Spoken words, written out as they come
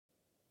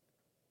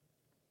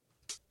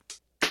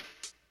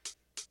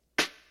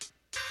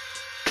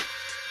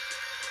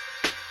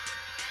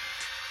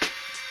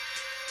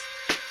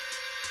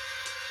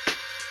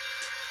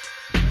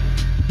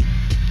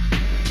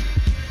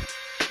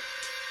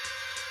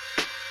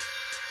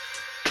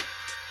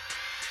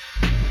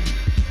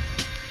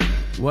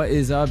What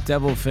is up,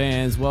 Devil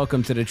fans?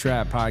 Welcome to the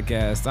Trap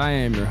Podcast. I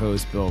am your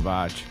host, Bill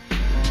Botch.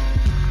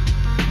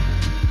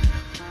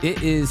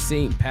 It is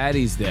St.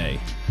 Paddy's Day.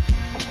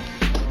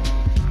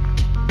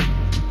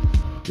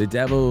 The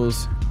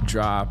Devils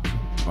drop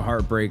a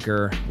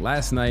heartbreaker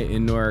last night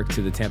in Newark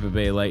to the Tampa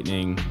Bay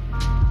Lightning.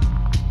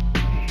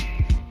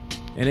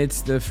 And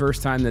it's the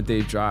first time that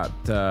they've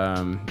dropped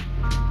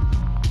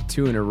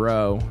two in a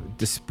row,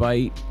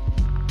 despite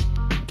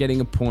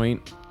getting a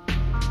point.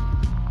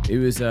 It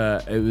was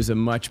a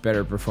much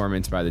better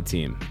performance by the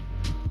team.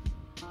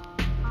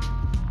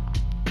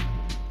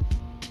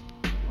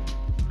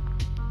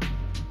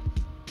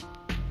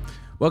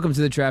 Welcome to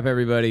the Trap,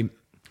 everybody.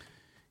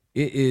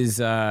 It is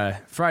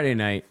Friday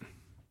night,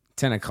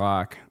 10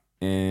 o'clock,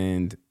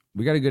 and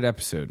we got a good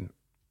episode.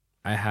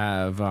 I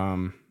have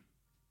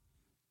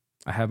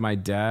my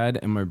dad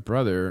and my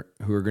brother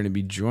who are going to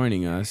be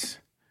joining us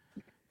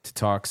to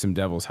talk some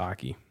Devils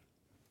hockey.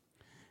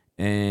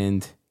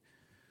 And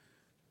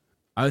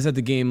I was at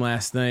the game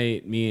last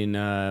night. Me and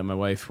my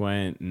wife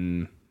went,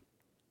 and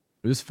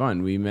it was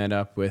fun. We met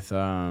up with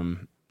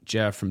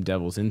Jeff from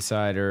Devils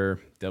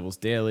Insider, Devils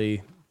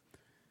Daily.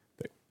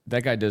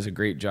 That guy does a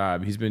great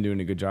job. He's been doing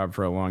a good job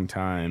for a long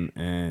time,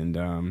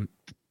 and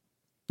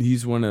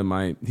he's one of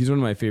my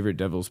favorite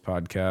Devils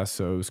podcasts.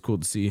 So it was cool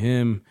to see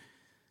him.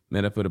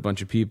 Met up with a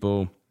bunch of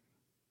people.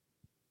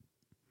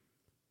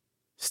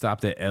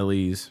 Stopped at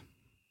Ellie's.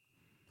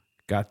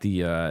 Got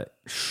the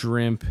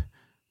shrimp.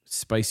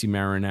 Spicy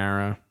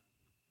marinara.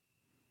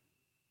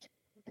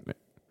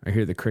 I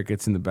hear the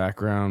crickets in the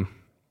background.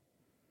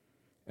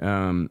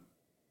 But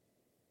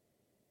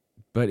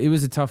it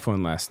was a tough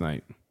one last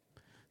night.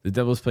 The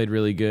Devils played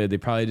really good. They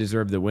probably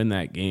deserved to win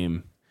that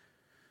game.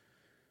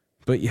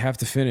 But you have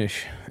to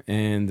finish.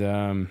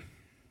 And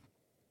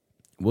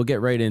we'll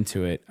get right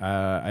into it.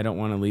 I don't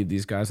want to leave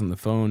these guys on the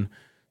phone.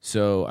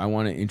 So I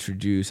want to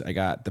introduce, I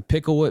got the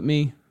pickle with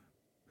me,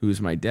 who's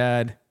my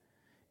dad.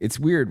 It's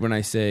weird when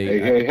I say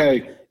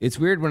hey. It's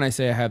weird when I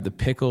say I have the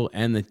pickle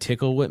and the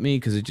tickle with me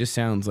because it just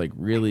sounds like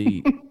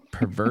really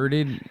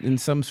perverted in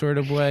some sort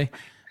of way.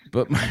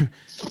 But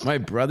my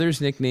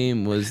brother's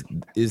nickname is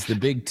the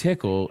Big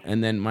Tickle,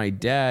 and then my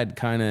dad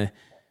kind of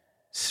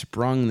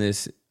sprung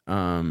this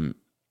on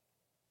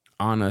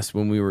us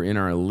when we were in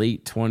our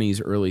late 20s,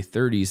 early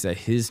 30s that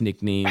his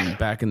nickname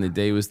back in the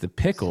day was the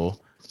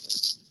Pickle.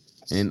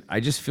 And I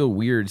just feel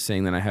weird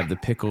saying that I have the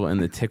pickle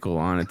and the tickle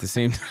on at the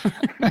same time.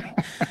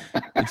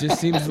 It just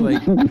seems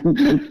like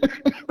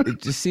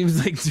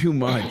too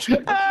much.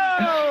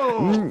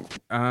 Oh,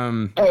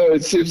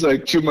 it seems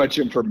like too much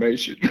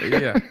information.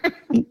 Yeah.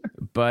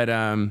 But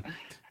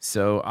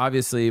so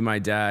obviously my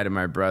dad and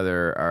my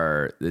brother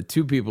are the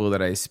two people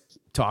that I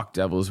talk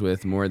Devils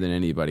with more than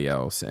anybody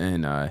else.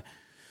 And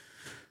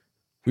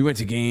we went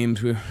to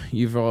games.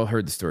 You've all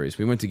heard the stories.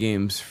 We went to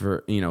games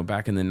for,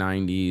 back in the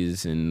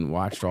 90s and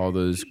watched all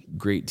those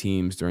great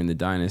teams during the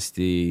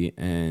dynasty.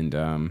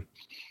 And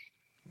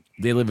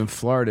they live in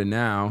Florida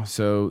now.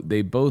 So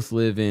they both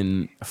live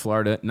in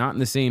Florida, not in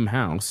the same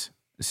house.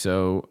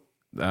 So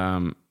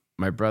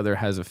my brother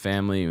has a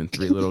family and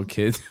 3 little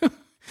kids.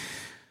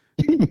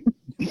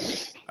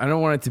 I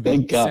don't want it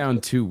to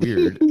sound too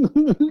weird.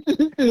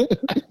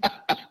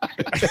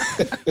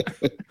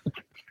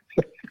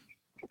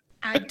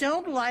 I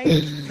don't like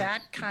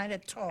that kind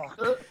of talk.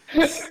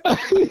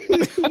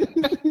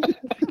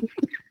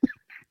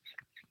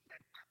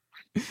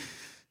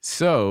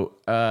 So,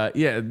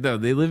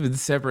 they live in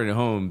separate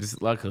homes,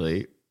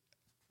 luckily.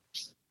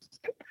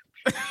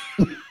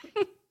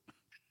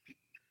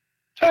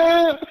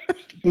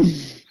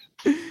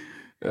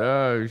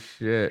 Oh,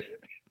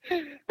 shit.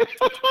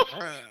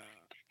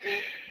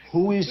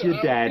 Who is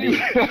your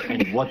daddy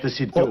and what does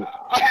he do?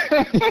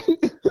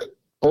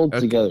 Hold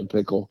together,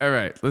 pickle. All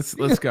right, let's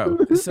go.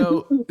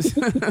 So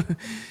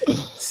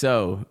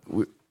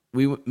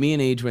me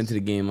and Age went to the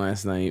game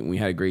last night, and we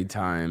had a great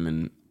time.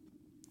 And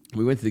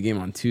we went to the game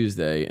on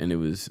Tuesday, and it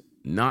was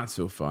not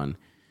so fun.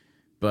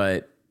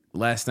 But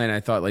last night, I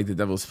thought the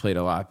Devils played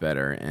a lot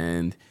better,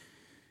 and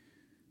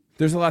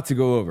there's a lot to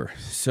go over.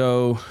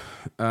 So,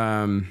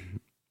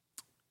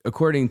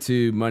 according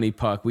to Money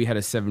Puck, we had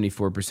a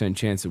 74%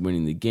 chance of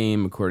winning the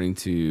game, according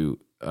to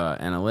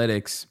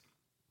analytics.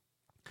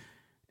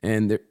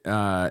 And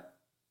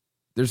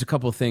there's a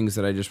couple of things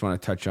that I just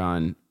want to touch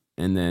on,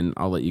 and then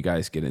I'll let you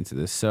guys get into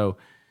this. So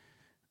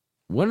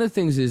one of the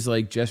things is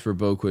Jesper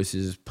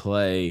Boquist's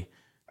play,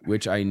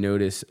 which I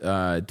noticed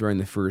during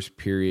the first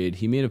period.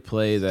 He made a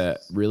play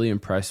that really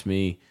impressed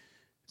me,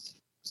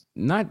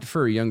 not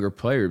for a younger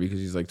player because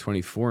he's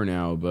 24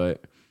 now,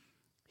 but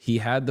he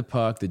had the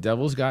puck. The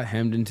Devils got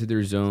hemmed into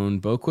their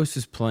zone. Boquist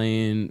is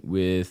playing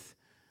with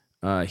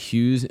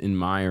Hughes and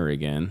Meyer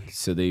again.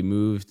 So they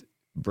moved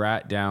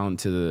Bratt down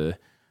to the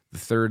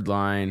third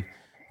line,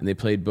 and they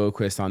played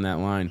Boquist on that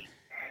line.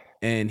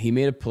 And he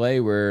made a play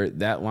where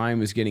that line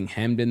was getting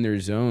hemmed in their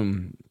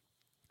zone.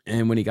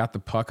 And when he got the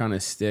puck on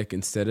his stick,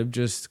 instead of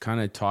just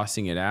kind of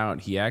tossing it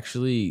out, he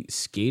actually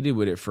skated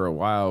with it for a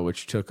while,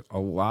 which took a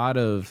lot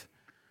of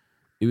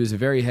 – it was a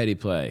very heady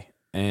play.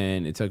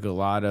 and it took a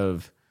lot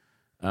of.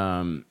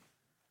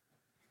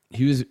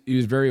 He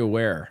was very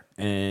aware,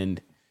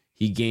 and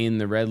he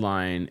gained the red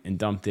line and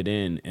dumped it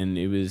in, and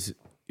it was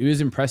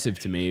impressive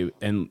to me.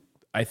 And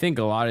I think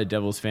a lot of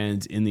Devils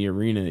fans in the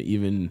arena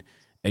even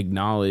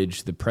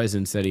acknowledged the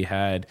presence that he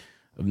had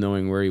of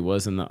knowing where he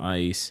was on the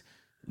ice,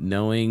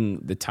 knowing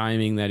the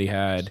timing that he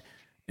had,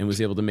 and was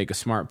able to make a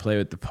smart play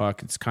with the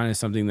puck. It's kind of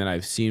something that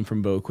I've seen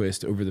from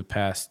Boquist over the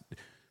past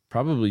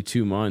probably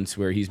 2 months,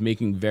 where he's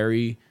making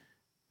very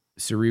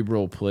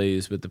cerebral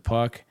plays with the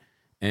puck,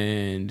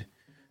 and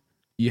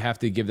you have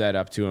to give that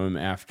up to him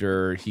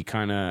after I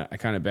kind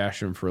of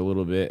bashed him for a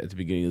little bit at the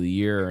beginning of the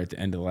year, at the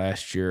end of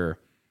last year,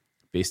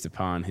 based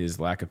upon his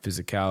lack of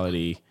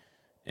physicality,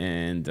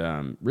 and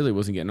really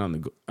wasn't getting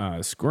on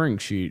the scoring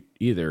sheet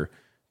either.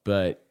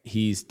 But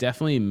he's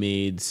definitely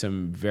made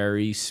some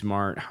very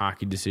smart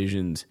hockey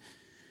decisions,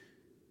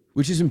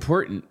 which is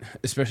important,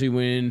 especially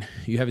when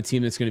you have a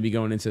team that's going to be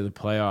going into the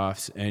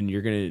playoffs, and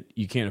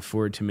you can't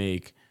afford to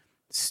make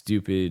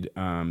stupid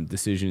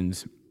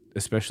decisions,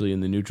 especially in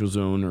the neutral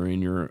zone or in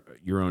your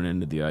own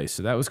end of the ice.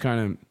 So that was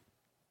kind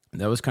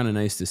of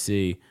nice to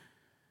see.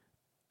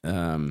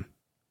 The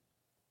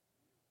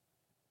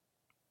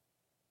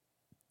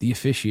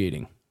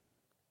officiating.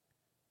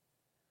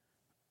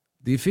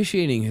 The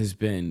officiating has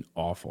been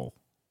awful,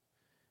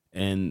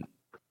 and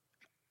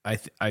I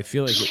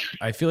feel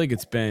like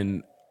it's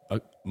been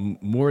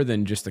more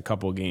than just a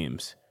couple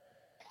games.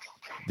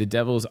 The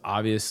Devils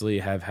obviously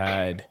have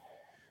had,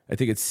 I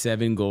think it's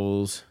 7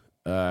 goals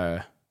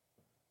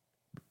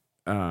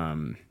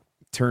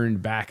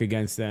turned back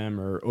against them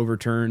or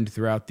overturned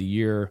throughout the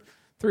year.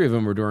 3 of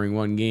them were during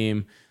one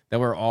game that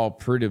were all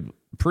pretty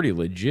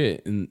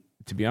legit, and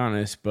to be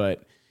honest,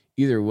 but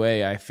either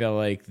way, I felt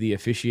like the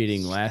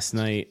officiating last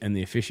night and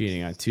the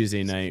officiating on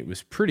Tuesday night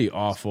was pretty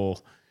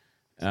awful.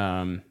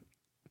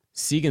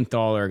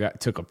 Siegenthaler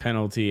took a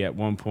penalty at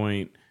one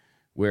point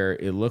where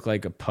it looked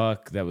like a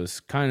puck that was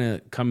kind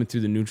of coming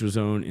through the neutral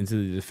zone into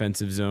the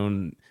defensive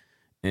zone,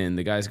 and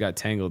the guys got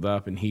tangled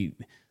up, and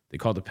they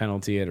called a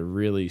penalty at a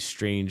really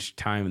strange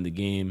time in the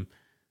game.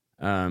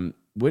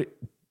 What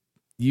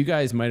you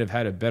guys might have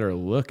had a better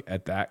look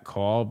at that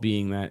call,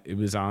 being that it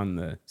was on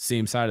the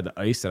same side of the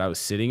ice that I was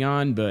sitting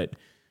on, but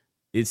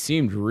it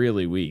seemed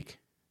really weak.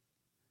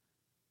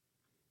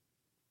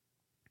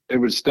 It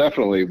was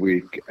definitely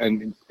weak,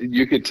 and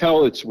you could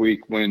tell it's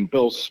weak when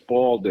Bill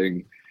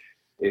Spaulding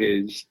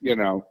is,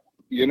 Dano's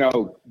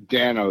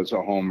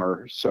a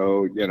homer,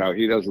 so,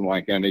 he doesn't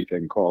like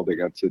anything called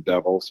against the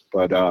Devils,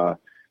 but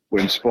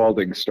when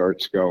Spaulding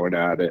starts going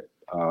at it,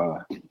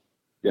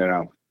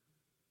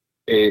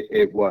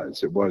 it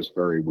was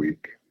very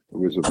weak. It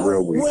was a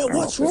real weak. Well,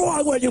 what's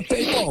wrong with you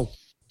people?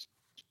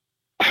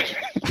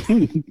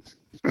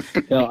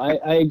 No,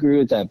 I agree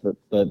with that, but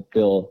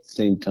Bill, at the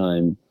same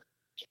time,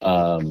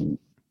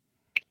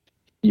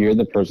 you're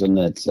the person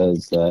that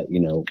says that,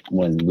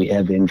 when we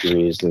have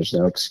injuries, there's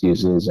no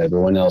excuses.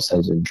 Everyone else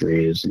has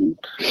injuries. And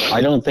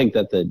I don't think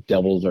that the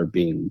Devils are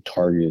being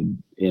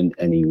targeted in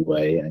any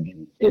way. I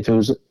mean, if it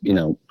was,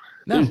 No,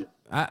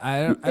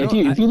 I don't.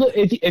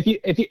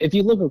 If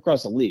you look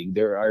across the league,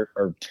 there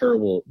are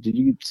terrible. Did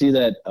you see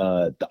that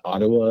the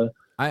Ottawa?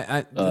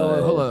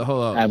 Hold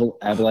up.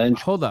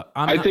 Avalanche. Hold up.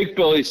 I think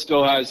Billy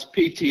still has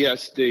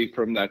PTSD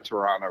from that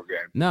Toronto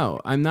game.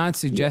 No, I'm not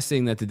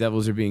suggesting that the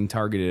Devils are being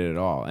targeted at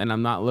all, and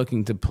I'm not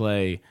looking to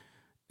play.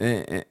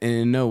 And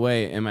in no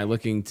way am I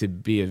looking to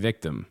be a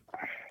victim.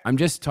 I'm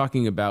just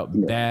talking about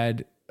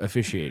bad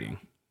officiating.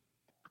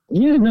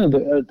 Yeah,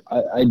 no,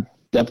 I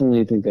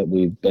definitely think that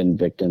we've been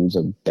victims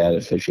of bad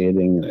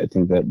officiating. I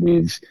think that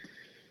we've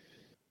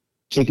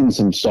taken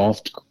some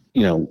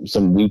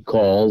some weak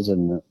calls,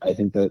 and I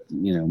think that,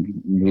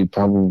 we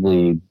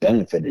probably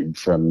benefited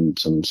from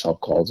some soft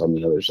calls on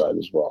the other side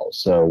as well.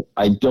 So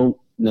I don't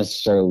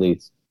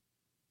necessarily,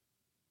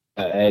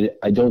 I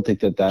don't think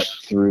that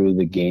threw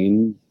the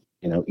game,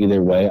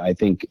 either way. I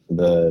think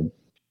the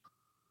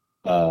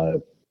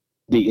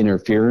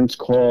interference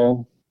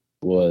call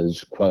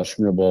was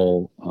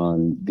questionable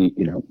on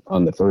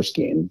the first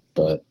game,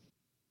 but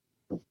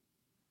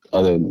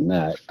other than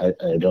that,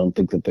 I don't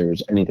think that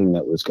there's anything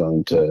that was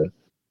going to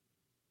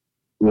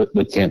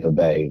with Tampa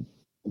Bay.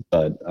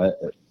 But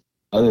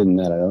other than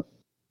that, I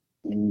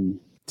don't.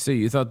 So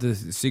you thought the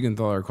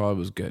Siegenthaler call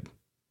was good?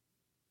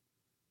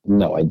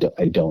 No, I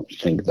don't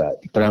think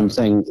that. But I'm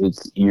saying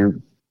your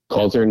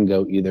calls are going to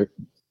go either.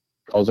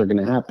 Calls are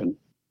going to happen,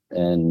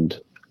 and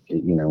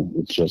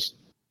it's just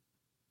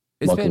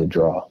luck of the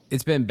draw.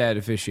 It's been bad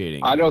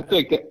officiating. I don't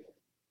think that.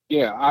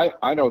 Yeah,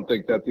 I don't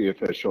think that the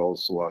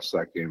officials lost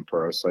that game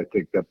for us. I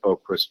think that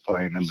Boquist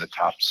playing in the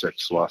top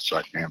 6 lost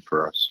that game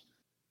for us.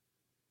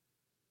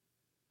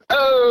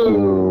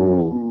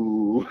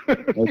 Oh!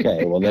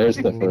 Okay, well, there's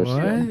the first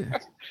one.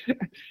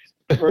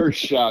 First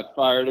shot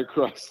fired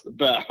across the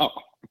bow.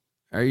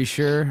 Are you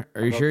sure?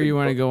 Are you sure you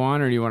want to go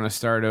on, or do you want to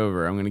start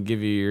over? I'm going to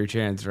give you your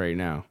chance right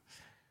now.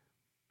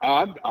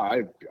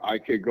 I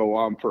could go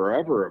on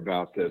forever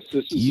about this.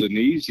 This is an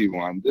easy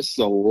one. This is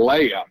a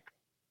layup.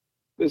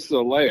 this is a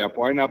layup.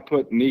 Why not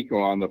put Nico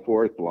on the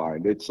fourth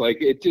line? It's like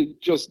it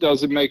just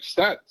doesn't make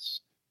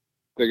sense.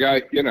 The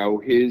guy,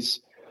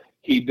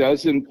 he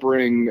doesn't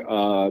bring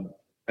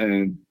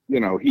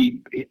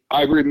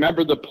I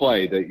remember the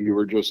play that you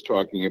were just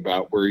talking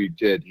about where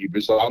he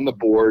was on the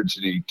boards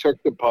and he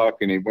took the puck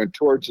and he went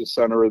towards the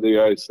center of the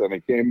ice, then he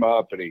came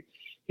up and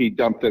he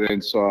dumped it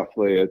in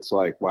softly. It's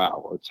like,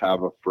 wow, let's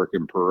have a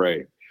freaking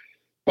parade.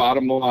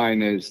 Bottom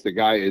line is the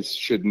guy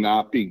should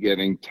not be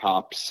getting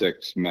top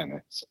 6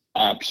 minutes.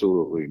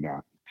 Absolutely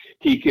not.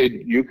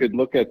 You could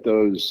look at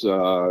those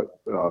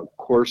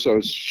Corso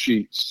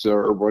sheets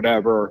or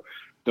whatever,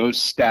 those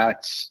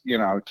stats,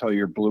 till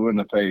you're blue in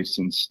the face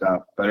and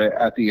stuff. But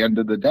at the end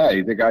of the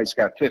day, the guy's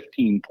got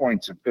 15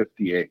 points in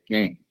 58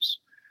 games.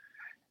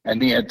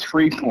 And he had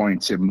 3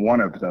 points in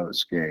one of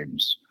those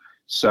games.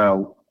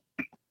 So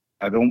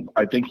I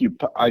think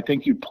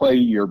you play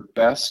your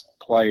best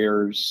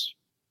players.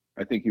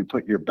 I think you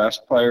put your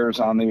best players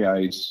on the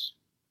ice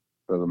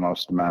for the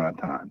most amount of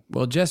time.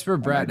 Well, Jesper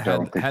Bratt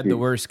had the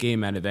worst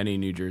game out of any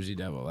New Jersey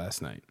Devil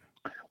last night.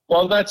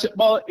 Well,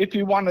 if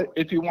you want to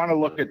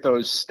look at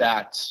those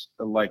stats,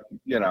 like if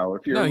you're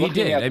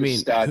looking at the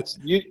stats,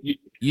 you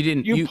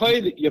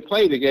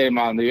play the game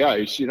on the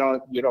ice. You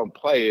don't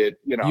play it.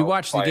 You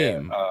watch the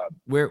game.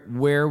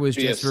 Where was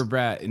Jesper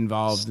Bratt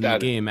involved in the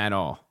game at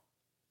all?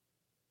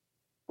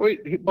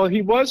 Well,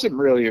 he wasn't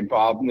really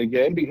involved in the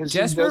game because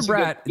Jesper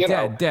Bratt,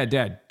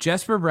 Dad.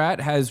 Jesper Bratt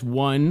has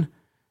 1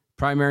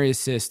 primary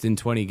assist in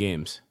 20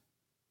 games.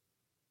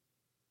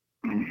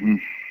 Mm-hmm.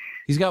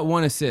 He's got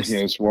 1 assist. He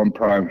has 1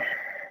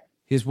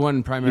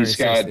 primary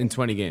assist in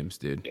 20 games,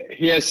 dude.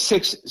 He has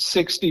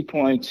 60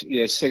 points. He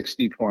has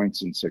 60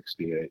 points in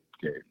 68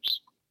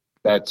 games.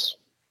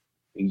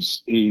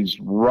 He's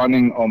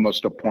running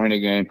almost a point a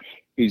game.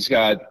 He's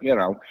got,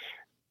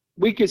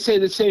 we could say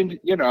the same,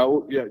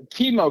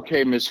 Timo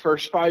came his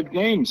first 5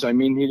 games. I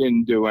mean, he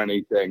didn't do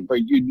anything,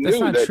 but you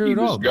knew that he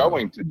was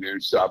going to do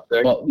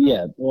something. Well,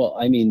 yeah. Well,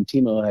 I mean,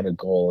 Timo had a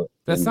goal.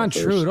 That's not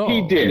true at all.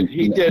 He did.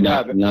 He did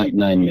have it. Not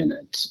 9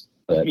 minutes.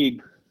 But he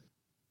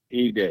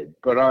did.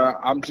 But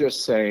I'm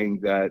just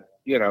saying that,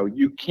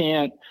 you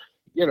can't,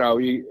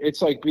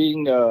 it's like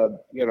being a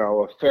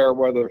fair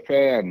weather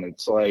fan.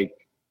 It's like,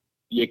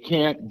 you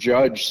can't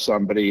judge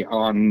somebody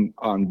on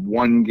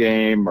 1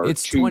 game or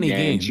it's 2 20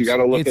 games. You got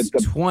to look at the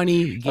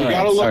 20 games. You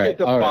got to look at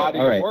the body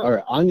of work. All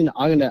right. I'm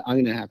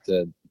gonna have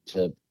to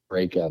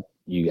break up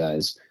you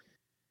guys.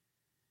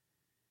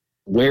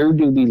 Where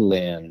do we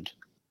land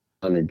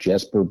on a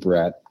Jesper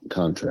Bratt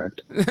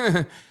contract?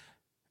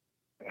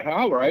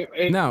 All right.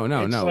 No.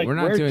 Like, we're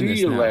not doing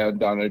this now. Where do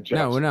you land on a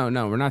Jesper?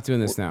 No. We're not doing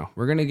this now.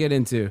 We're gonna get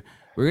into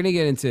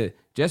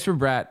Jesper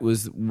Bratt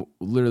was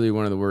literally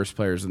one of the worst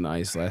players on the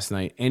ice last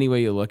night. Any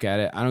way you look at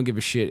it, I don't give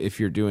a shit if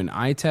you're doing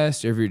eye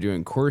test or if you're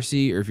doing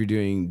Corsi or if you're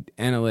doing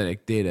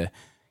analytic data.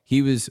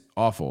 He was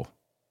awful.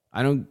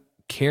 I don't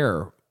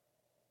care.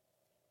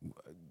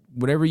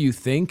 Whatever you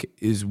think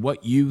is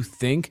what you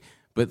think,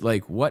 but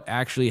like what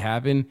actually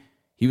happened,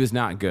 he was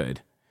not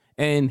good.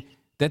 And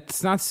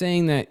that's not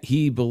saying that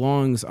he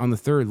belongs on the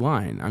third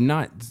line. I'm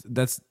not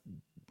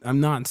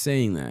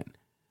saying that.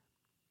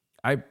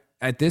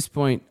 At this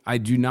point, I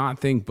do not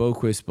think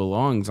Boquist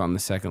belongs on the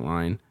second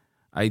line.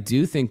 I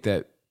do think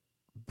that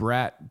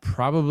Bratt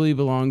probably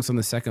belongs on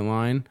the second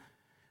line,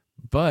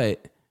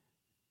 but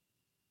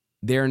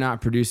they're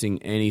not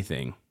producing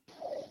anything.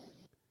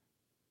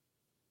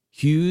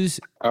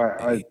 Hughes,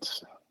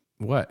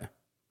 what?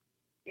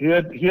 He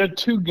had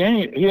 2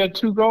 games. He had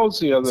 2 goals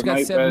the other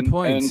night. 7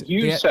 points. And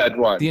Hughes had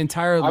 1. The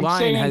entire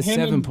line has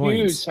 7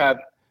 points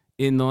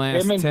in the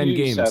last 10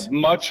 games. Have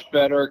much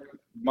better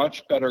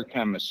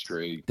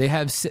chemistry. They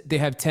have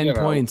 10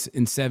 points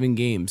in 7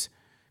 games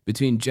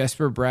between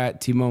Jesper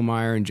Bratt, Timo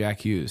Meier, and Jack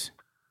Hughes.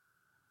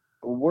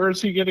 Where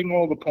is he getting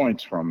all the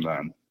points from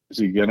then? Is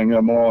he getting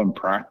them all in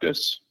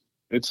practice?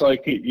 It's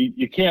like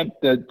you can't.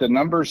 The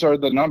numbers are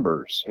the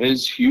numbers.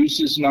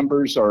 Hughes'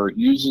 numbers are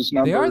Hughes'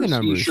 numbers. They are the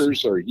numbers.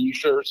 Heschers are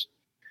Heschers.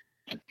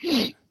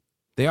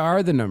 They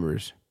are the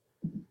numbers.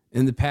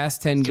 In the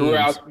past 10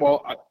 games.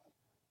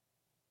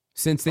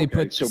 Since they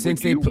played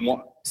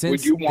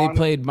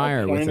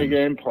Meier with him. A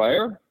game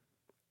player?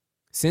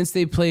 Since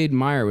they played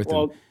Meier with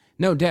him.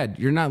 No, Dad,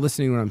 you're not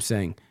listening to what I'm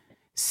saying.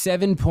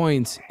 7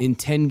 points in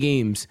 10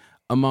 games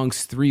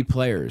amongst 3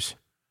 players.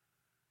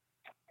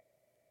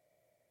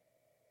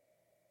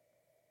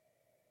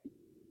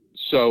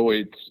 So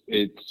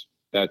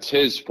that's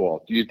his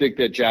fault. Do you think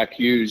that Jack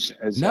Hughes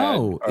has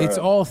it's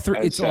all 3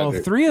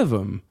 of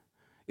them.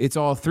 It's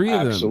all 3 of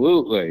them.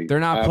 Absolutely. They're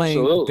not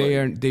playing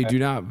they're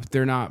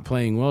not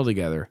playing well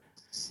together.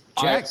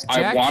 I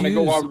want to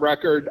go on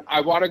record. I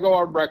want to go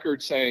on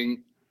record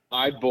saying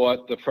I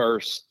bought the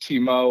first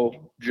Timo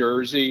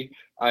jersey.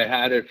 I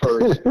had it for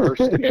his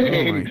first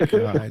game.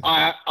 Oh my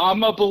God.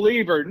 I'm a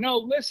believer. No,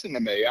 listen to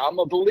me. I'm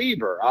a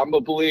believer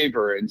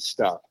in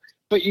stuff.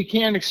 But you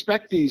can't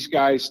expect these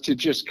guys to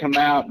just come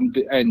out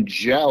and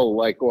gel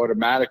like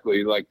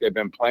automatically, like they've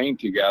been playing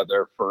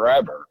together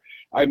forever.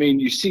 I mean,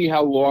 you see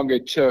how long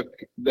it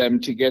took them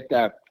to get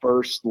that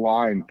first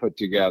line put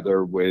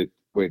together with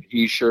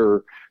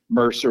Escher,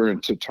 Mercer,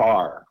 and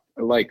Tatar.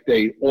 Like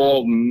they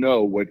all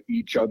know what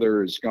each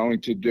other is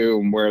going to do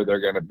and where they're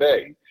going to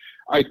be.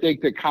 I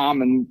think the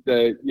common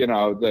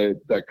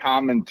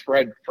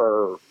thread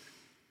for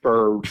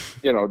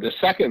the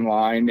second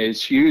line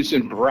is Hughes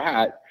and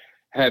Bratt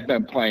have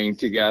been playing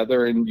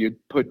together, and you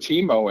put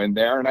Timo in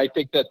there, and I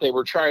think that they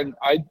were trying.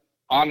 I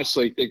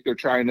honestly think they're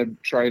trying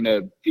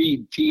to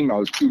feed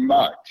Timo too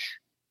much.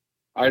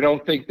 I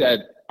don't think that.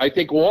 I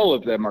think all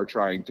of them are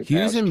trying to.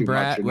 Hughes pass and too much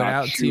Bratt and without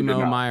not shoot Timo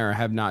enough. Meyer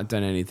have not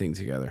done anything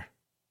together.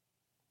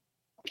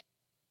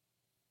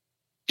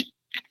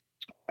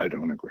 I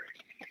don't agree.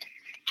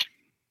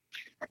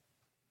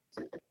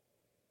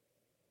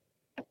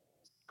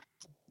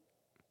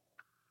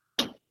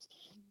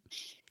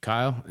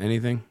 Kyle,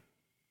 anything?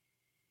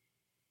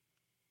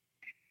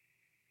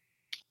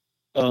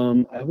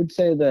 I would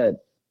say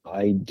that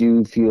I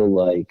do feel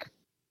like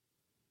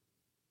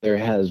there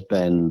has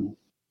been.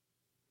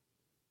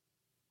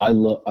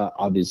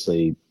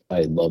 Obviously,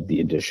 I love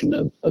the addition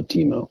of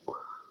Timo.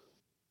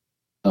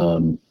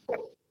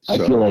 I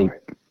feel like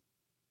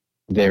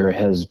there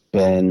has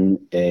been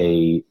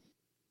I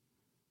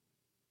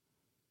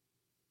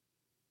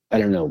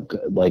don't know,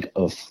 like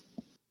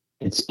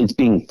it's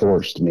being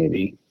forced.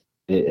 Maybe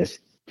I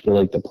feel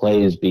like the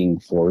play is being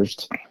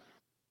forced.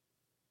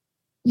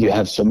 You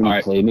have so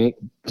many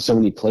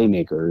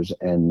playmakers,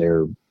 and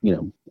they're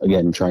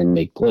again trying to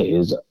make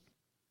plays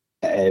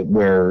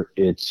where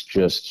it's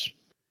just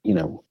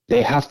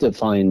they have to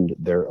find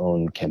their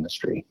own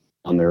chemistry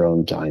on their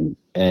own time,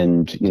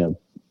 and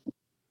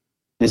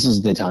this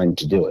is the time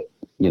to do it.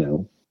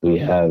 We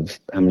have,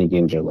 how many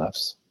games are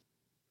left?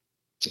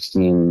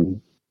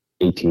 16,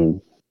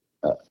 18.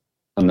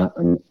 I'm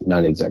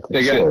not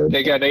exactly sure.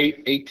 They got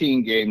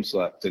 18 games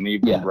left, and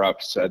even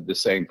Ruff said the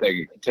same thing.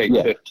 It could take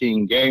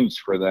 15 games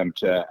for them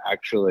to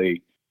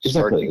actually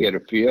start to get a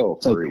feel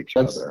for each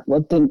other.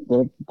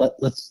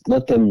 Let's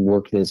let them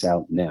work this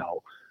out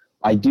now.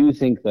 I do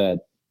think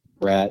that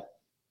Bratt,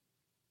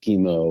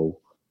 Timo,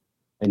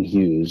 and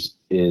Hughes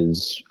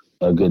is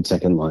a good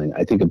second line.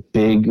 I think a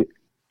big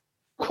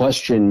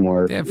question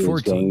mark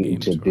is going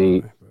to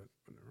be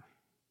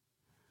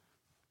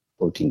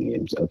 14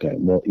 games. Okay.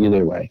 Well,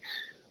 either way,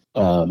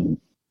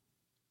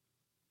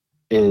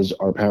 is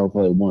our power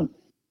play one.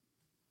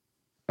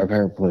 Our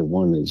power play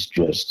one is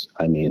just,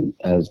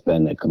 has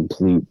been a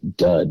complete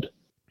dud.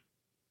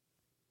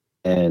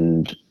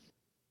 And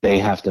they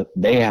have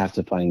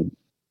to find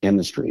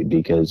chemistry,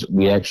 because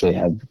we actually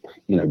have,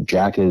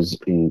 Jack is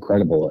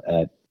incredible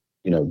at,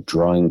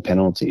 drawing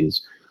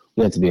penalties.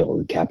 We have to be able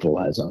to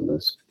capitalize on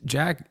this.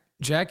 Jack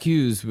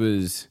Hughes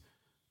was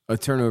a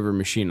turnover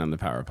machine on the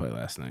power play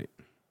last night.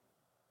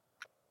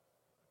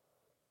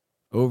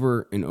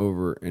 Over and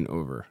over and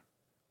over.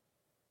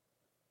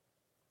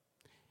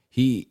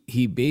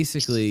 He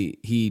basically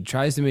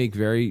tries to make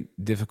very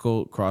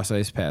difficult cross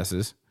ice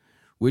passes,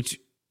 which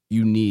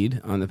you need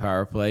on the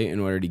power play in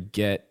order to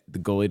get the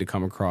goalie to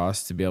come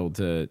across to be able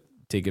to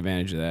take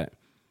advantage of that.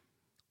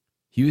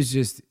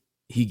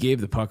 He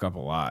gave the puck up a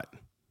lot.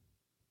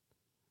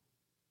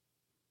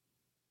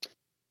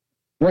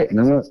 Right,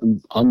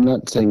 and I'm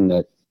not saying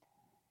that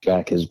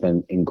Jack has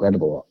been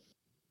incredible.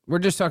 We're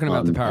just talking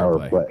about the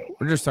power play.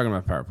 We're just talking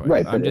about power play.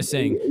 Right, I'm just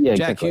saying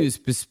Jack Hughes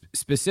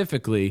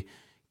specifically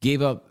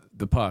gave up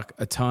the puck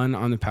a ton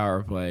on the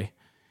power play,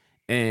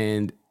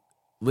 and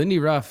Lindy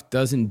Ruff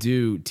doesn't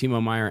do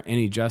Timo Meyer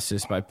any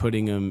justice by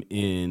putting him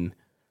in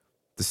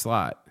the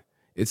slot.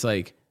 It's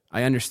like,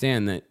 I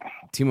understand that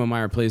Timo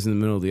Meyer plays in the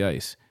middle of the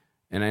ice,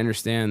 and I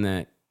understand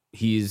that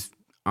he's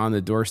on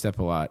the doorstep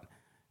a lot,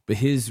 but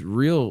his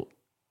real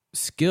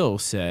skill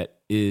set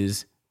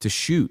is to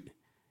shoot.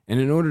 And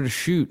in order to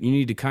shoot, you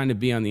need to kind of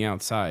be on the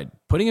outside.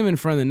 Putting him in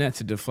front of the net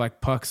to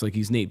deflect pucks like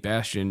he's Nate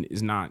Bastian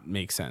is not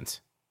make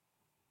sense.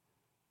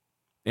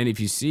 And if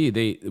you see,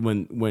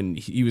 when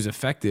he was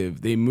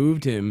effective, they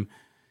moved him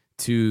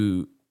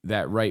to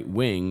that right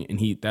wing, and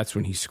that's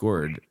when he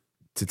scored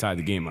to tie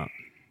the game up.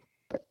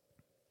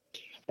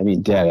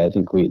 Dad, I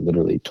think we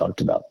literally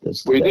talked about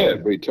this today.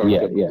 We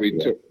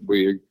did.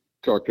 We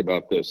talked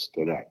about this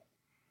today.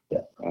 Yeah.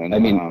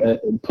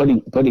 And,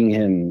 putting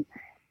him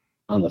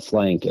on the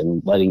flank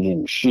and letting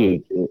him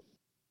shoot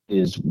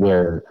is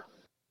where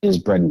his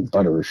bread and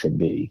butter should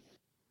be,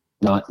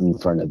 not in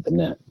front of the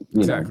net.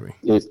 Exactly.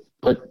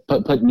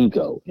 Put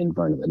Nico in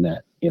front of the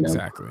net.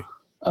 Exactly.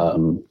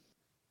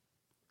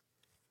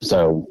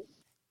 So,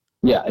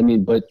 yeah,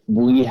 but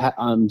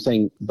I'm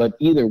saying, but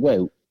either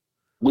way,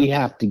 we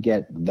have to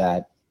get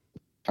that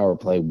power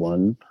play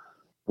one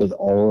with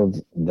all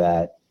of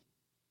that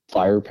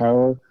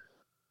firepower.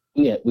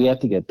 Yeah, we have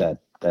to get that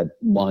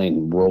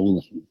line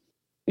rolling,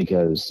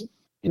 because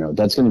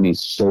that's going to be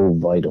so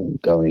vital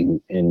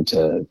going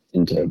into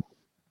the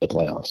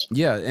playoffs.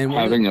 Yeah, and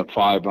having a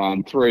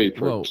 5-on-3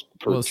 for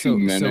 2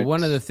 minutes. So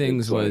one of the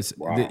things was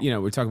that,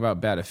 we talk about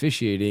bad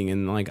officiating,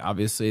 and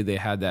obviously they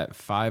had that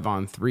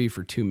 5-on-3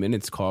 for 2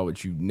 minutes call,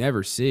 which you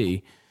never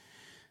see.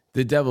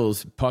 The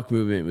Devils' puck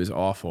movement was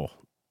awful.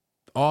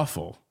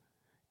 Awful.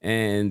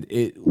 And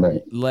it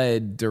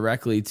led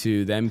directly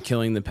to them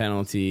killing the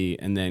penalty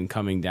and then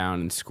coming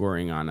down and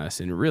scoring on us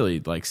and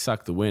really like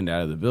sucked the wind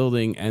out of the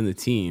building and the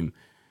team.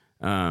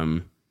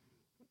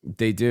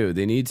 They do.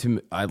 They need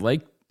to.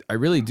 I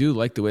really do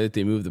like the way that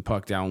they move the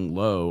puck down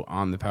low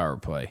on the power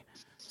play.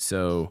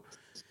 So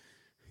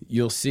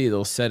you'll see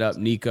they'll set up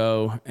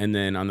Nico, and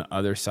then on the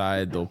other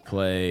side they'll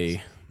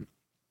play.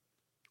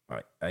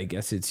 I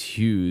guess it's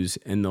Hughes,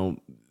 and they'll.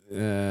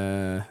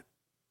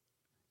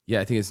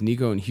 I think it's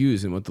Nico and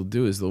Hughes, and what they'll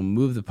do is they'll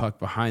move the puck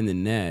behind the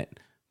net,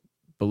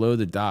 below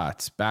the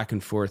dots, back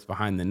and forth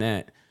behind the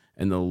net,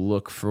 and they'll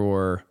look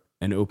for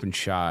an open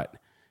shot,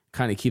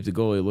 kind of keep the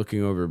goalie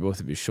looking over both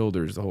of his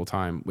shoulders the whole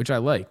time, which I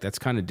like. That's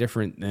kind of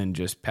different than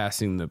just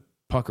passing the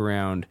puck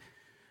around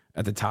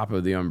at the top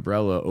of the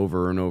umbrella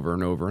over and over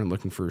and over and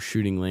looking for a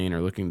shooting lane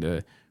or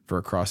looking for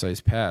a cross-ice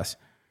pass.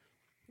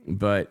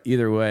 But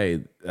either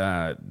way,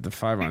 the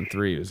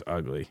 5-on-3 was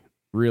ugly,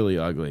 really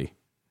ugly.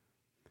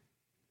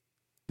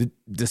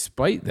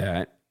 Despite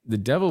that, the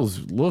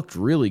Devils looked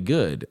really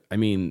good. I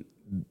mean,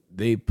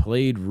 they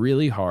played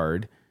really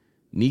hard.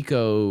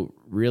 Nico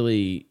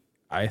really,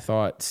 I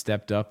thought,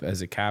 stepped up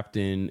as a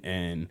captain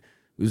and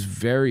was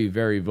very,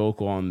 very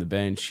vocal on the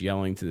bench,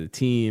 yelling to the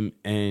team.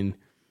 And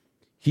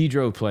he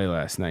drove play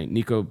last night.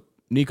 Nico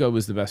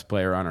was the best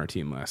player on our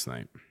team last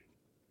night.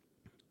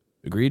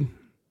 Agreed?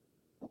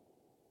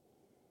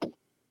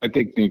 I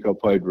think Nico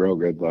played real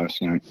good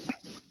last night.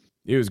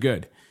 It was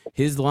good.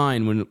 His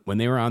line, when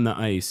they were on the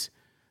ice,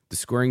 the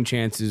scoring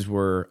chances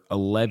were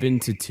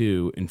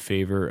 11-2 in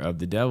favor of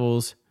the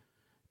Devils,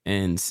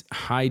 and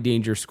high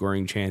danger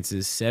scoring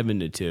chances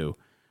 7-2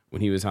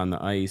 when he was on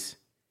the ice.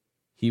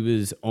 He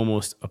was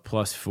almost a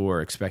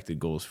 +4 expected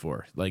goals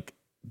for. Like,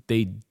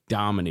 they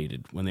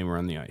dominated when they were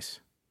on the ice.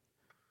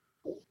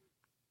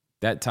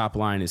 That top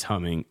line is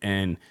humming,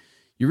 and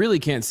you really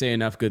can't say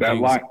enough good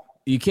things.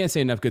 You can't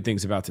say enough good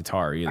things about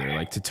Tatar either.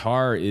 Like,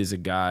 Tatar is a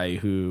guy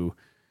who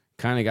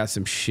kind of got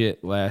some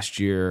shit last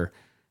year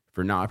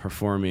for not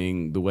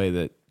performing the way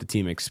that the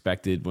team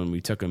expected when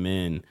we took him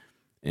in.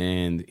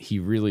 And he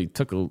really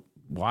took a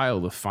while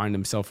to find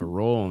himself a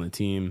role on the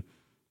team.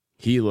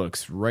 He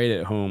looks right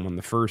at home on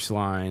the first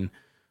line,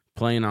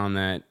 playing on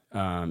that.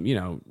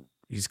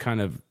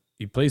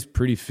 He plays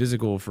pretty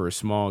physical for a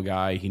small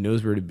guy. He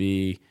knows where to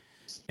be.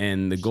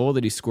 And the goal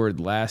that he scored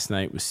last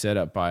night was set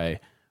up by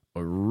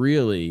a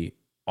really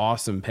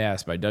awesome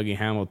pass by Dougie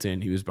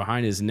Hamilton. He was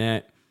behind his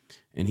net,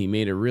 and he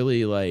made a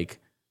really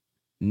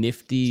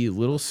nifty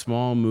little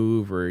small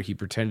move where he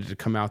pretended to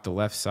come out the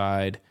left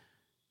side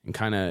and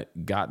kind of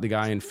got the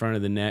guy in front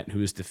of the net who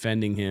was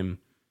defending him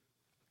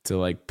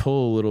to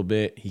pull a little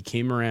bit. He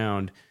came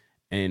around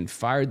and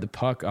fired the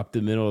puck up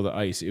the middle of the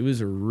ice. It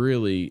was a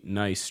really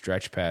nice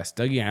stretch pass.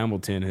 Dougie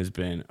Hamilton has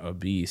been a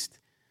beast,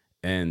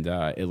 and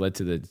it led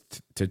to the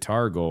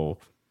Tatar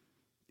goal.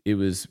 It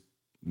was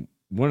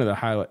one of the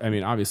highlights. I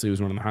mean, obviously it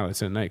was one of the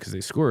highlights of the night because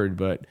they scored,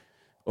 but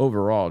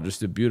overall,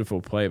 just a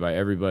beautiful play by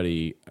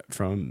everybody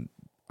from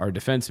our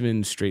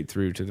defensemen straight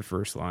through to the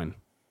first line.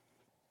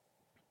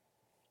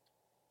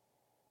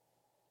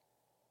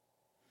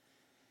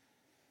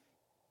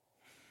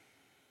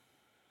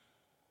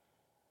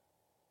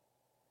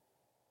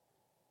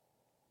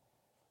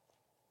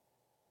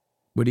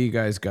 What do you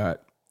guys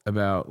got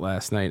about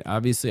last night?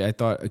 Obviously, I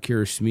thought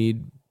Akira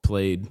Schmid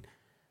played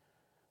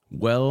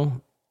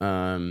well.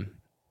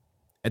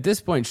 At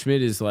this point,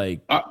 Schmid is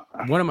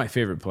one of my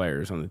favorite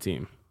players on the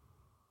team.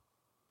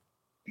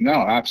 No,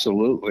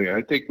 absolutely.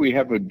 I think we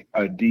have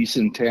a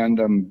decent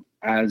tandem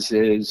as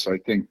is. I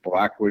think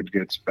Blackwood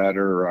gets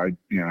better. I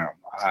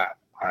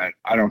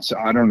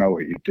don't know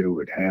what you do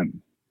with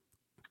him.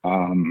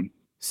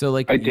 So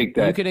I think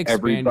that you can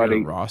expand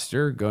your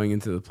roster going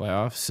into the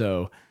playoffs.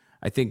 So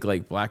I think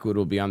Blackwood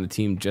will be on the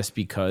team just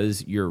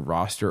because your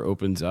roster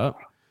opens up.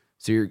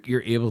 So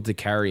you're able to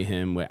carry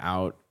him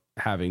without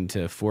having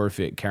to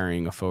forfeit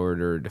carrying a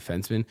forward or a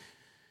defenseman.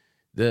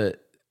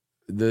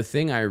 The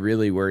thing I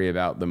really worry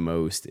about the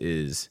most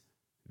is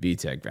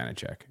Vitek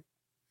Vanacek.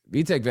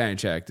 Vitek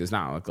Vanacek does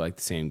not look like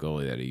the same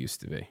goalie that he used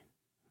to be.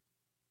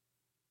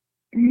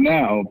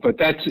 No, but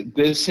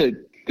this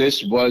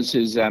was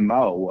his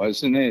MO,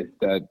 wasn't it?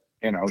 That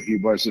he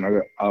wasn't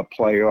a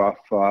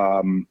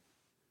playoff.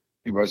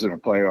 He wasn't a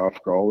playoff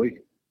goalie.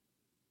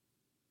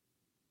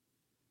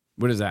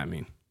 What does that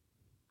mean?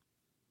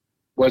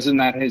 Wasn't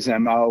that his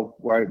MO?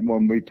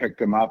 When we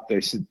picked him up, they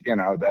said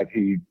that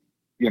he.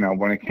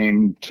 When it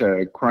came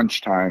to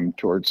crunch time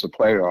towards the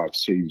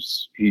playoffs,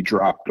 he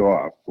dropped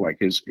off.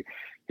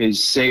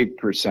 His save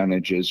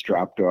percentages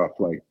dropped off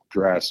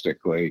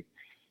drastically.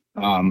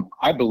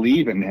 I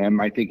believe in him.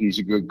 I think he's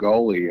a good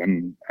goalie,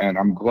 and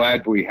I'm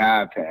glad we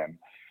have him.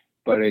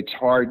 But it's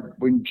hard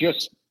when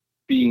just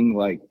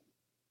being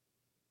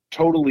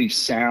totally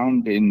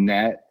sound in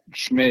net.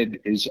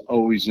 Schmid is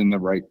always in the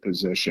right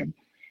position,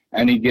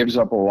 and he gives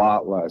up a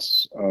lot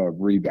less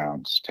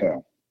rebounds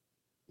too.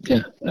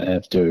 Yeah, I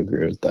have to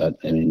agree with that.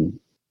 I mean,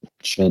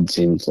 Schmid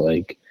seems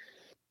like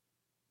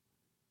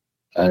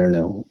I don't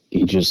know.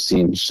 He just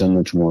seems so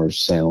much more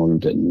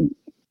sound and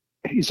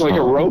He's like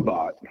a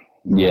robot.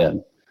 yeah.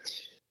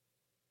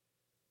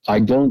 I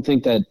don't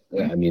think that.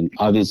 I mean,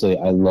 obviously,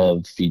 I love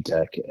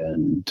Vitek,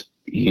 and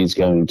he's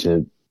going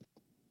to,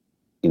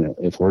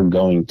 if we're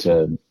going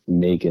to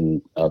make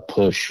a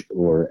push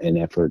or an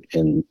effort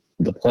in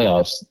the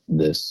playoffs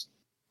this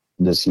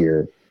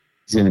year,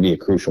 he's going to be a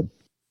crucial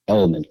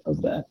element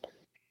of that.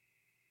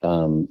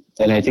 And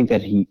I think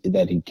that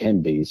he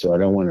can be. So I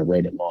don't want to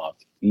write him off.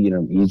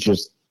 He's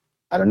just,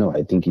 I don't know.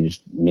 I think you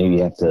just maybe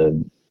have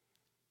to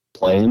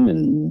play him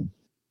and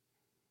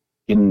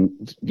give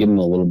him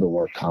a little bit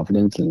more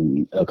confidence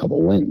and a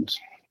couple wins.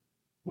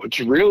 What's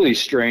really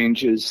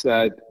strange is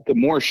that the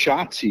more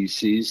shots he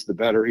sees, the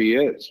better he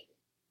is.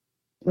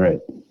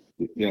 Right.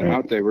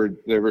 Right. They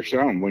were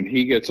shown when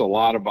he gets a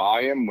lot of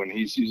volume, when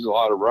he sees a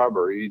lot of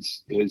rubber,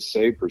 his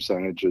save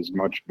percentage is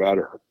much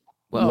better.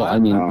 Well, I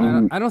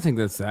mean, I don't think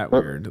that's that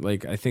weird.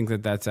 Like, I think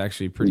that's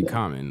actually pretty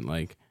common.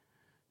 Like,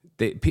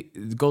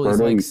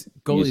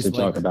 goalies used to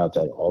talk about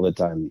that all the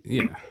time.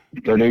 Yeah,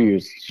 Berto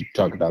used to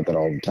talk about that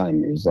all the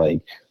time. He's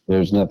like,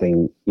 "There's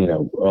nothing,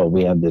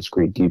 we have this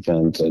great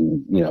defense,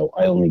 and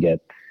I only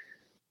get,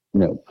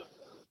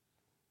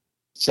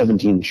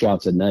 17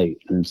 shots a night."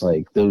 And it's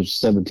like those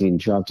 17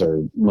 shots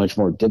are much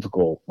more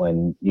difficult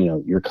when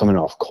you're coming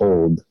off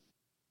cold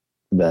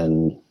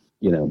than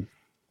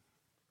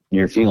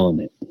you're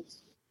feeling it.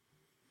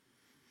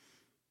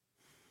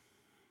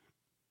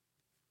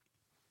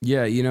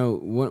 Yeah,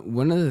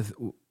 one of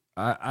the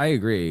I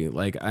agree.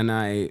 Like, and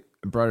I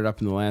brought it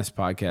up in the last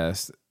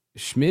podcast.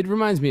 Schmid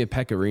reminds me of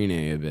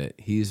Pecorine a bit.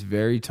 He's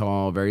very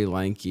tall, very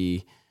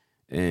lanky,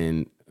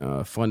 and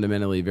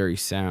fundamentally very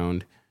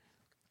sound.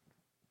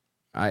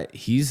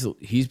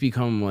 He's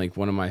become like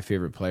one of my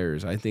favorite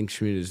players. I think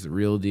Schmid is the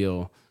real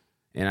deal,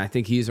 and I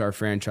think he's our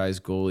franchise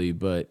goalie.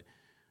 But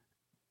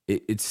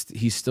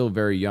he's still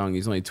very young.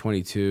 He's only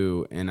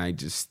 22, and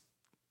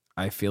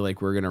I feel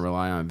like we're going to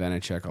rely on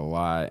Vanecek a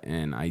lot,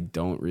 and I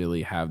don't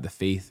really have the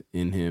faith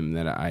in him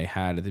that I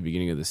had at the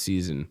beginning of the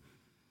season.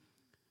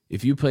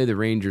 If you play the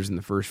Rangers in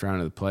the first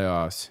round of the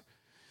playoffs,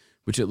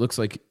 which it looks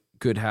like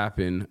could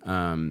happen,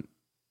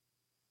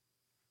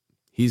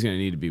 he's going to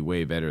need to be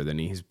way better than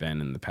he's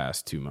been in the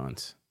past 2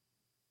 months.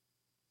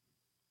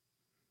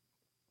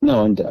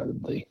 No,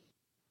 undoubtedly.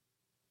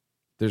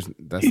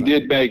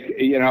 Did make,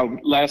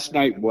 last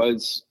night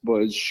was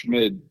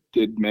Schmid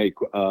did make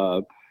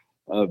a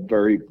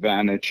very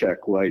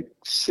Vanecek-like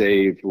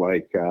save,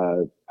 like,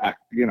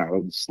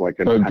 it's like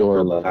an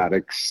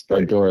acrobatic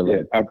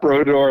Brodeur-like. A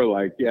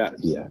Brodeur-like, yes.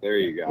 Yeah. There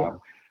you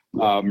go.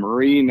 Yeah.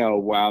 Marino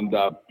wound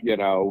up,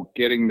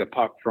 getting the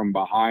puck from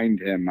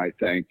behind him, I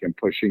think, and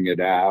pushing it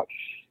out.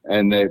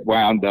 And it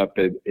wound up,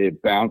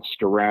 it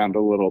bounced around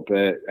a little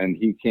bit, and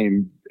he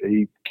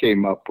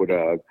came up with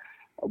a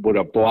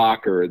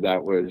blocker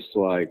that was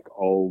like,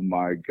 oh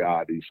my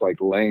God. He's like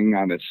laying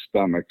on his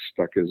stomach,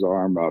 stuck his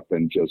arm up,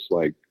 and just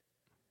like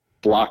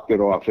blocked it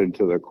off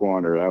into the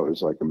corner. That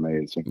was like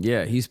amazing.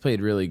 Yeah, he's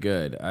played really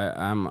good.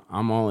 I'm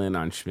all in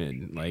on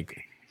Schmid.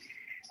 Like,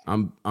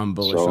 I'm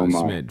bullish on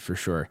Schmid for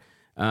sure.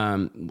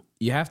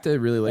 You have to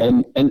really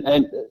like.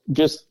 And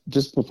just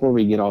before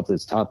we get off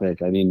this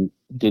topic, I mean,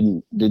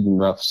 didn't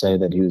Ruff say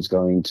that he was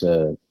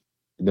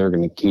they're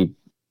going to keep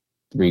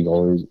 3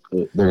 goalies?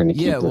 They're going to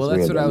keep. Yeah, well,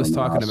 that's what I was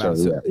talking about.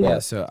 So, yeah.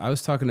 So I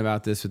was talking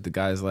about this with the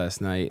guys last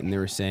night, and they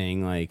were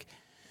saying like,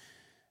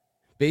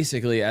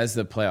 basically, as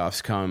the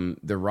playoffs come,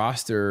 the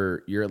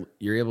roster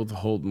you're able to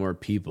hold more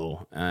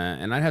people,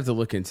 and I'd have to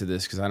look into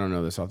this because I don't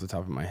know this off the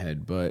top of my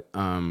head, but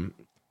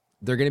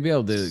they're going to be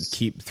able to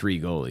keep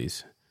 3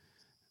 goalies,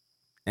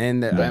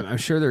 and I'm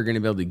sure they're going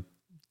to be able to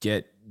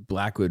get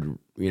Blackwood,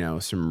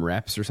 some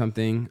reps or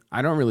something.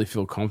 I don't really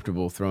feel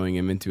comfortable throwing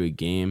him into a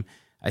game.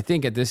 I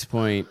think at this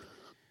point,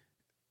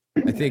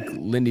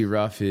 Lindy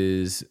Ruff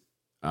is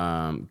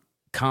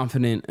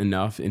confident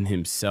enough in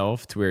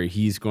himself to where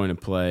he's going to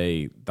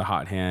play the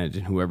hot hand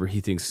and whoever he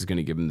thinks is going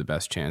to give him the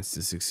best chance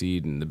to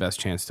succeed and the best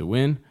chance to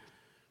win.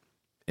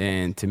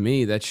 And to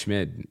me, that's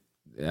Schmid.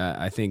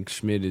 I think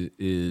Schmid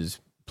is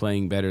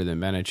playing better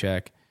than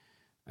Vanecek.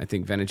 I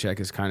think Vanecek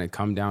has kind of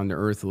come down to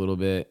earth a little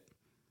bit,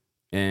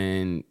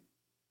 and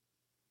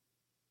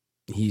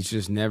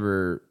he's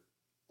never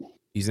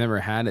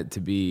had it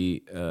to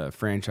be a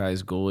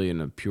franchise goalie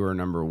and a pure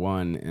number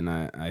one. And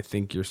I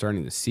think you're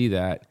starting to see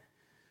that.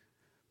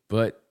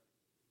 But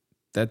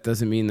that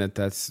doesn't mean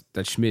that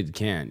Schmid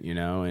can't,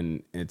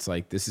 and it's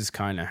like this is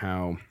kind of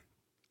how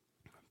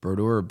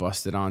Brodeur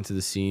busted onto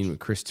the scene with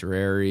Chris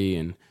Terreri,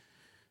 and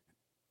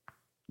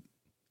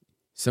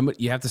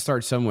you have to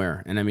start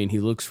somewhere. And I mean, he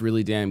looks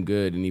really damn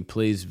good, and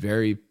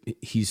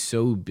he's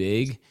so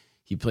big.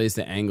 He plays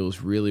the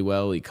angles really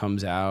well. He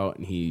comes out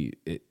and he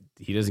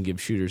doesn't give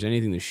shooters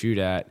anything to shoot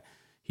at.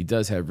 He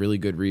does have really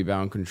good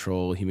rebound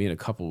control. He made a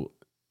couple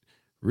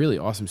really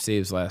awesome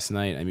saves last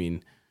night. I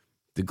mean,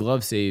 the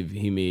glove save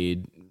he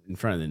made in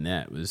front of the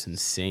net was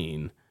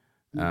insane.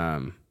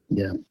 Yeah.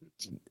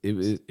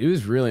 It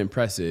was really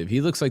impressive. He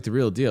looks like the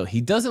real deal.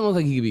 He doesn't look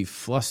like he could be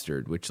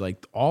flustered, which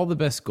like all the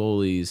best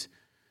goalies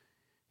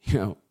you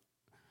know,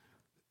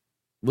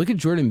 look at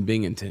Jordan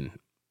Binghamton.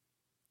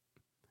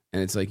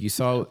 And it's like you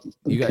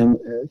got.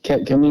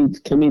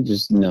 Can we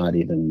just not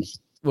even?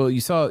 Well, you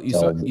saw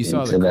that.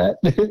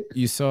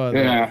 You saw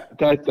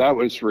that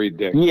was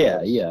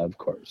ridiculous. Yeah, of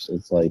course.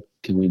 It's like,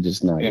 can we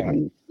just not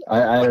even?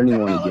 I don't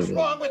even want to give it.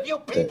 What's wrong with you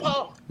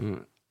people?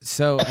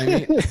 So I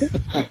mean,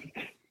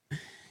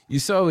 you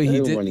saw what he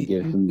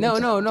did.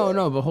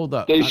 No. But hold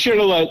up. They should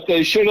have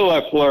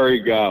let Fleury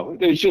go.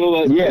 They should have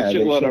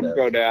let him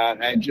go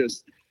down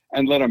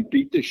and let him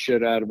beat the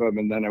shit out of him,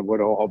 and then it would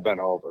have all been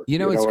over. You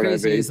know what's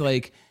crazy is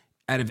like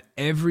out of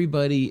every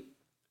goalie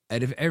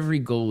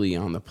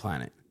on the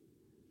planet,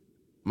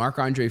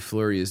 Marc-Andre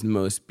Fleury is the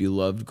most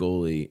beloved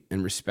goalie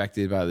and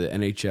respected by the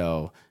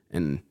NHL,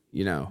 and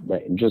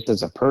right. And just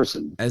as a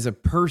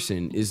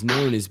person is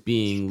known as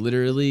being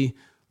literally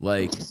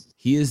like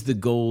he is the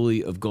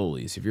goalie of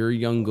goalies. If you're a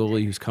young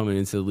goalie who's coming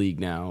into the league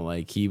now,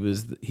 like he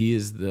is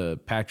the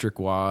Patrick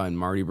Waugh and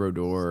Marty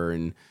Brodeur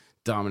and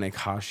Dominic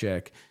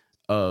Hasek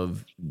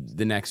of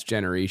the next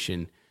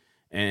generation.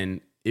 And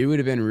it would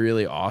have been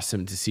really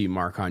awesome to see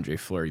Marc-Andre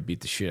Fleury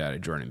beat the shit out of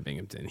Jordan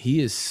Binghamton.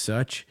 He is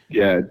such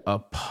a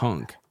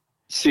punk.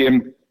 See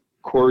him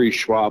Corey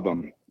Schwab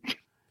him.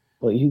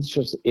 Well, he's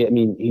just, I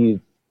mean,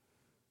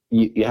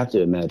 you have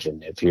to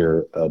imagine if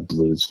you're a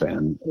Blues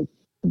fan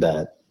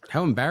that.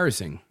 How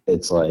embarrassing.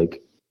 It's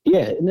like,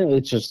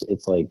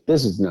 it's like,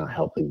 this is not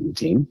helping the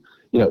team.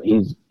 He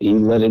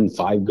let in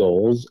 5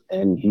 goals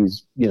and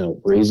he's,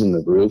 raising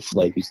the roof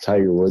like he's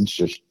Tiger Woods,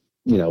 just,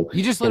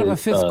 He just let up a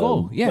 5th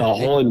goal. Yeah. A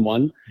hole in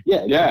one.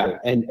 Yeah. Yeah.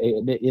 And,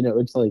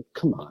 it's like,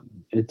 come on.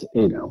 It's,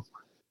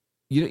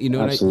 You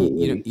know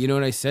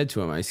what I said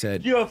to him? I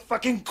said, You're a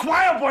fucking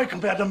choir boy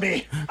compared to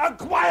me. A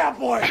choir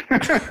boy.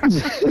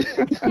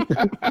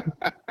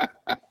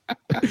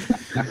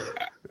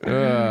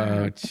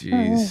 oh,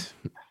 jeez.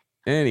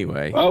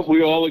 Anyway. Well,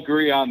 we all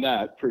agree on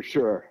that for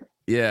sure.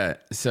 Yeah.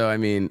 So, I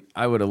mean,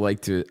 I would have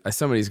liked to.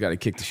 Somebody's got to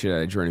kick the shit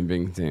out of Jordan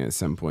Binghamton at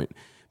some point.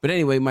 But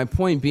anyway, my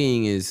point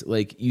being is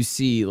like you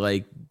see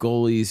like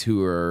goalies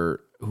who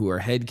are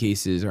head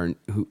cases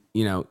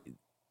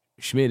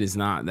Schmidt is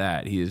not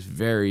that. He is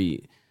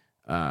very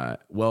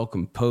well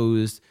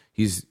composed.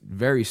 He's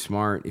very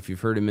smart. If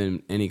you've heard him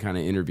in any kind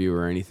of interview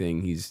or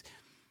anything, he's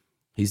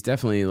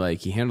definitely like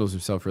he handles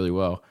himself really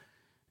well.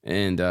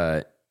 And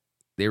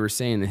they were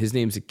saying that his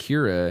name's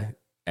Akira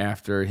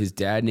after his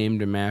dad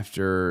named him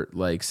after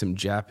like some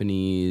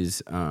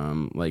Japanese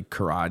like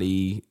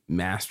karate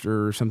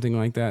master or something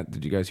like that.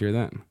 Did you guys hear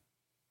that?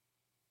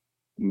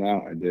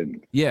 No, I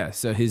didn't. Yeah,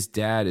 so his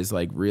dad is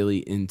like really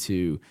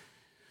into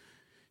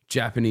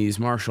Japanese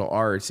martial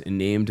arts and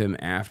named him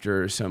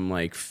after some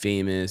like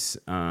famous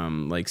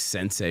like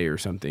sensei or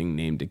something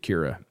named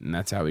Akira, and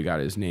that's how he got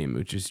his name,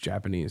 which is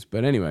Japanese.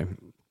 But anyway,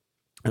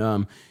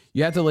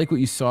 you have to like what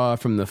you saw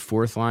from the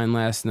fourth line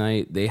last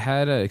night. They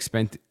had a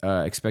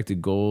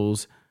expected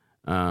goals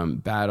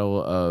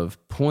battle of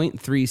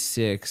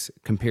 0.36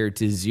 compared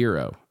to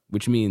 0,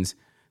 which means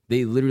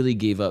they literally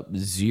gave up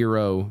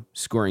 0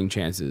 scoring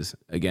chances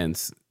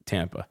against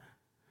Tampa.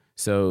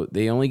 So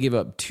they only gave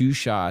up 2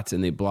 shots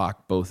and they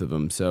blocked both of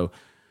them. So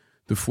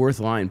the fourth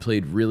line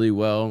played really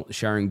well.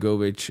 Sharon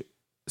Govich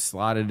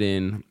slotted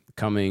in,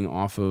 coming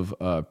off of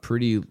a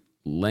pretty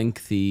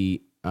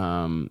lengthy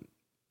run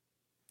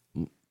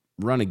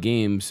of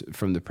games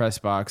from the press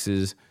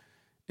boxes,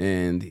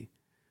 and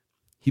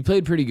he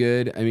played pretty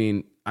good. I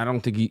mean, I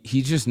don't think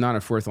he's just not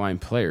a fourth line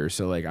player.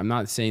 So like, I'm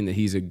not saying that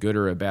he's a good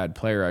or a bad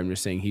player. I'm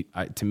just saying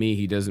to me,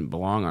 he doesn't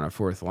belong on a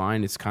fourth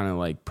line. It's kind of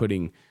like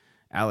putting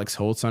Alex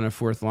Holtz on a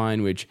fourth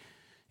line, which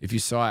if you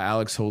saw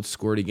Alex Holtz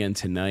scored again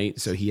tonight,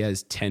 so he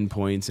has 10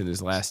 points in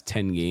his last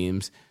 10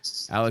 games.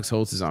 Alex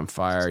Holtz is on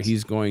fire.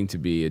 He's going to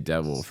be a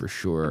Devil for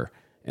sure.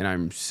 And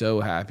I'm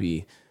so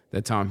happy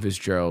that Tom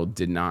Fitzgerald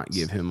did not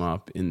give him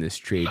up in this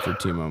trade for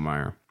Timo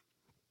Meier.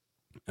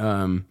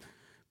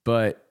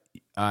 But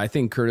I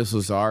think Curtis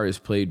Lazar has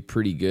played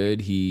pretty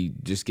good. He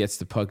just gets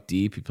the puck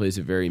deep. He plays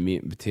a very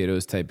meat and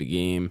potatoes type of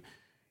game,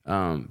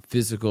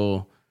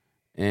 physical.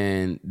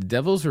 And the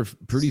Devils are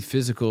pretty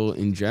physical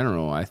in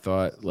general. I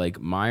thought like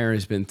Meier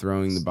has been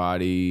throwing the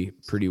body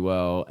pretty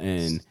well.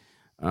 And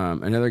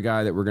another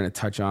guy that we're going to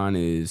touch on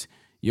is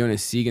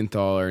Jonas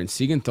Siegenthaler. And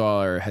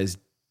Siegenthaler has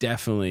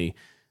definitely...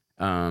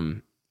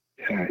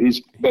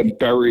 he's been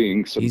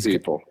burying some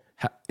people.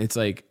 It's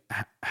like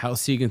how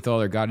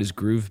Siegenthaler got his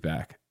groove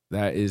back.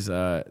 That's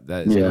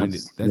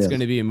going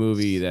to be a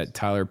movie that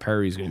Tyler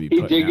Perry's going to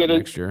be putting out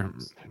next year.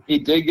 He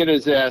did get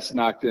his ass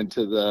knocked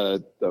into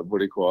the what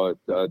do you call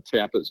it?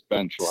 Tampa's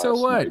bench last So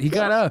what? night. He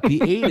got up.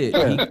 He ate it.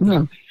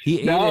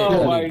 He ate it.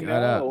 I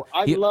got know. up.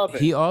 I love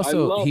it. He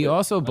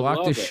also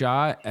blocked a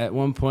shot at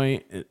one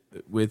point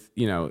with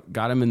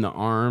got him in the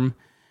arm,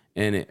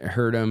 and it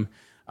hurt him.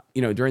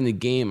 During the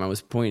game, I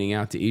was pointing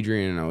out to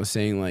Adrian and I was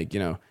saying like,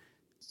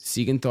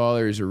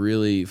 Siegenthaler is a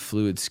really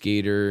fluid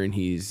skater, and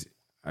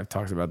I've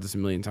talked about this a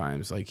million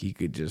times. Like he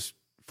could just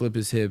flip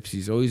his hips.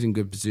 He's always in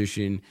good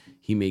position.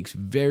 He makes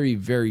very,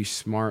 very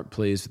smart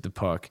plays with the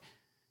puck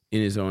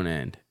in his own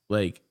end.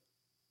 Like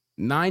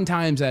 9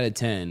 times out of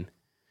 10,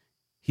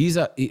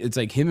 it's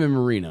like him and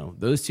Marino.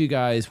 Those two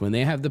guys, when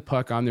they have the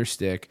puck on their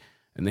stick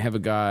and they have a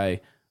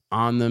guy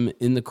on them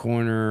in the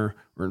corner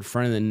or in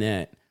front of the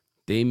net,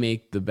 they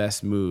make the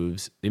best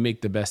moves. They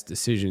make the best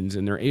decisions,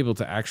 and they're able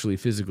to actually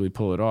physically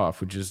pull it off,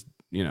 which is,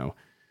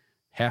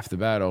 half the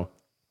battle.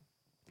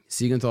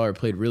 Siegenthaler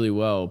played really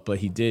well, but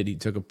he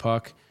took a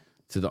puck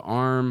to the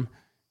arm.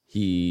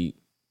 He,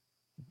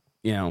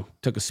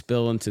 took a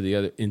spill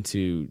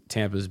into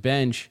Tampa's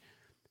bench.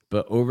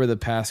 But over the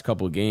past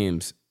couple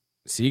games,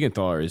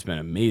 Siegenthaler has been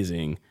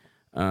amazing.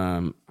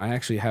 I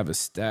actually have a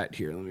stat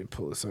here. Let me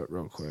pull this up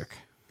real quick.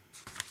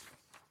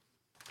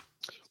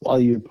 While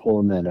you're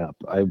pulling that up,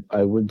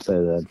 I would say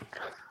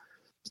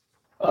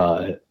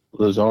that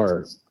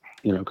Lazar,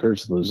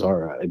 Curtis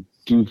Lazar, I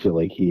do feel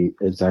like he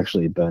has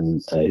actually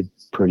been a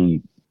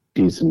pretty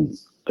decent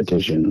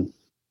addition.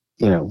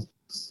 Fill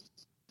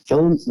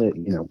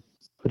him,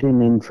 put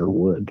him in for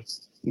Wood.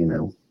 I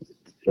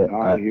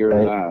hear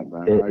that,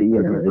 man.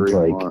 It's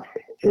like more.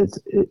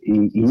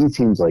 He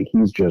seems like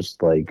he's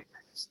just like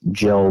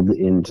gelled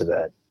into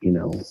that,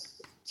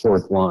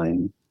 fourth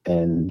line,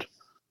 and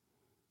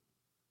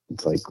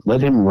it's like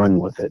let him run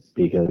with it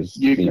because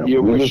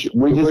you wish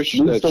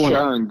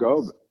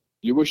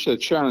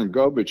that Sharon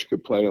Govich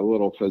could play a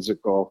little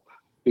physical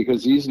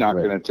because he's not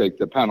going to take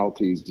the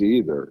penalties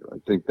either. I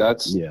think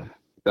that's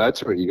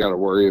what you got to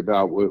worry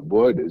about with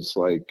Wood is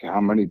like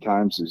how many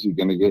times is he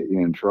going to get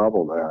you in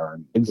trouble there?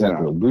 And,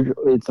 exactly.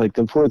 It's like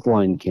the fourth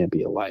line can't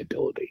be a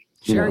liability.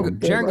 Sharon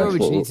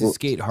Govich needs to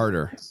skate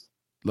harder.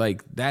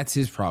 Like that's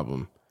his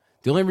problem.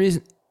 The only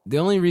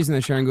reason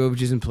that Sharon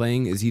Govich isn't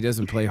playing is he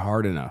doesn't play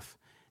hard enough.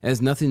 It has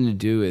nothing to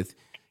do with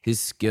his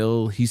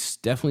skill. He's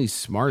definitely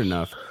smart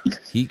enough.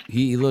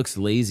 He looks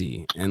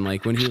lazy, and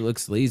like when he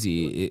looks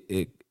lazy,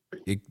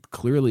 it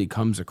clearly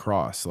comes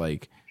across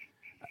like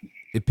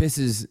it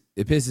pisses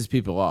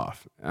people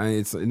off.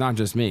 It's not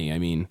just me. I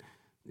mean,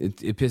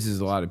 it pisses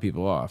a lot of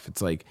people off.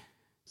 It's like,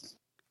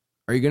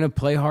 are you gonna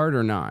play hard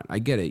or not? I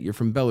get it. You're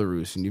from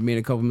Belarus and you made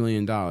a couple $1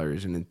 million,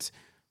 and it's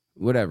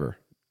whatever.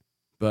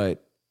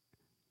 But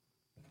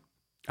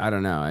I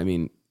don't know. I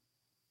mean,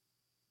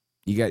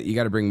 you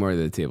got to bring more to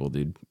the table,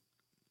 dude.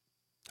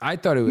 I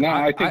thought it was. No,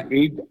 I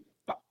think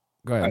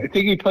go ahead. I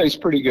think he plays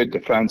pretty good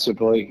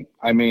defensively.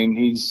 I mean,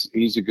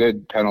 he's a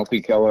good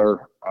penalty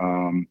killer.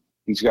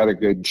 He's got a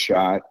good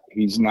shot.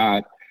 He's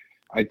not.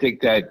 I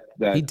think that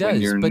he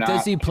does. But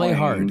does he play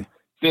hard?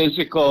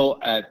 Physical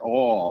at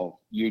all?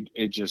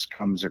 It just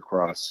comes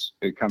across.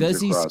 Does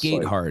he skate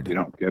like hard? You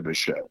don't give a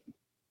shit.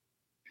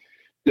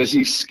 Does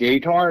he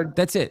skate hard?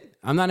 That's it.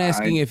 I'm not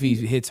asking if he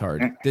hits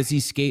hard. Does he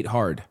skate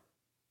hard?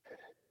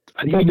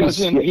 He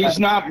doesn't. He's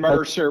not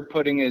Mercer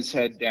putting his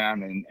head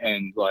down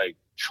and like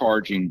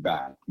charging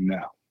back.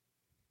 No.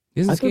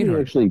 He doesn't skate he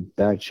hard. actually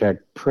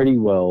back-checked pretty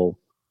well.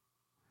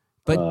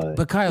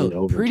 But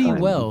Kyle, pretty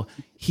well.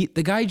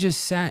 The guy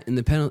just sat in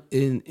the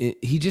penalty.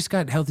 He just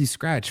got healthy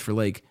scratch for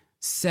like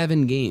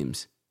 7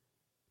 games.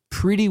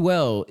 Pretty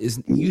well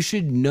you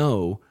should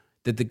know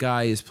that the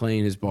guy is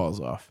playing his balls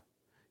off.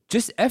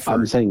 Just effort.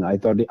 I'm saying I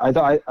thought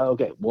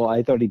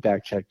he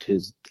back-checked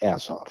his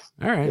ass off.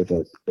 All right.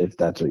 If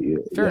that's what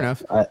you. Fair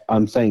enough.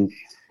 I'm saying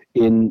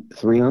in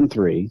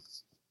 3-on-3,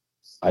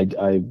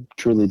 I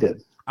truly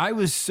did. I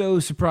was so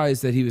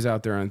surprised that he was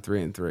out there on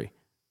 3-on-3.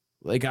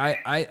 Like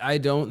I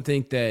don't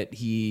think that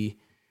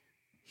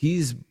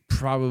he's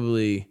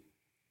probably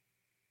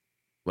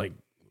like,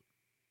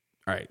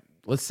 all right,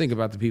 let's think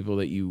about the people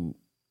that you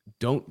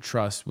don't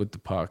trust with the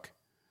puck.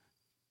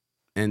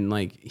 And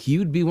like he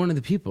would be one of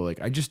the people.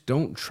 Like I just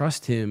don't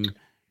trust him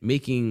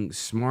making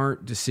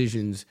smart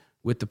decisions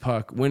with the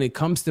puck when it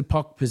comes to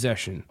puck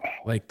possession.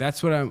 Like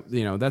that's what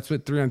that's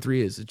what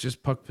 3-on-3 is. It's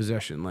just puck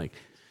possession. Like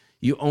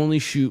you only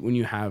shoot when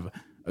you have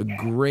a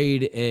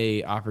grade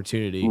A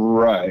opportunity.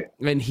 Right.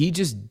 And he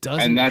just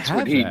doesn't. And that's have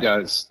what he that.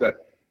 does.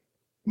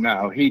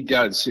 No, he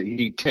does.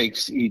 He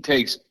takes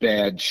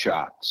bad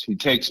shots. He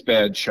takes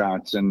bad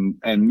shots and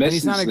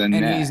misses the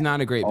net. And he's not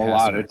a great passer. A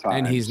lot of times.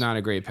 And he's not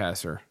a great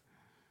passer.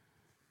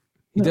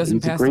 He No, doesn't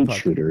he's pass a great the puck.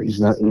 shooter. He's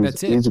not.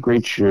 That's it. He's a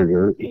great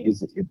shooter.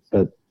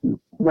 But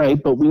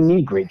we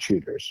need great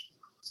shooters.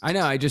 I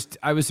know.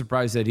 I was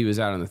surprised that he was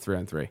out on the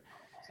 3-on-3,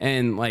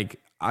 and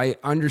like I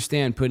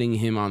understand putting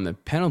him on the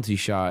penalty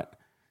shot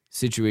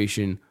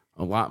situation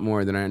a lot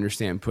more than I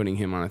understand putting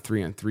him on a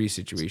 3-on-3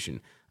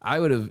 situation. I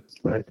would have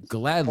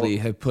gladly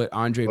have put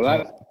Andre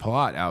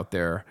Palat out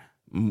there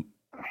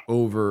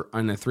over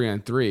on a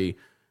 3-on-3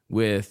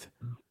 with.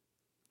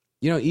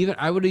 Even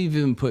I would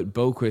even put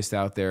Boquist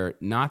out there.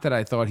 Not that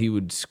I thought he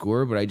would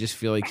score, but I just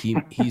feel like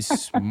he's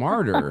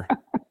smarter.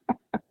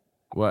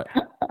 What?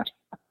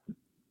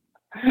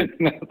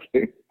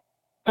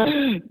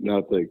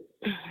 Nothing.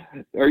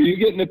 Are you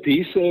getting a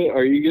piece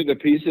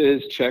of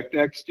his check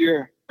next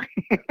year?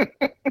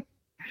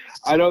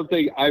 I don't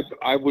think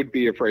I would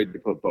be afraid to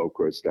put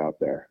Boquist out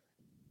there.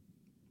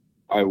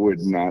 I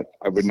would not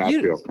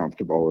feel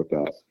comfortable with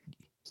that.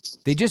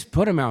 They just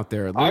put him out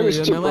there. I was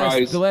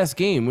surprised. The last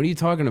game. What are you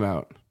talking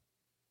about?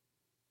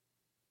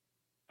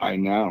 I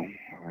know.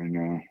 I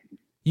know.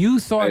 You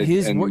thought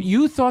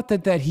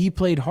And- that he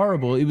played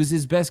horrible. It was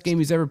his best game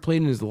he's ever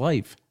played in his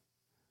life.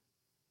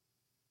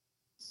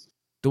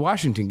 The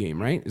Washington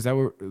game, right? Is that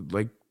where,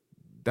 like,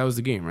 that was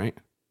the game, right?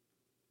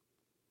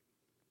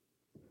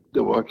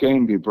 The what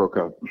game? You broke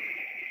up.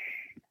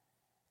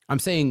 I'm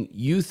saying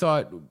you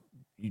thought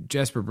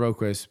Jesper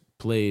Broquist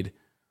played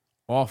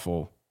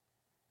awful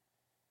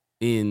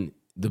in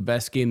the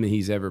best game that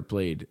he's ever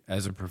played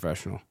as a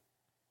professional.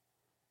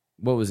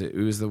 What was it?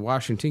 It was the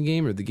Washington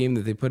game or the game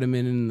that they put him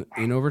in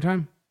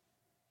overtime?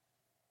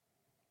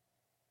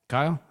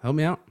 Kyle, help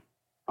me out.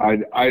 I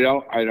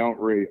don't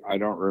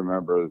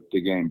remember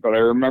the game, but I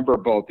remember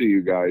both of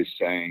you guys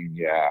saying,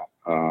 yeah.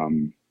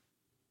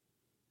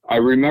 I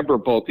remember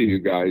both of you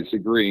guys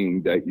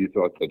agreeing that you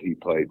thought that he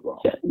played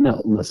well. Yeah,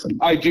 no, listen.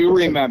 I do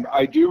remember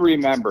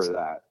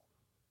that.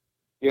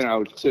 You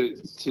know, to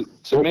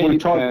me,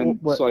 man,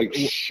 it's like,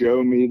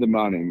 show me the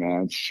money,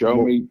 man.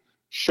 Show me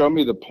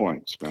the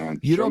points, man.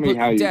 You show don't, me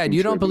how Dad.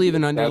 You don't believe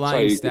in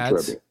underlying stats.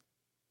 Contribute.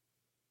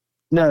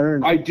 No.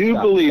 I do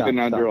believe in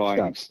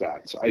underlying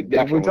stats. I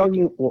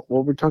definitely.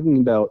 What we're talking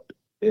about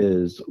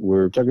is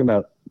we're talking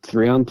about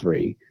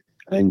 3-on-3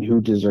 and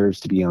who deserves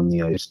to be on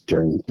the ice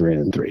during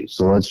 3-on-3.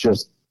 So let's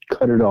just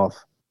cut it off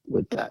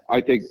with that.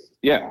 I think,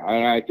 yeah,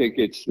 and I think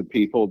it's the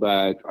people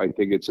that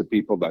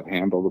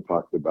handle the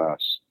puck the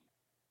best,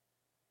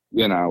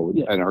 you know,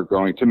 and are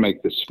going to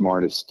make the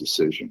smartest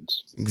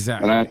decisions.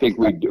 Exactly. And I think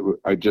we do.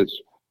 I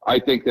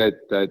think that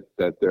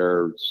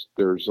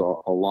there's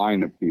a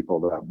line of people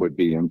that would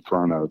be in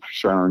front of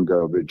Sharon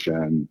Govich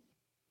and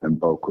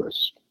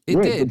Boquist. It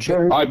right, did. But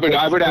Sharon, I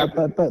would have.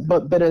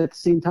 But at the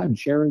same time,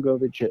 Sharon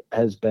Govich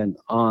has been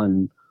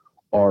on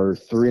our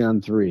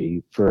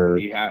 3-on-3 for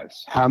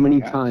how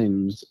many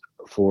times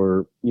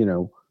for, you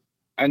know,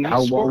 and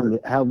how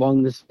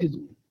long this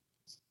season?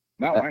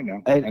 No, I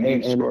know. And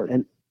he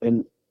scored.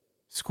 And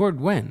scored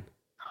when?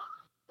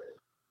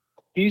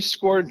 He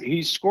scored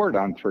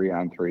on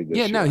 3-on-3 this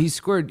year. Yeah, no, he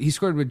scored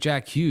with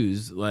Jack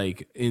Hughes,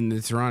 like, in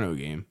the Toronto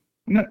game.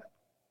 No.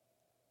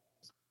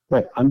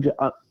 Right. I'm just,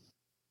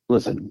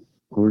 listen,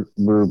 we're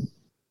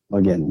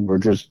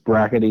just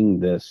bracketing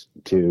this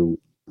to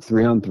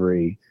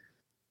 3-on-3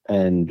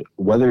 and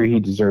whether he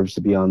deserves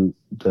to be on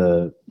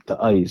the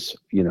ice,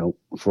 you know,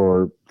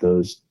 for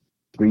those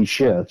 3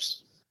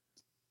 shifts,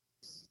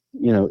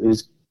 you know,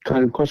 is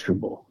kind of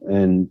questionable.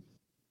 And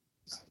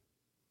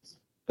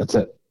that's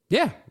it.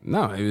 Yeah,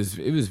 no, it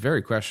was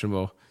very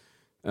questionable.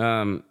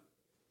 Wouldn't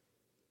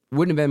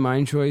have been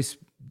my choice.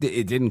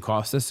 It didn't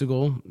cost us a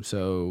goal,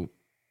 so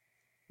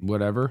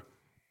whatever.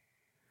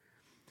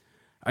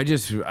 I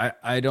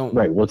don't.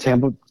 Right. Well,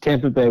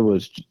 Tampa Bay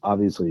was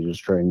obviously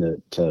just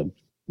trying to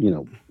you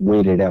know,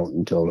 wait it out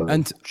until the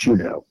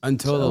shootout.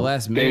 Until the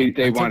last minute.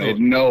 They wanted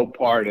no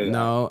part of that.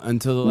 No,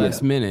 until the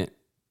last minute.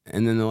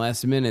 And then the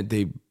last minute,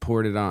 they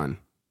poured it on.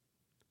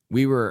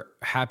 We were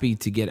happy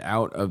to get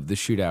out of the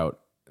shootout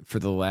for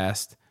the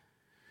last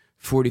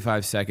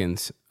 45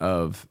 seconds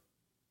of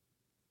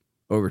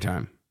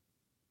overtime.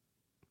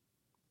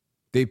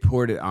 They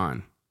poured it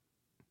on.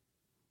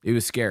 It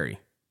was scary.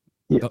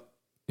 Yeah.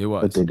 It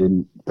was. But they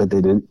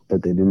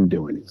didn't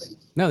do anything.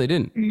 No, they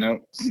didn't.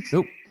 Nope.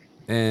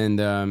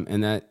 And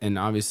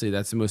obviously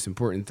that's the most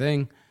important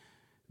thing.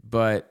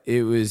 But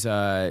it was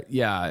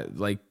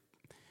like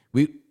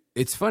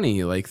it's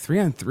funny, like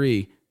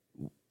 3-on-3,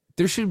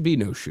 there should be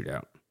no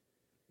shootout.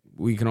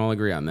 We can all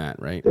agree on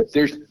that, right?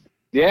 Definitely.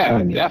 Yeah.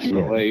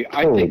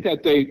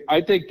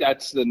 I think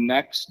that's the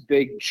next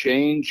big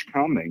change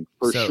coming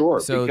for sure.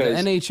 So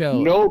because the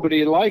NHL,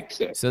 nobody likes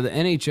it. So the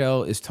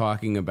NHL is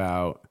talking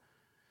about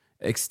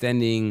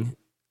extending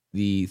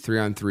the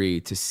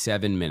 3-on-3 to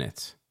 7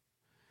 minutes.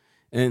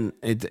 And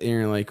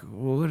you're like,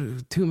 well,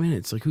 2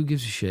 minutes? Like, who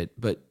gives a shit?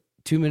 But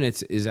 2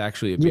 minutes is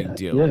actually a big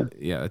deal.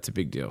 Yeah, it's a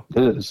big deal.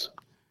 It is.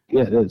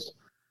 Yeah, it is.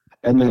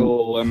 And then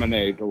it'll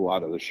eliminate a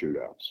lot of the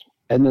shootouts.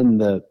 And then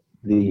the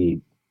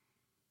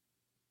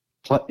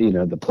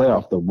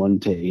playoff, the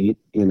 1-8,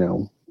 you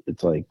know,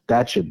 it's like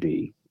that should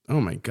be.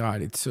 Oh my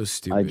God, it's so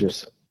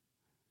stupid.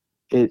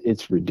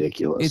 It's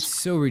ridiculous. It's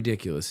so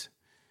ridiculous.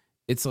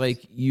 It's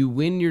like you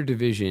win your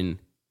division,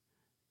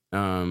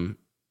 or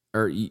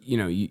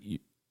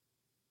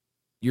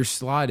you're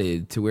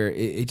slotted to where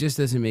it just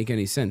doesn't make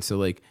any sense. So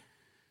like,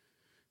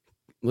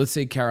 let's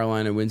say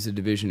Carolina wins the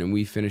division and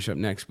we finish up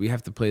next. We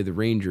have to play the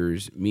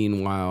Rangers.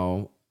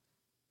 Meanwhile,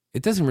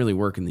 it doesn't really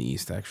work in the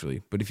East,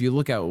 actually. But if you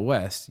look out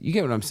West, you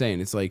get what I'm saying.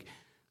 It's like,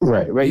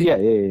 right. Yeah.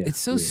 It's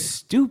so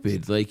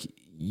stupid. Like,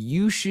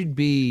 you should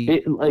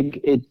be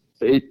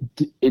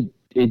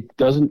it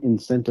doesn't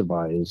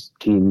incentivize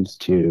teams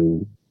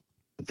to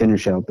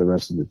finish out the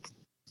rest of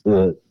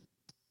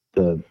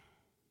the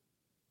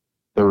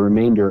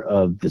remainder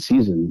of the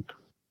season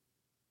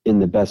in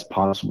the best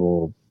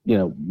possible, you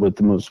know, with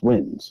the most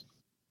wins.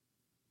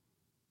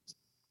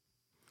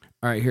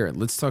 All right, here,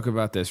 let's talk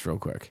about this real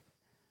quick.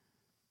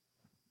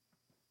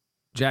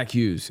 Jack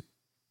Hughes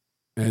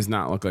has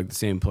not looked like the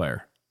same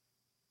player.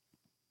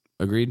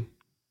 Agreed?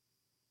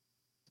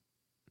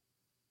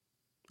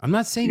 I'm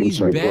not saying I'm he's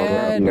sorry,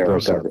 bad.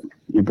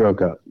 You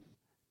broke up.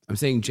 I'm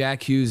saying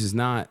Jack Hughes does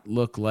not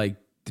look like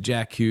the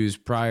Jack Hughes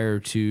prior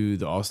to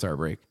the All-Star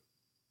break.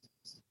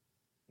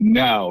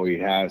 No, he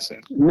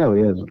hasn't. No,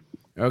 he hasn't.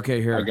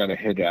 Okay, here. I got to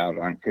hit out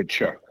on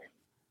Kachuk.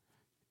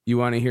 You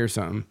want to hear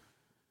something?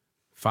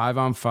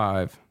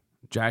 5-on-5,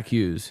 Jack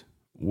Hughes,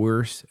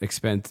 worst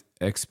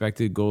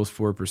expected goals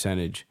for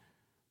percentage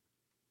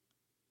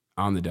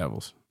on the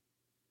Devils.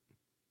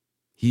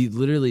 He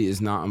literally is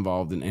not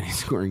involved in any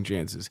scoring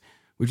chances,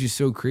 which is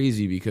so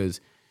crazy because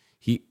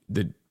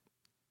the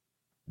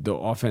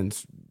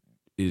offense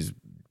is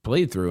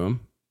played through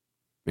him,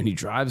 and he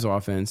drives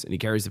offense, and he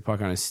carries the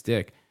puck on his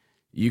stick.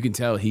 You can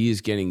tell he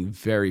is getting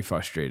very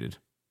frustrated.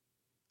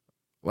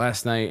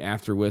 Last night,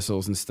 after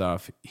whistles and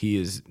stuff, he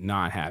is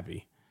not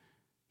happy.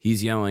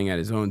 He's yelling at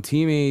his own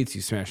teammates.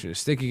 He's smashing his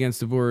stick against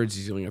the boards.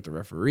 He's yelling at the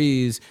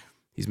referees.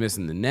 He's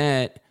missing the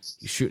net.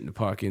 He's shooting the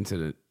puck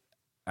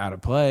out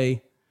of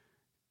play.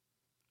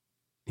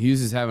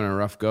 Hughes is having a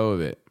rough go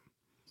of it.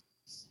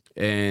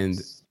 And,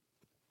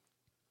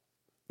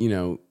 you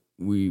know,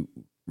 we're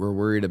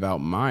worried about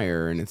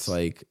Meyer, and it's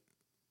like,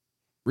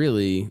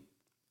 really,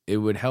 it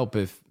would help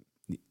if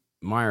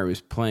Meyer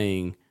was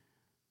playing.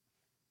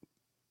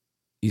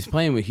 He's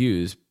playing with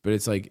Hughes, but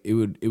it's like it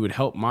would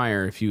help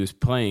Meyer if he was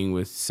playing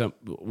with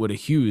a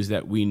Hughes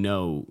that we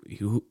know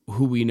who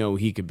we know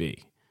he could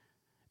be.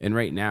 And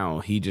right now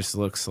he just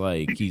looks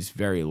like he's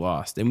very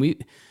lost. And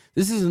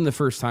this isn't the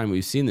first time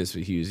we've seen this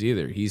with Hughes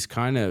either. He's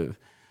kind of,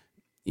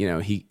 you know,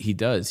 he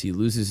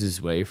loses his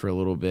way for a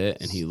little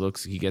bit, and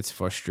he gets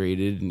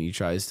frustrated, and he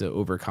tries to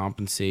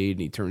overcompensate,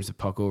 and he turns the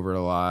puck over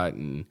a lot,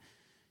 and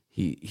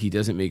he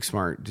doesn't make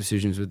smart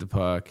decisions with the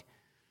puck.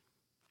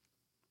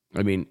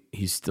 I mean,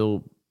 he's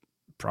still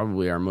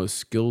probably our most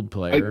skilled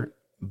player.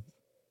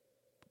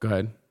 Go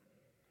ahead.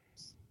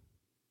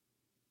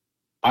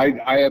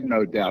 I have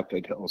no doubt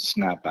that he'll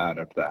snap out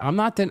of that.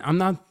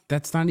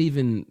 That's not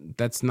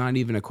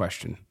even a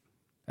question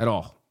at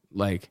all.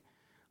 Like,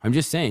 I'm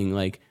just saying,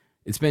 like,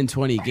 it's been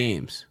 20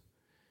 games,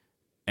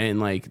 and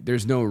like,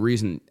 there's no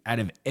reason out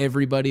of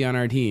everybody on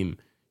our team,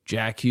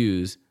 Jack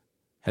Hughes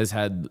has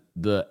had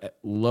the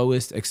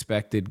lowest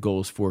expected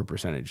goals for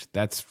percentage.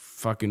 That's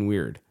fucking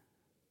weird.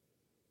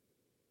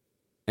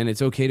 And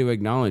it's okay to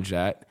acknowledge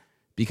that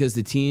because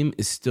the team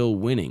is still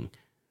winning.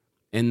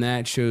 And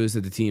that shows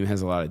that the team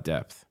has a lot of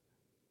depth.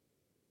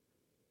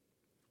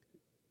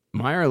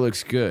 Meyer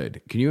looks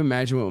good. Can you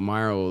imagine what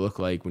Meyer will look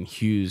like when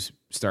Hughes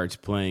starts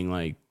playing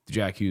like the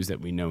Jack Hughes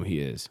that we know he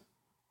is?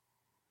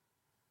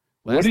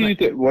 What do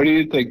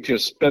you think?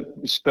 Just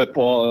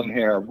spitball in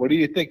here. What do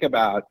you think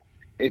about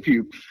if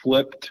you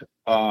flipped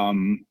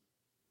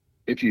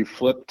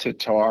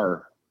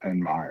Tatar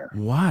and Meyer?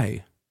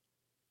 Why?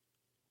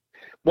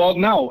 Well,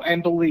 no,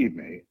 and believe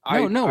me,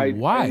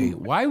 why?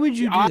 Why would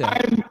you do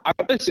that?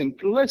 Listen.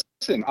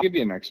 I'll give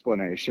you an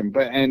explanation,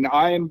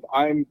 I'm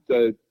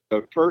the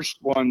first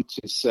one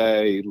to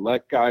say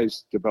let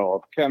guys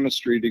develop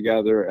chemistry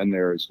together, and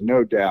there is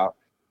no doubt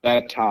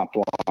that top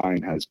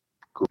line has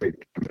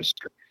great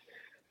chemistry.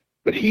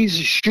 But he's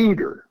a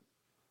shooter,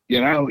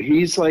 you know.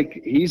 He's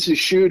a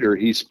shooter.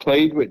 He's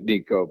played with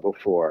Nico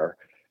before.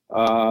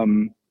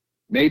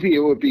 Maybe it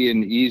would be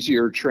an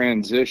easier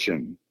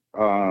transition.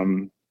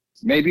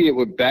 Maybe it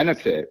would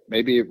benefit him.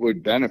 Maybe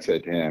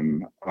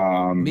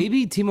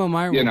Timo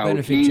Meyer will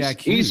benefit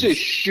Jack Hughes.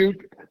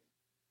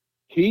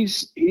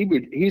 He's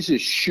a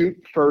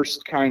shoot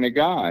first kind of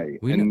guy.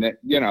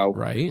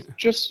 Right.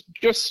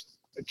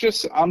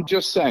 I'm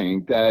just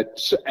saying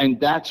that, and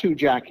that's who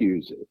Jack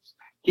Hughes is.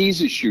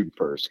 He's a shoot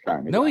first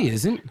kind of guy. No, he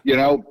isn't. You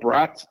know,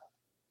 Brett.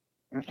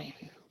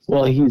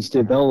 Well, he's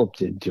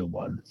developed into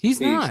one. He's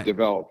not. He's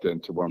developed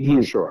into one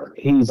for sure.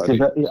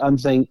 I'm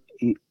saying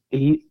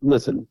he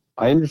listen,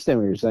 I understand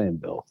what you're saying,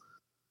 Bill.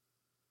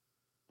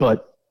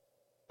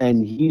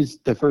 And he's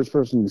the first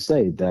person to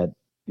say that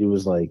it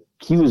was like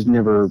he was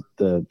never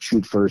the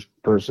shoot first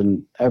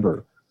person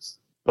ever.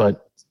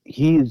 But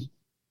he's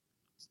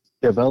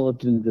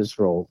developed into this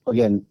role.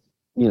 Again,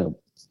 you know,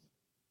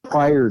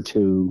 prior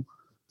to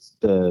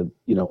the,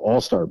 you know,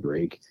 All-Star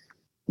break,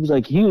 it was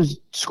like he was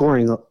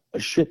scoring a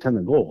shit ton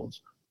of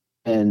goals.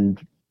 And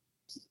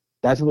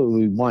that's what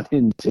we want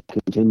him to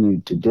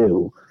continue to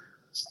do.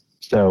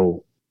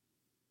 So,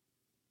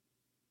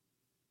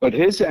 but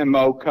his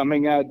MO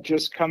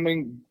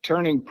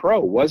turning pro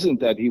wasn't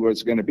that he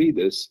was going to be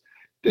this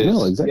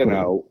no,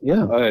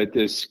 exactly.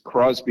 This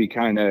Crosby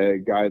kind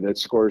of guy that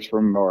scores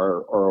from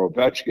or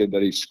Ovechkin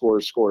that he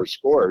scores.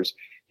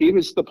 He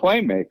was the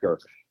playmaker.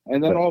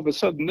 And then all of a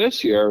sudden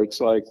this year, it's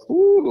like,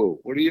 ooh,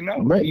 what do you know?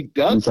 Right. He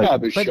does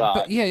have a shot.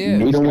 But yeah.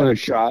 We don't want a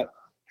shot.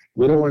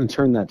 We don't want to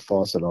turn that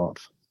faucet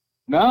off.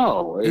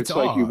 No, it's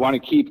like off. You want to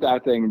keep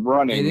that thing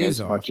running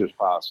as off. much as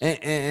possible.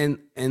 And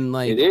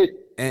like it is.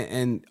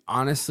 And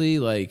honestly,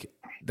 like,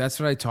 that's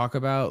what I talk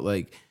about.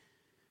 Like,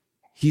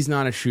 he's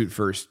not a shoot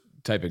first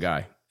type of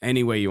guy.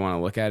 Any way you want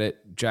to look at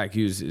it, Jack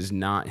Hughes is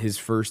not. His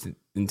first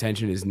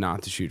intention is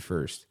not to shoot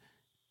first.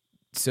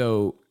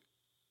 So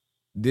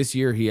this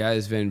year he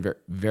has been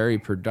very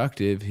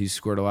productive. He's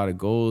scored a lot of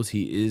goals.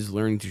 He is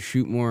learning to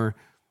shoot more.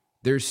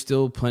 There's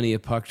still plenty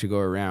of puck to go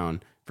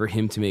around for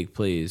him to make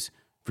plays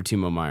for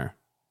Timo Meier.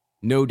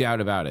 No doubt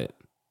about it.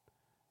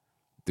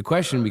 The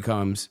question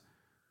becomes,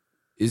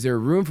 is there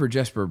room for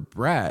Jesper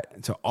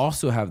Bratt to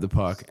also have the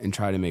puck and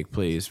try to make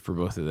plays for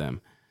both of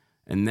them?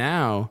 And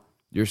now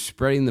you're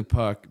spreading the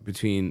puck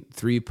between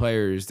three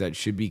players that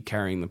should be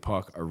carrying the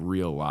puck a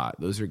real lot.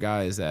 Those are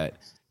guys that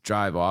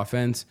drive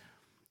offense.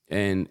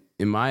 And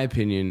in my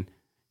opinion,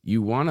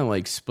 you want to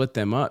like split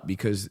them up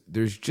because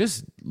there's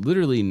just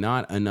literally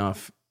not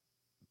enough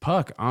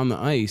puck on the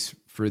ice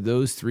for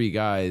those three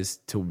guys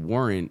to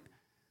warrant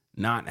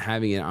not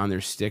having it on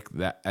their stick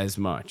that as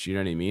much. You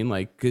know what I mean?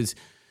 Like, because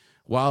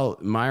while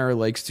Meier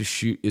likes to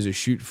shoot, is a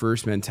shoot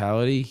first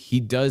mentality, he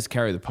does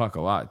carry the puck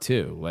a lot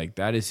too. Like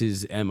that is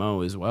his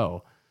MO as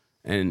well.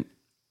 And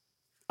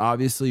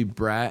obviously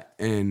Bratt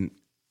and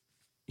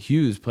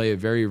Hughes play a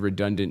very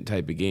redundant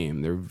type of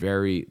game. They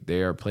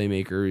are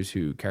playmakers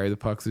who carry the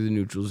puck through the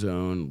neutral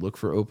zone, look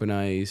for open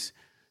ice,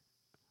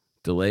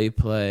 delay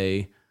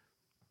play,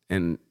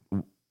 and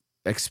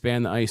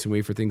expand the ice and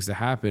wait for things to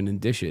happen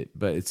and dish it.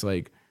 But it's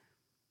like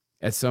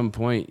at some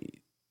point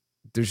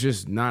there's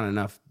just not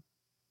enough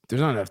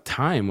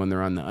time when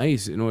they're on the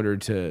ice in order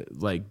to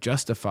like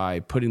justify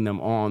putting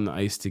them all on the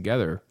ice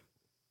together,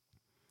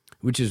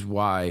 which is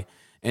why,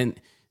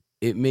 and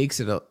it makes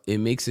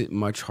it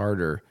much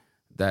harder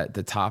that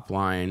the top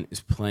line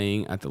is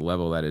playing at the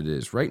level that it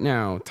is right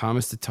now.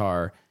 Thomas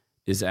Tatar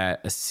is at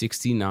a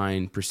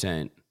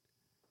 69%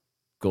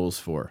 goals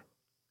for.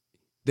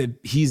 That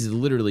he's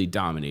literally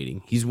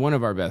dominating. He's one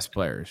of our best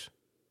players.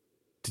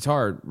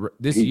 Tatar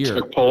this year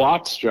took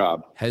Palat's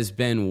job. Has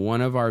been one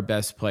of our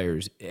best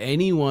players.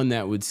 Anyone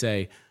that would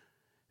say,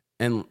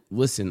 and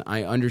listen,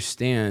 I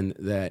understand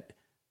that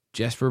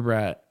Jesper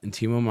Bratt and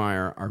Timo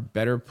Meier are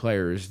better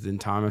players than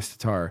Thomas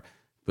Tatar,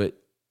 but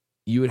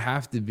you would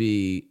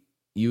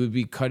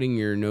be cutting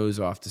your nose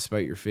off to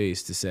spite your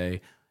face to say,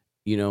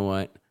 you know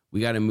what,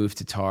 we got to move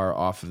Tatar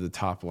off of the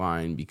top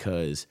line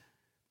because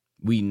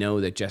we know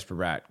that Jesper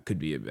Bratt could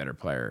be a better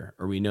player,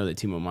 or we know that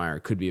Timo Meier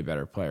could be a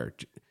better player.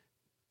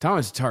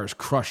 Thomas Tatar is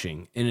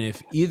crushing, and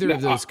if either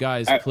of those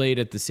guys played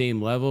at the same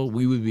level,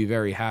 we would be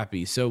very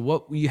happy. So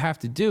what you have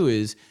to do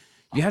is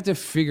you have to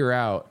figure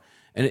out,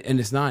 and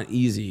it's not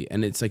easy,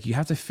 and it's like you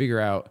have to figure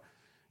out,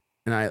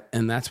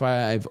 and that's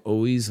why I've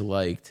always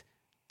liked,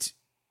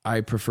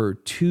 I prefer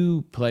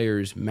two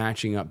players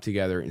matching up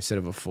together instead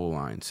of a full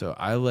line. So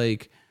I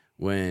like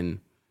when,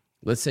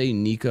 let's say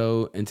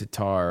Nico and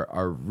Tatar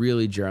are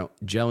really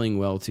gelling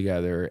well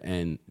together,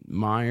 and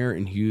Meier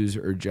and Hughes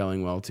are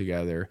gelling well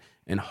together,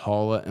 and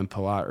Haula and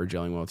Palat are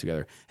gelling well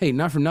together. Hey,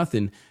 not for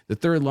nothing, the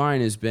third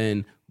line has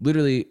been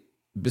literally,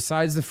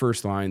 besides the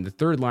first line, the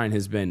third line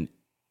has been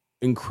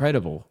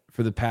incredible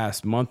for the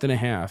past month and a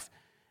half,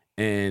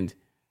 and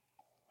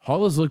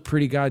Haula's looked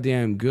pretty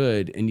goddamn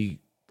good, and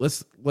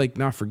let's like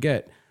not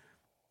forget,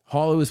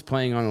 Haula was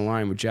playing on the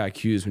line with Jack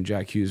Hughes when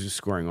Jack Hughes was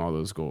scoring all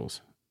those goals.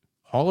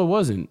 Haula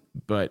wasn't,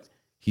 but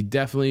he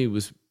definitely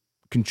was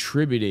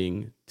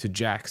contributing to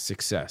Jack's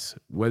success.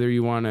 Whether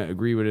you want to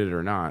agree with it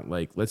or not,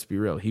 like, let's be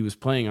real, he was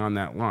playing on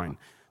that line.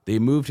 They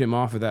moved him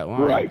off of that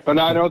line. Right, but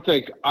I don't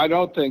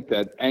think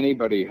that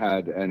anybody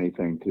had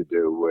anything to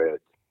do with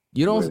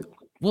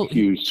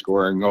Hughes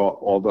scoring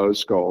all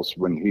those goals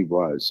when he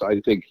was. I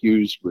think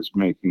Hughes was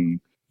making.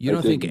 You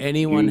don't think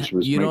anyone?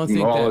 You don't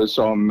think all that his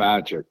own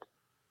magic,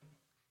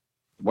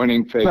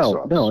 winning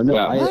faceoffs. No.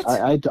 Yeah.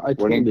 I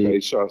winning totally.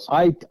 faceoffs.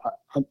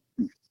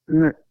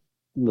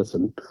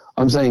 Listen.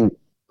 I'm saying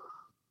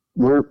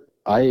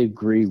I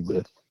agree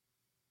with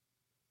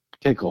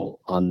Tickle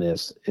on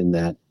this in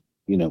that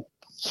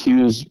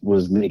Hughes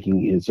was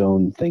making his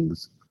own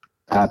things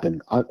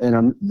happen,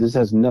 this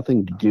has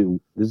nothing to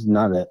do. This is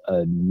not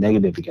a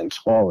negative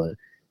against Haula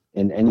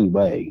in any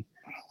way,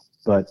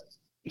 but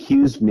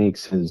Hughes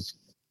makes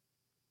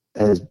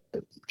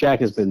Jack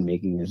has been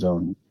making his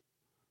own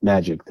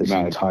magic this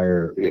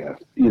entire. Yeah,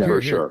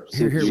 for sure.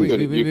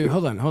 Wait,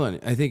 hold on.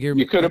 I think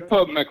you could have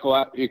put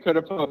McLeod. You could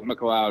have put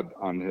McLeod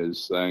on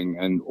his thing,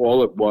 and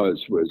all it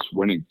was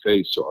winning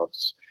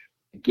faceoffs.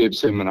 It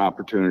gives him an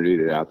opportunity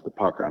to have the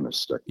puck on his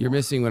stick. You're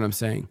missing what I'm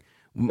saying.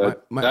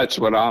 That's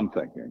what I'm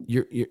thinking.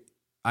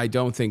 I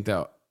don't think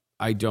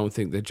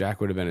that Jack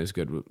would have been as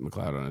good with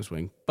McLeod on his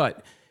wing.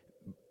 But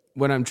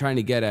what I'm trying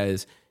to get at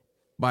is,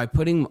 by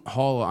putting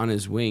Hall on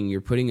his wing, you're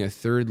putting a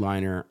third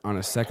liner on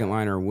a second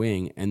liner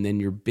wing, and then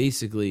you're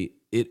basically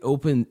it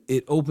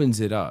opens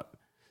it up.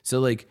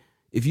 So like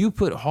if you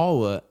put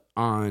Halla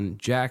on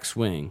Jack's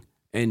wing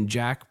and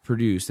Jack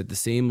produced at the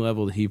same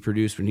level that he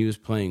produced when he was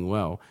playing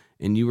well,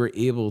 and you were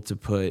able to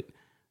put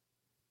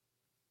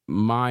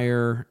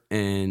Meier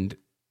and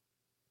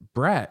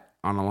Bratt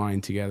on a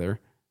line together,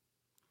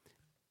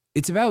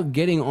 it's about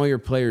getting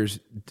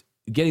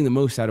the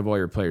most out of all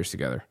your players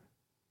together.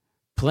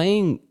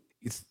 Playing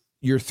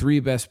your three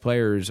best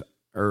players,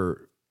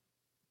 or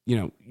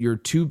your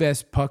two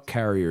best puck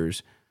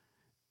carriers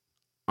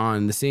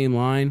on the same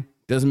line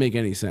doesn't make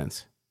any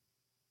sense.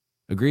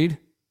 Agreed?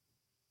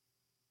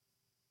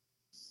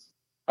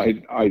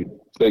 I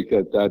think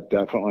that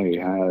definitely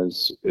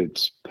has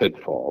its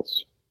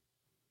pitfalls.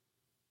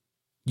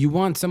 You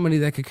want somebody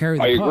that could carry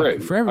the I puck agree.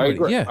 for everybody. I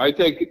agree. Yeah. I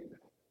think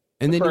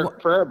And then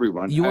for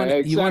everyone. you want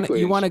Exactly.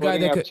 you want a guy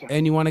Splitting that up could,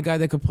 and you want a guy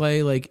that could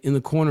play like in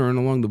the corner and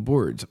along the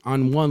boards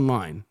on one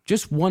line.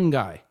 Just one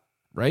guy,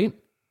 right?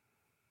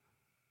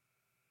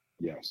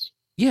 Yes.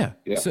 Yeah.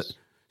 Yes.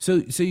 So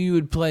you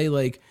would play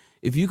like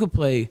if you could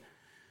play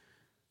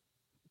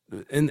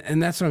and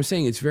that's what I'm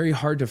saying. It's very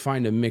hard to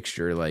find a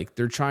mixture. Like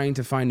they're trying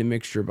to find a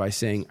mixture by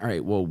saying, all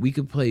right, well, we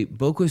could play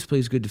Boquist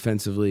plays good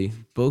defensively.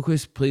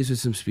 Boquist plays with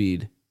some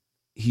speed.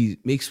 He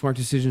makes smart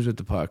decisions with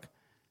the puck.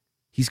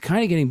 He's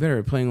kind of getting better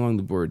at playing along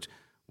the boards.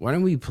 Why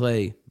don't we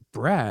play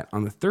Bratt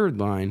on the third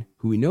line,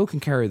 who we know can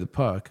carry the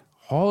puck?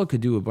 Hall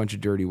could do a bunch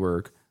of dirty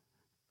work.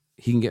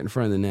 He can get in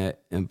front of the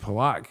net, and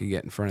Palat could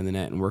get in front of the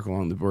net and work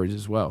along the boards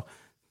as well.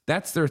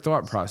 That's their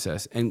thought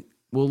process, and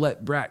we'll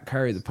let Bratt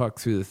carry the puck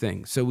through the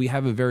thing. So we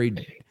have a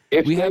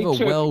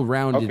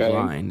well-rounded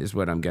line, is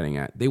what I'm getting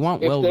at. They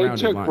want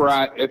well-rounded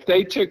lines. If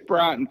they took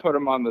Bratt and put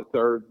him on the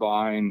third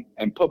line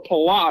and put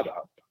Palat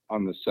up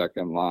on the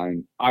second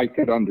line, I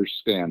could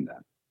understand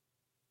that.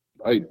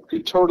 I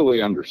could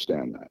totally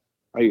understand that.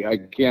 I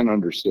can't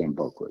understand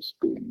Boquist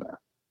being there.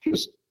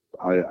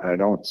 I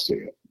don't see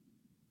it.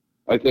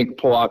 I think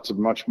Palat's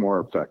much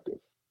more effective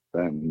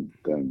than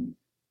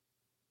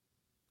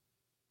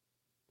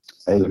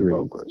I agree.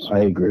 Boquist.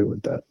 I agree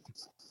with that.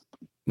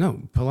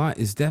 No, Palat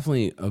is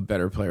definitely a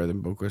better player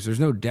than Boquist. There's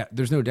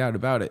no doubt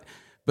about it.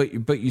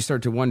 But you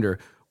start to wonder,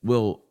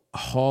 will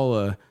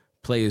Haula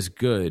play as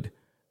good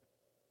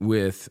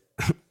with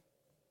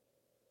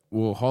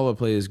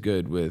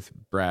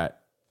Bratt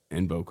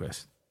and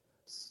Boquist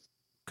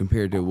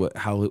compared to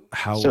how will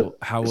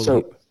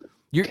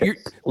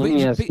let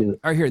me ask you.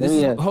 All right,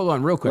 here. Hold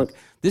on, real quick.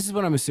 This is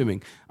what I'm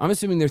assuming. I'm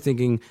assuming they're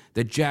thinking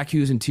that Jack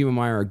Hughes and Timo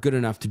Meier are good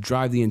enough to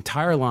drive the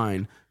entire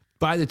line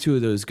by the two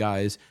of those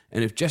guys.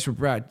 And if Jesper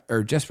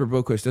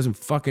Boquist doesn't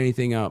fuck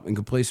anything up and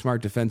can play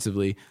smart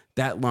defensively,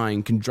 that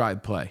line can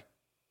drive play.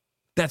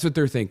 That's what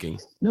they're thinking.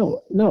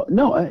 No,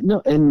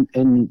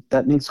 and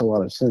that makes a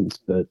lot of sense.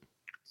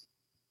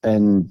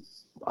 And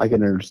I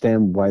can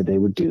understand why they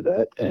would do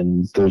that.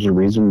 And there's a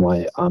reason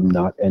why I'm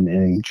not an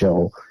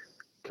NHL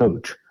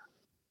coach.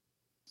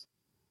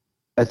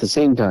 At the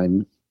same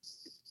time,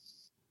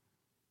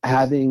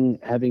 having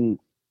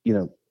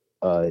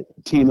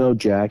Timo,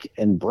 Jack,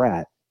 and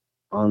Bratt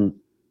on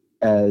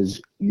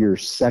as your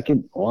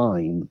second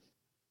line,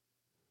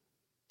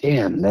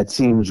 damn, that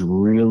seems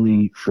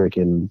really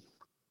freaking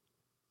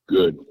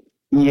good.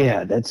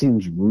 Yeah, that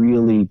seems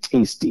really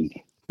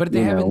tasty. But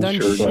they haven't done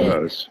shit.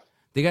 Does.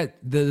 They got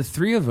the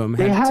three of them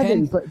have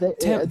 10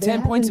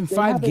 points in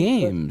 5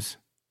 games.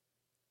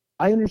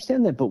 I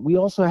understand that, but we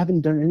also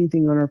haven't done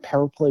anything on our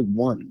power play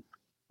 1.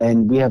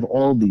 And we have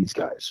all these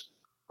guys.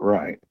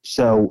 Right.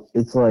 So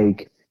it's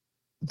like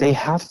they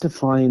have to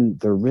find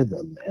their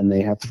rhythm and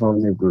they have to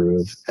find their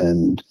groove.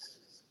 And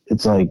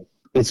it's like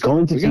it's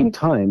going to take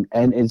time.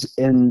 And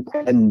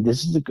and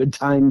this is a good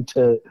time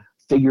to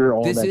figure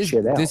all that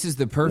shit out. This is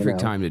the perfect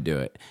time to do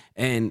it.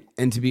 And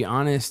to be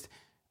honest,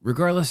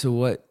 regardless of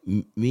what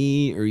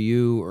me or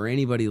you or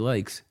anybody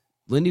likes,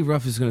 Lindy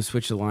Ruff is going to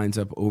switch the lines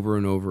up over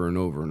and over and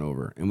over and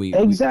over. And we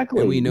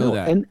know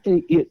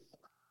that.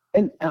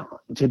 And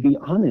to be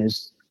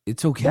honest,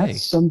 it's okay.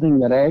 That's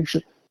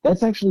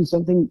actually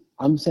something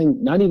I'm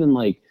saying, not even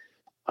like,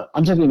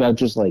 I'm talking about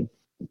just like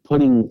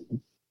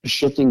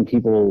shifting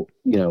people,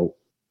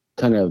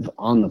 kind of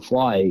on the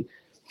fly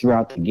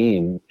throughout the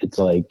game. It's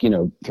like,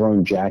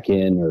 throwing Jack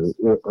in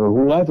or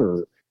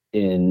whoever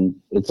in.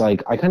 It's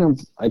like, I kind of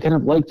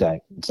like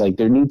that. It's like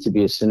there needs to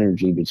be a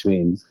synergy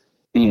between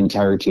the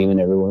entire team and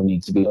everyone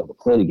needs to be able to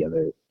play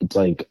together. It's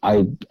like,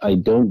 I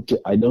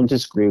don't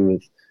disagree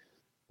with,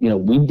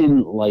 we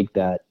didn't like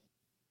that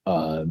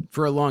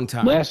for a long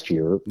time last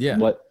year. Yeah.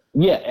 But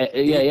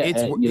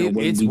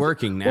it's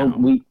working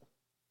now.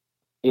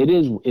 It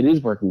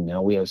is working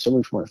now. We have so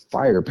much more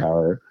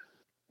firepower.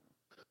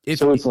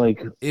 So it's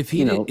like, let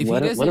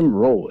him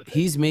roll with it.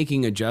 He's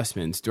making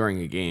adjustments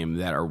during a game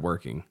that are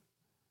working.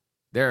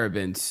 There have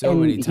been so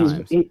many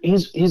times.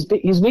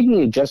 He's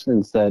making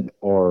adjustments that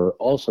are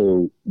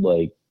also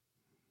like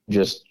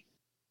just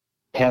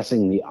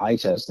passing the eye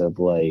test of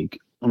like,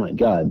 oh my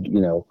God,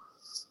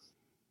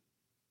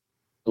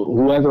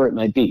 whoever it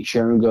might be,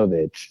 Sharon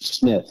Govich,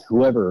 Smith,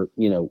 whoever,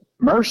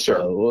 Mercer.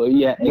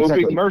 Yeah,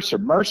 exactly. Moving Mercer.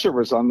 Mercer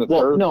was on the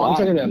third no, line. I'm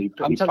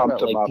talking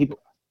about like people.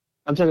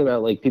 I'm talking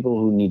about like people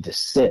who need to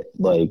sit,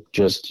 like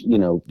just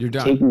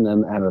taking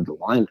them out of the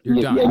line. Done.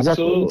 Yeah, exactly.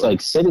 Absolutely. It's like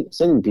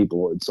sitting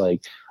people. It's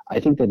like I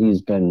think that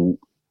he's been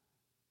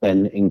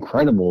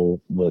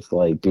incredible with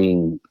like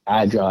being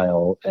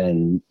agile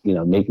and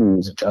making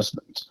these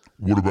adjustments.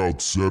 What about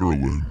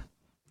Zetterlund?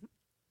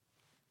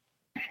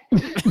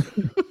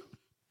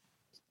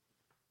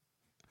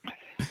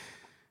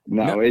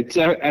 No, it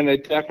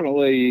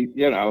definitely,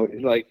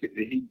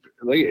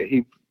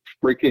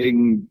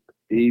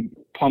 he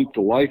pumped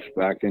life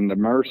back into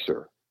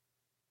Mercer.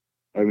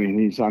 I mean,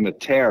 he's on a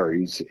tear.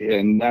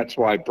 And that's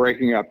why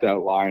breaking up that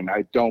line,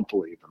 I don't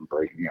believe in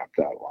breaking up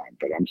that line.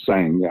 But I'm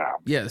saying, yeah.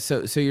 Yeah,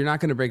 so you're not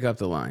going to break up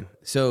the line.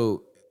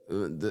 So,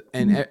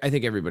 I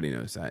think everybody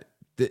knows that.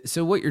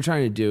 So what you're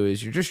trying to do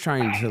is you're just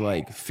trying to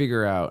like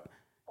figure out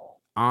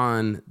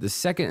on the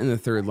second and the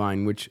third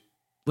line, which,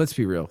 let's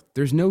be real,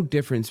 there's no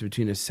difference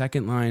between a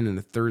second line and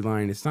a third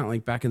line. It's not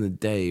like back in the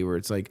day where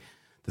it's like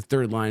the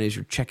third line is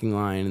your checking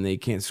line and they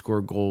can't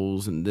score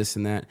goals and this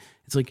and that.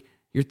 It's like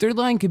your third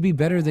line could be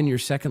better than your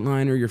second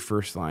line or your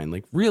first line.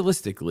 Like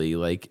realistically,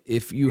 like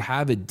if you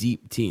have a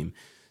deep team.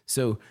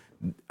 So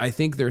I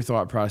think their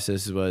thought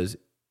process was,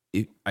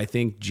 I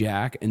think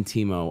Jack and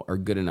Timo are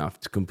good enough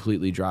to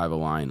completely drive a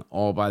line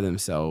all by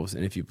themselves.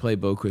 And if you play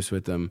Boquist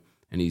with them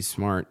and he's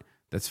smart,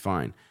 that's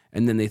fine.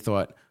 And then they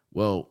thought,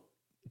 well,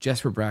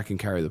 Jesper Bratt can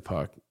carry the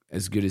puck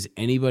as good as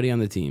anybody on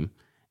the team.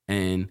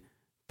 And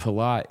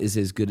Palat is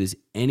as good as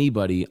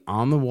anybody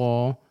on the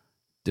wall,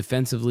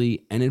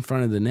 defensively, and in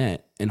front of the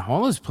net. And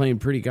Hall is playing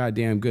pretty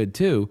goddamn good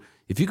too.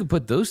 If you could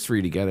put those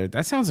three together,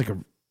 that sounds like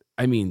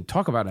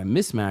talk about a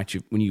mismatch.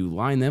 When you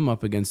line them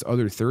up against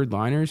other third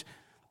liners,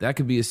 that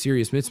could be a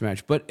serious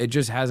mismatch, but it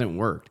just hasn't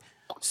worked.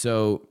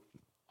 So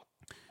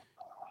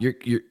you're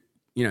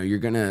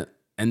gonna,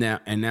 and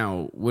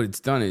now what it's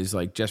done is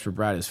like Jesper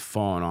Bratt has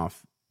fallen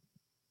off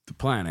the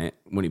planet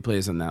when he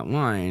plays on that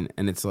line.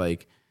 And it's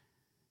like,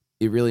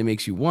 it really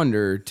makes you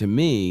wonder to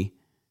me.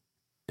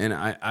 And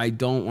I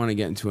don't want to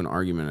get into an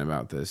argument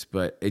about this,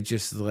 but it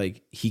just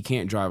like, he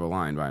can't drive a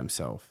line by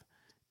himself.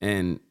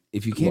 And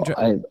if you can't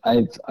drive,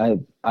 I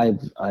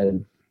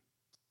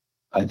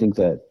think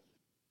that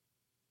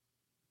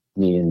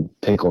me and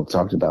Pickle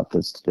talked about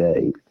this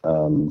today.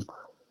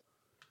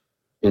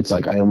 It's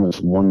like, I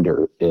almost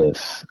wonder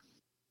if,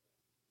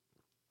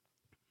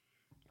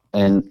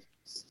 and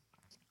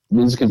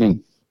this could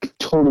be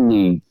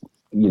totally,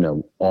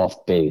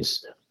 off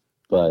base,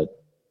 but,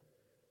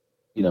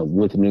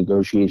 with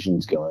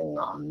negotiations going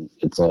on,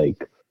 it's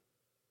like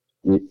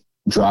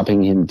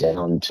dropping him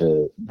down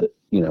to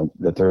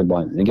the third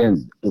line. And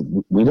again,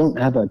 we don't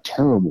have a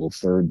terrible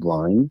third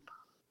line,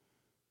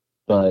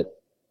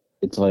 but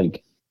it's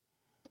like,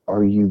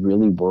 are you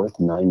really worth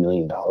 $9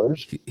 million?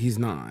 He's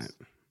not.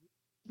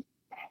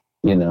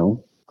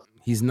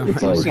 He's He's not.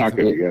 not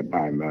going to get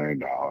 $9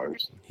 million.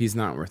 He's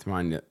not worth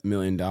 $9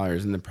 million.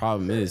 And the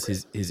problem is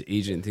his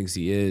agent thinks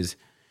he is.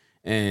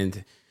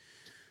 And,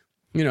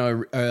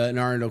 an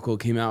article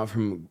came out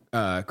from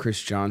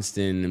Chris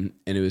Johnston,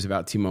 and it was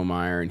about Timo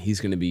Meier, and he's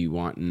going to be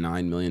wanting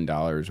 $9 million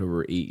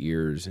over 8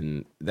 years.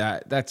 And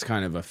that's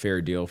kind of a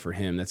fair deal for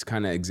him. That's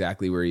kind of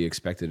exactly where he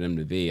expected him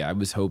to be. I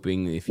was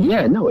hoping if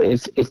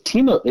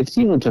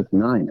Timo took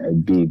 9,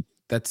 I'd be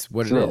That's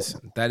what thrilled.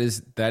 It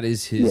is. That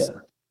is his. Yeah.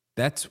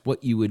 That's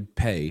what you would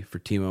pay for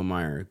Timo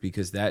Meier,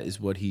 because that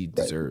is what he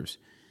deserves.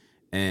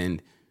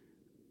 And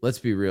let's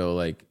be real,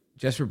 like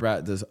Jesper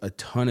Bratt does a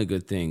ton of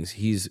good things.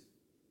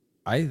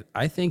 I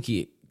think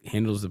he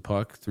handles the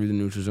puck through the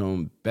neutral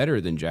zone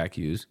better than Jack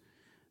Hughes.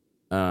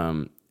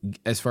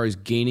 As far as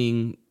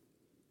gaining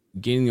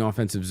the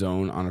offensive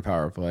zone on a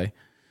power play.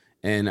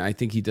 And I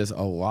think he does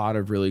a lot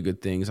of really good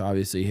things.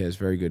 Obviously, he has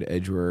very good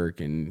edge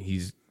work, and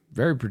he's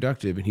very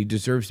productive, and he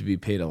deserves to be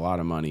paid a lot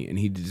of money, and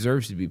he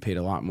deserves to be paid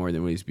a lot more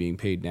than what he's being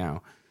paid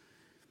now.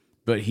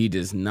 But he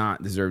does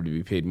not deserve to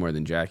be paid more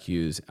than Jack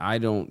Hughes. I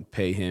don't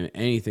pay him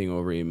anything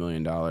over $8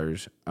 million,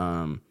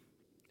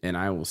 and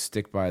I will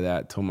stick by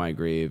that till my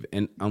grave.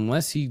 And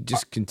unless he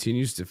just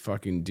continues to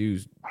fucking do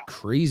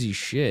crazy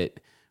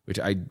shit,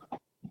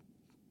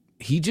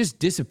 he just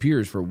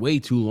disappears for way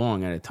too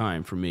long at a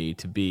time for me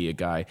to be a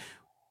guy.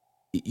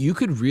 You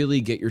could really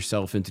get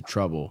yourself into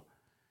trouble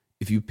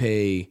if you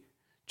pay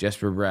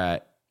Jesper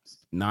Bratt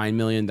 $9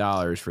 million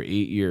for 8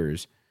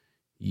 years.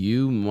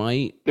 You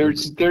might.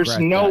 There's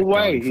no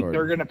way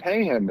they're going to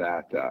pay him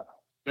that.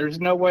 There's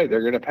no way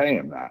they're going to pay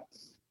him that.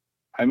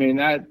 I mean,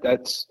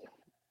 that's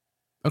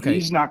okay.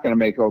 He's not going to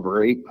make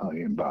over $8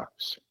 million.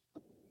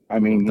 I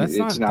mean, it's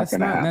not going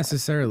to happen.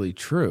 Necessarily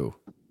true.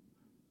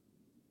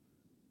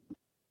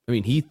 I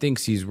mean, he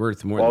thinks he's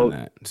worth more than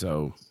that.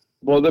 So,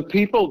 well, the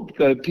people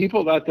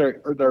that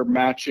they're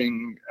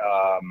matching.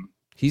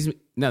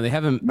 They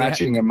haven't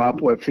matching him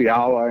up with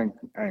Fiala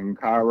and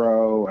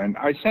Cairo, and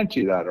I sent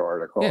you that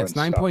article. Yeah, it's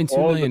 $9.2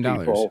 million.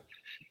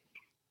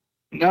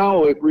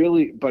 No, it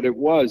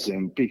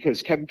wasn't,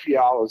 because Kevin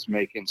Fiala's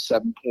making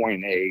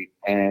 7.8,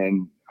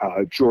 and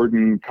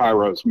Jordan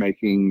Cairo's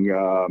making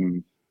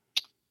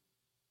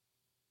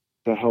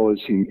the hell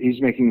is he? He's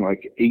making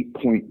like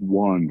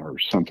 8.1 or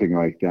something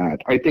like that.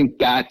 I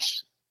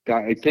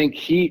think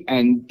he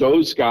and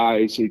those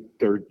guys, you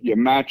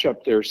match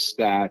up their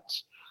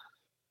stats.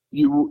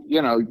 You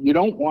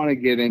don't want to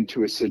get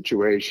into a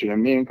situation,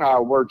 and me and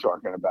Kyle were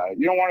talking about it.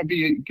 You don't want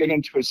to get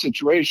into a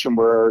situation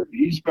where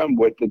he's been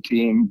with the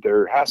team.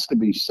 There has to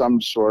be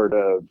some sort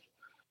of,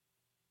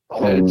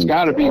 it's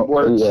got to be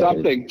worth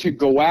something to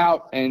go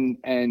out and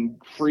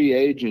free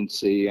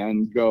agency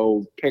and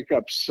go pick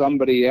up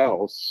somebody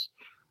else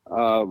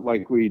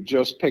like we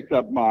just picked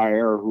up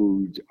Meyer,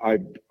 who I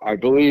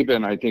believe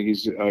in. I think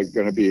he's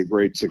going to be a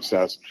great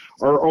success.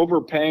 Or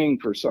overpaying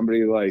for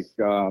somebody like,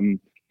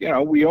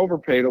 we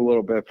overpaid a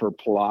little bit for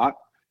Plot.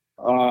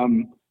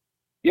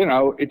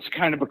 It's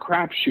kind of a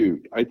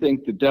crapshoot. I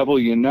think the devil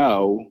yeah,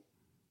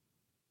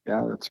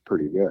 that's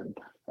pretty good.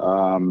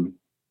 Might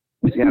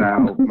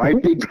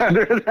be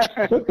better than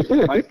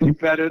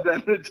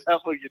the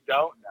devil you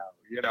don't know.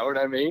 You know what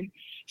I mean?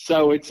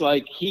 So it's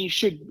like he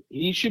should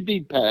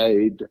be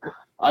paid.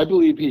 I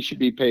believe he should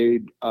be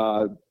paid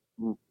right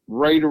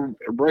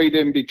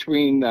in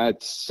between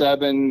that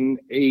 7,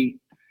 8.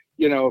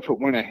 If it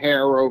went a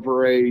hair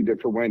over 8, if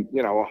it went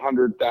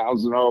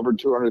 100,000 over,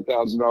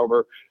 200,000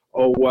 over,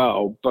 oh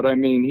well. But I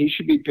mean, he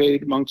should be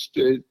paid amongst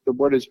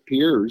what his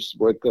peers,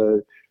 what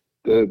the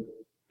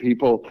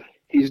people.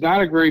 He's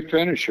not a great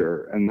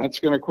finisher, and that's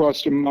going to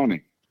cost him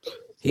money.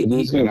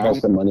 He's going to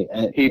cost him money.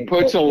 He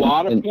puts a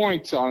lot of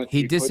points on it.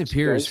 He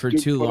disappears for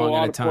too long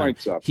at a time.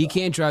 He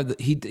can't drive.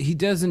 He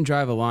doesn't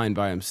drive a line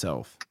by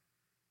himself.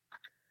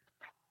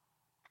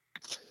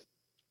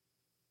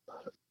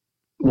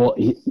 Well,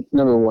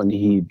 number one,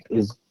 he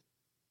has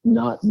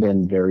not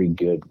been very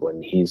good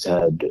when he's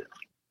had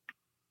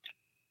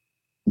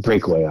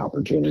breakaway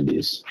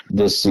opportunities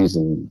this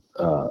season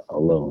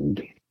alone.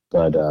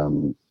 But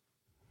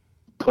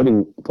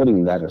putting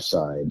that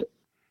aside,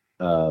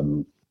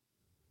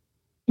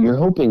 you're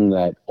hoping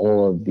that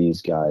all of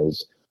these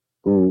guys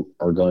who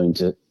are going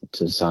to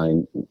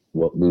sign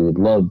what we would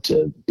love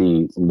to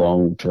be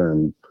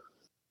long-term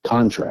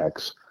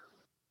contracts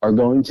are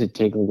going to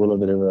take a little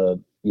bit of a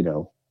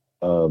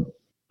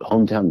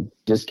hometown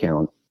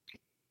discount,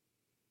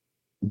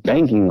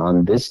 banking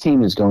on this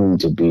team is going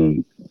to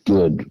be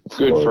good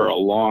for a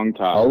long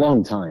time. A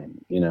long time,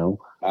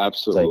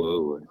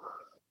 Absolutely.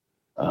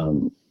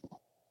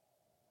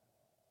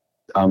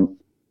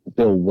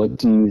 Bill, what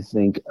do you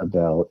think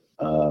about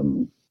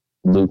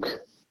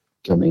Luke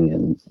coming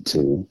in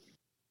too?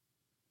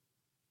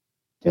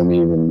 Can we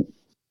even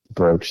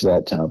broach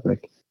that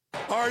topic?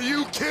 Are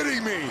you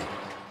kidding me?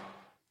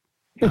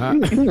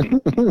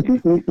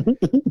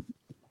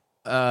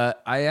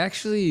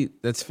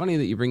 That's funny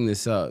that you bring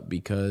this up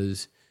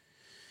because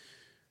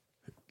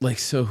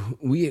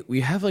we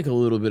have like a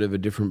little bit of a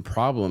different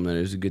problem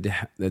that's good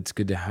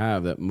to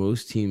have that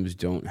most teams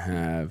don't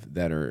have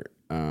that are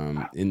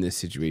in this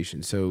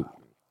situation. So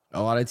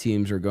a lot of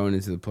teams are going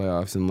into the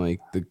playoffs, and like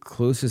the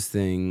closest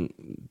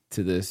thing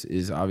to this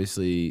is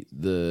obviously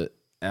the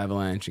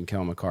Avalanche and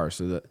Kel McCarr.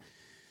 So the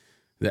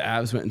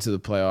Avs went into the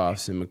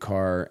playoffs, and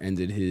McCarr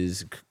ended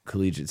his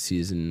collegiate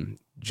season,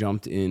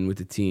 jumped in with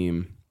the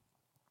team,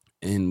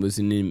 and was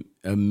an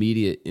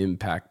immediate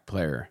impact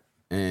player.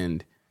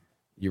 And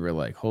you were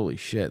like, holy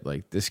shit,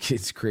 like this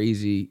kid's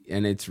crazy.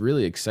 And it's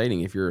really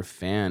exciting if you're a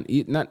fan,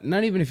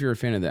 not even if you're a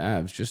fan of the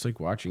Avs, just like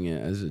watching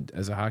it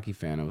as a hockey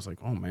fan. I was like,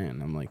 oh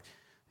man, I'm like,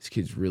 this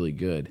kid's really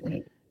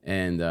good.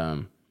 And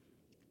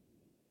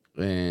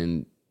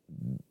they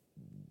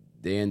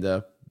end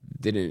up,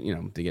 they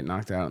get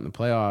knocked out in the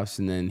playoffs,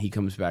 and then he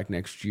comes back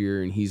next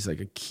year and he's like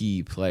a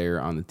key player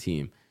on the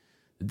team.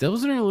 The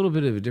Devils are in a little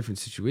bit of a different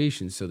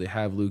situation. So they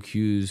have Luke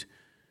Hughes,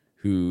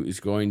 who is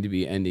going to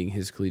be ending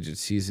his collegiate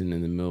season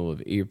in the middle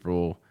of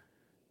April,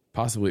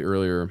 possibly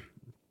earlier.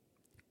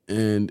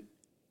 And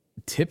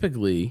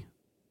typically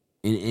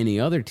in any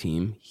other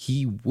team,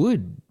 he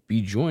would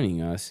be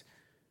joining us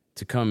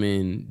to come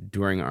in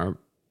during our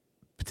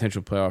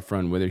potential playoff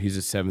run, whether he's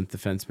a 7th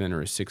defenseman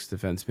or a 6th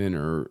defenseman,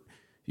 or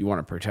you want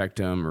to protect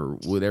him or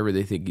whatever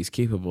they think he's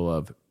capable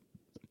of.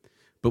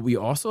 But we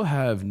also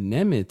have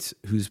Nemitz,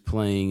 who's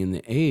playing in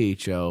the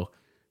AHL,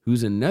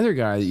 who's another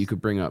guy that you could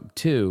bring up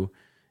too.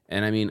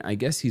 And I mean, I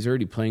guess he's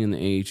already playing in the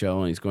AHL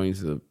and he's going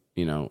to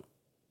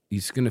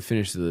he's going to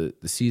finish the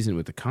season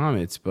with the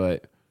Comets.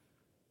 But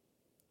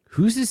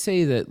who's to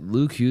say that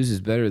Luke Hughes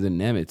is better than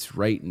Nemitz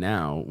right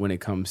now when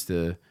it comes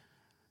to,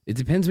 it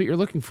depends what you're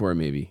looking for,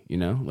 maybe,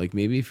 like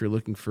maybe if you're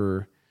looking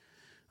for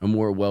a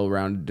more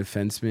well-rounded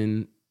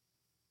defenseman,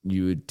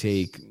 you would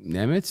take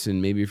Nemitz,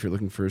 and maybe if you're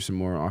looking for some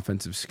more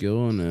offensive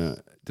skill and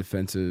a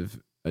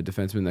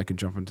defenseman that can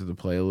jump into the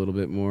play a little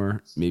bit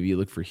more, maybe you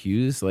look for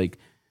Hughes.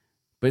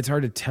 But it's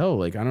hard to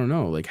tell. I don't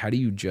know. How do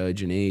you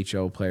judge an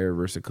AHL player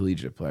versus a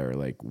collegiate player?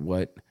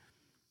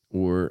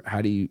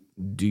 How do you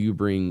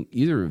bring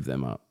either of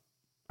them up?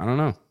 I don't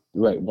know.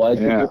 Right. Well,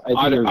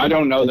 I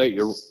don't know that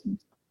you're.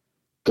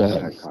 Go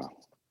ahead.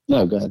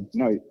 No, go ahead.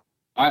 No,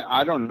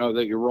 I don't know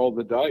that you roll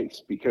the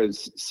dice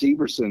because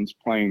Severson's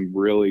playing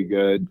really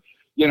good.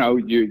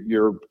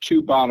 Your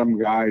two bottom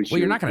guys. Well,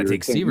 you're not going to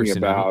take Severson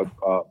about.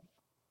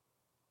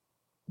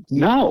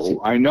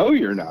 No, I know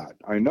you're not.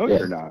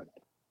 You're not.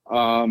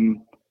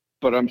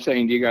 But I'm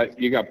saying you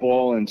got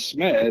Ball and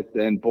Smith,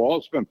 and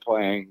Ball's been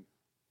playing.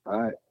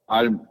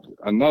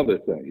 Another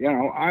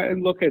thing, I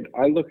look at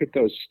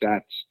those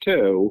stats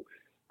too,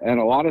 and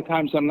a lot of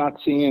times I'm not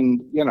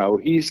seeing.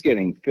 He's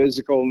getting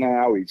physical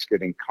now. He's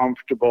getting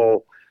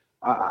comfortable.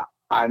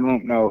 I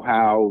don't know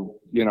how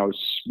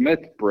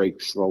Smith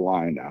breaks the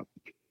lineup.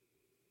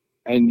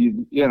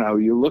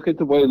 you look at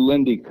the way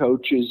Lindy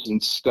coaches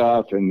and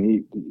stuff, and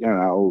he,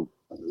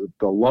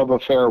 the love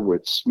affair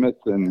with Smith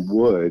and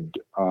Wood.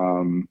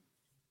 I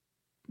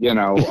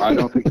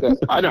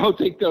don't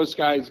think those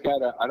guys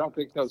got a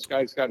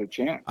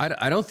chance.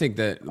 I don't think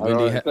that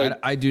Lindy.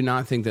 I do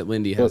not think that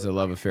Lindy has a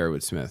love affair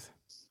with Smith.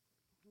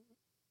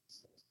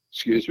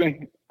 Excuse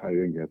me, I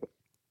didn't get that.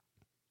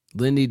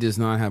 Lindy does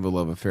not have a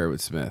love affair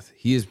with Smith.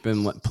 He has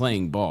been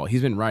playing ball.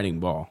 He's been riding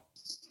ball.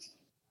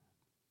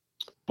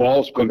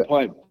 Ball's been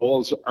playing.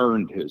 Ball's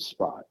earned his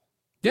spot.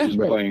 Yeah, He's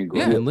playing great.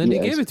 Yeah, and Lindy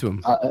gave it to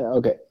him.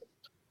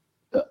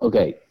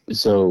 Okay.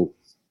 So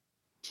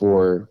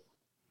for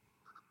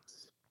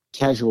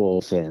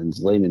casual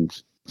fans, layman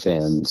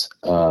fans,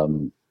 how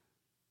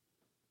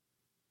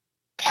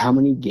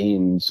many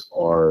games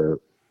are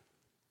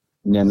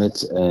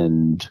Nemitz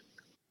and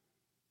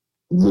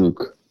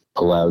Luke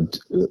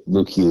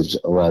Hughes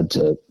allowed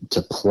to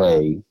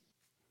play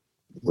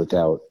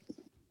without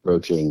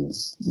broaching,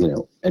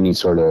 any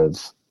sort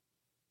of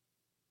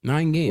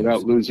 9 games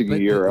without losing a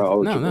year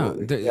out? No,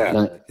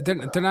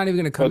 they're not even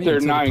going to come in. But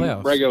they're the 9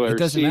 playoffs. regular it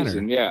doesn't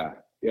season. Matter.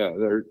 Yeah.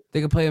 They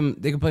could play him.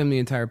 They could play him the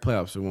entire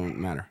playoffs. It won't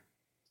matter.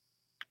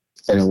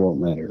 And it won't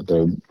matter.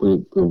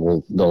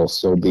 They'll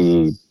still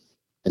be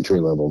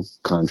entry-level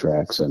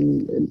contracts,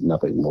 and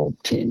nothing will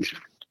change.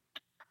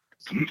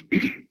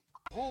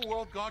 Whole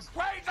world gone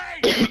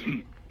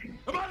crazy!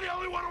 Am I the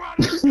only one around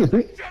here who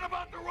thinks shit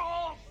about the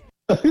rules?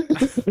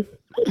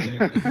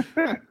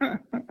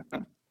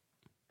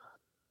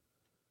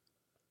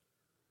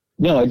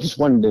 No, I just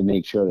wanted to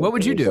make sure. What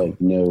would you do?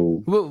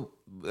 No. Well,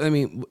 I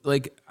mean,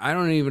 I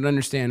don't even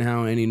understand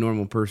how any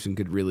normal person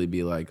could really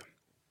be like,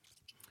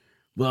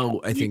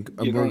 well, I think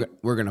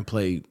we're gonna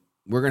play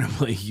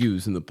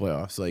Hughes in the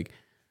playoffs. Like,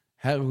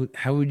 how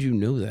would you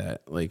know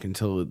that? Like,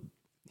 until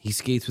he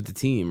skates with the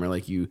team, or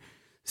like you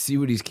see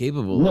what he's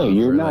capable of. No,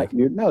 you're not. Like,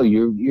 you're not.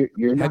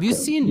 Have you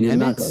seen Nemitz? Nemitz?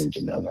 Not going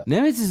to know that.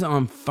 Nemitz is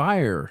on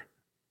fire.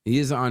 He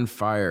is on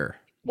fire.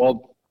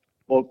 Well,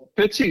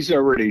 Fitzy's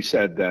already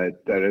said that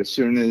as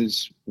soon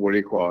as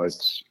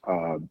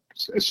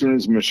as soon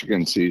as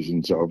Michigan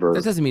season's over,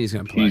 That doesn't mean he's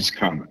going to play. he's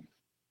coming.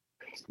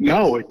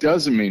 No, it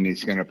doesn't mean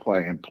he's going to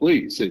play. And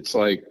please, it's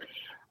like,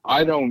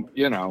 I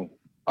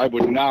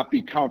would not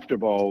be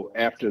comfortable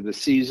after the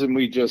season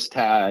we just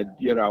had.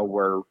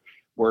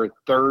 We're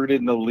third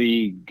in the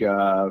league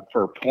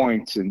for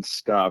points and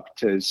stuff,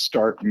 to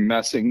start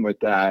messing with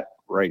that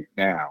right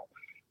now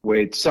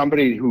with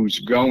somebody who's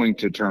going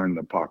to turn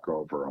the puck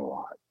over a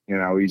lot.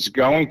 He's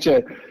going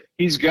to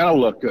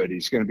look good.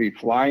 He's going to be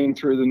flying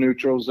through the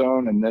neutral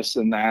zone and this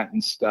and that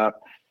and stuff.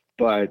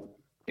 But,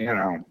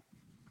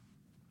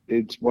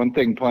 it's one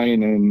thing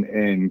playing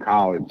in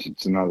college.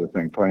 It's another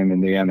thing playing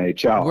in the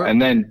NHL. And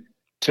then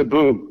to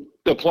boot,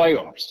 the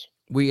playoffs.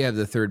 We have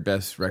the third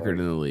best record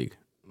in the league.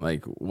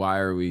 Like, why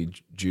are we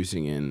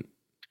juicing in?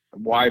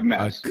 Why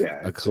mess?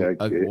 If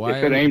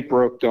it ain't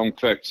broke, don't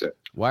fix it.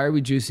 Why are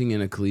we juicing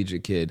in a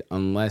collegiate kid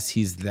unless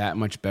he's that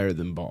much better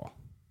than Ball?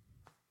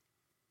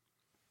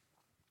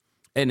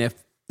 And if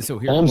so,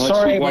 here. I'm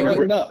sorry. Wait.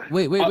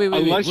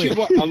 Unless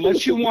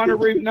you want to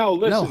listen. No,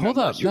 hold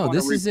up. No,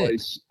 this is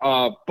it.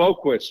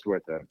 Boquist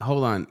with it.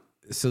 Hold on.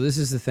 So this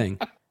is the thing.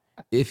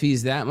 If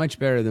he's that much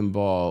better than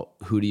Ball,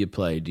 who do you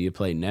play? Do you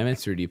play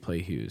Nemitz or do you play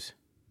Hughes?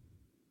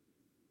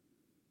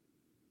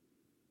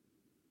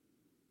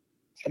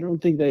 I don't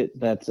think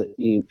that's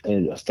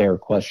a fair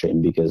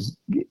question, because.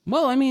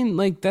 Well, I mean,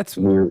 like that's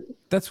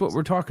what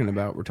we're talking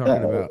about. We're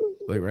talking about.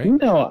 Like, right?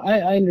 No,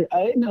 I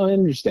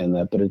understand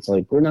that, but it's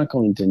like, we're not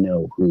going to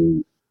know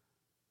who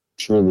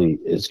truly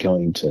is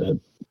going to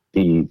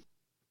be.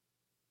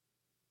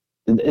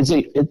 That's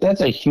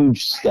a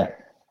huge step,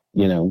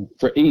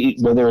 for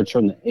whether it's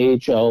from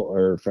the AHL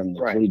or from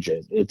the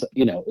collegiate.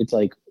 It's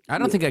like, I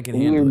don't think I can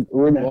handle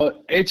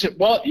it.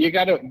 You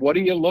gotta. What are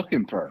you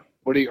looking for?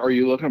 Are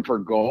you looking for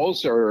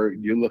goals, or are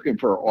you looking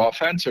for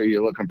offense, or are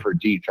you looking for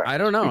defense? I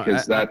don't know.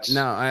 Because I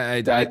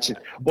think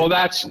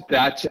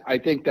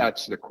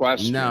that's the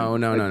question. No.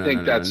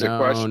 That's the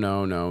question.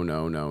 No.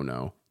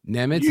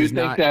 Nemitz you is think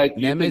not. That,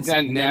 you Nemitz, think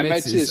that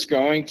Nemitz is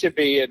going to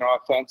be an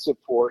offensive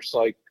force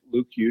like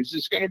Luke Hughes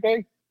is going to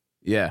be?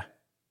 Yeah.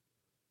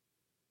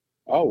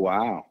 Oh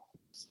wow.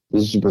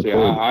 This is super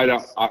cool. I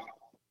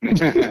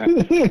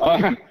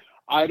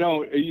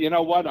don't. You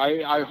know what?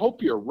 I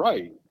hope you're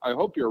right.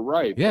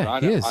 Yeah,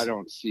 but he is. I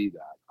don't see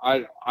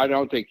that. I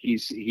don't think he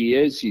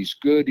is. He's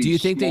good. Do you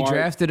think smart. they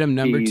drafted him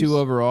number 2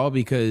 overall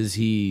because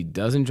he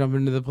doesn't jump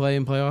into the play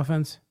and play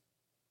offense?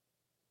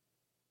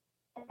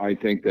 I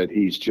think that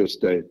he's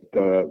just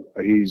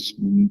he's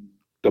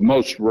the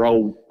most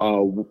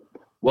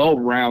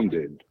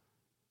well-rounded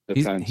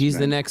defenseman. He's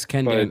the next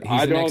Ken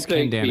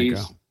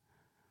Danico.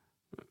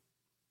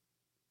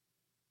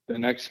 The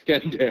next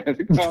Ken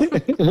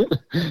Danico?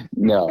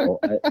 No.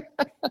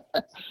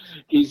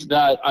 He's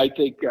not. I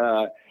think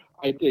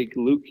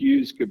Luke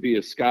Hughes could be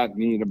a Scott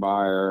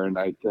Niedermayer, and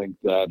I think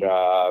that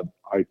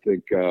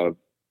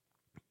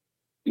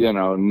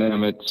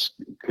Nemitz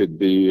could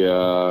be.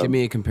 Give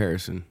me a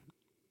comparison.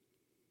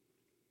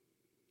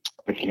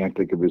 I can't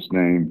think of his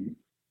name.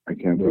 I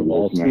can't think of his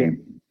Rafalski?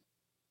 name.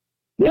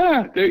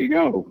 Yeah, there you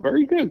go.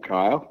 Very good,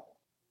 Kyle.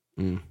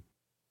 Mm.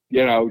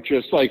 You know,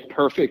 just like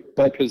perfect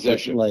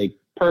position. like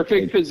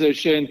Perfect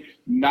position,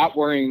 not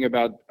worrying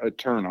about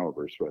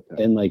turnovers with him.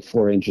 and like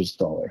 4 inches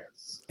taller.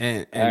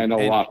 And a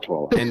lot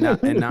taller. and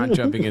not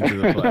jumping into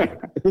the play.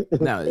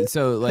 No,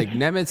 so like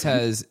Nemitz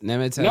has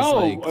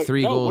like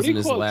 3 goals what do in you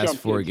his call it, last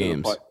jumped 4 into the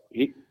games.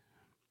 play?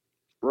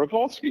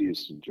 Rafalski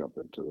used to jump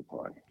into the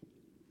play.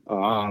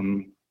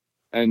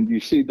 And you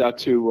see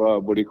that's who,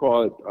 what do you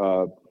call it?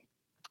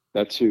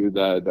 That's who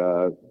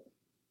that,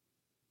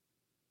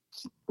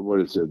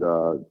 what is it?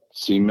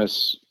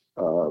 Seamus,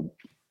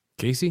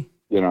 Casey?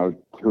 you know,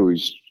 who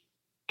he's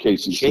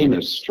Casey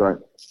Seamus, right?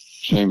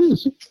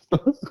 Seamus.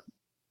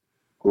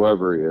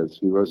 Whoever he is.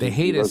 He wasn't, They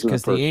hate us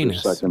because they ain't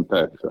us. Second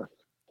pick.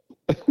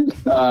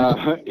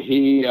 So.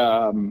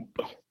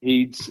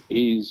 He's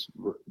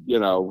you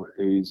know,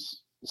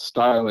 he's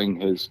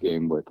styling his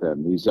game with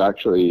him. He's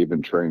actually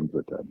even trained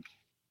with him.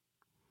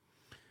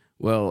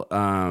 Well,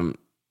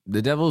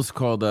 the Devils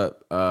called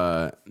up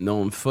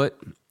Nolan Foote.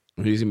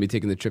 He's going to be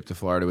taking the trip to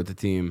Florida with the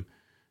team.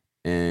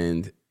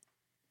 And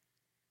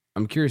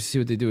I'm curious to see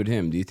what they do with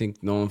him. Do you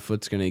think Nolan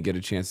Foote's going to get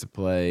a chance to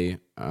play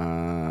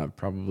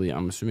probably,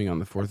 I'm assuming, on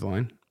the 4th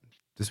line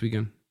this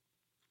weekend?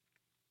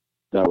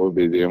 That would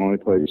be the only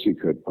place he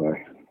could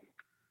play.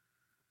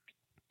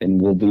 And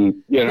we'll be,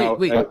 You know,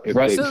 Wait, if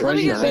right, they so let front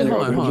me and get, center.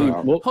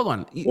 hold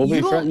on. We'll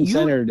be front and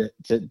center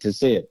to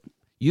see it.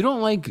 You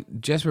don't like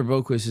Jesper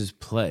Boquist's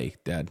play,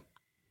 Dad?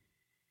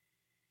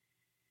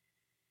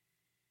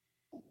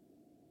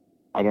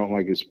 I don't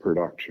like his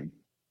production.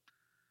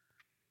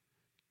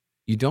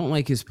 You don't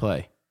like his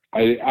play?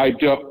 I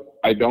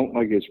don't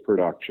like his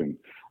production.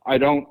 I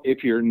don't.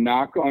 If you're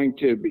not going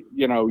to,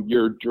 you know,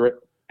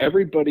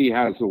 everybody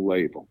has a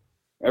label.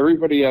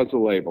 Everybody has a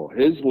label.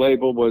 His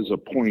label was a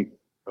point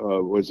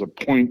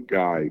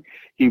guy.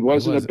 He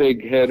wasn't a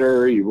big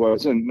hitter. He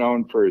wasn't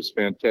known for his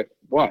fantastic.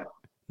 What?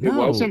 It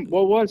wasn't.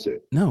 What was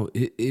it? No,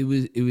 it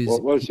was.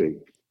 What was he?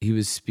 He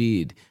was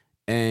speed,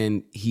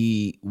 and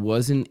he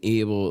wasn't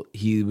able.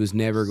 He was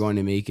never going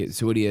to make it.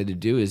 So what he had to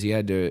do is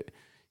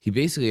he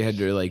basically had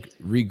to like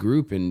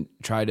regroup and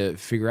try to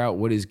figure out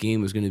what his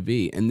game was going to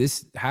be. And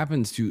this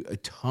happens to a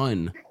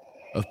ton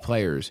of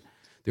players.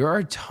 There are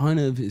a ton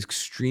of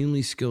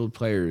extremely skilled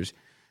players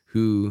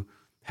who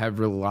have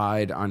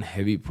relied on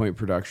heavy point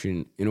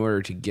production in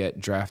order to get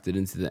drafted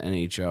into the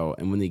NHL.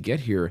 And when they get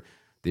here,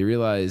 they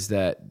realize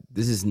that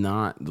this is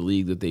not the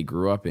league that they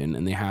grew up in,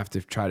 and they have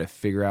to try to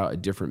figure out a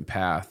different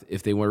path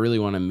if they really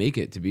want to make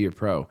it to be a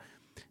pro.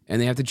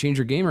 And they have to change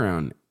their game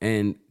around.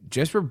 And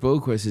Jesper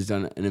Boquist has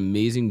done an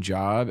amazing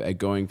job at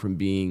going from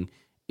being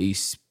a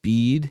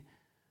speed,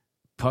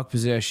 puck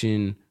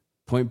possession,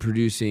 point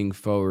producing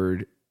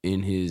forward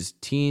in his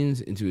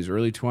teens into his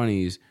early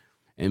 20s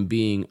and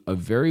being a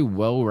very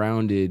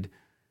well-rounded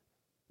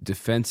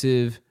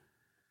defensive,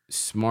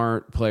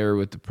 smart player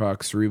with the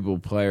puck, cerebral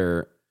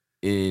player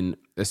in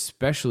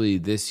especially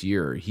this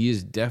year. He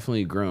has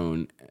definitely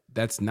grown.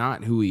 That's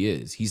not who he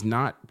is. He's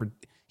not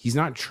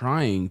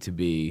trying to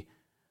be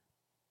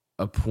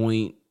a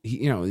point.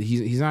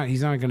 He's not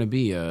going to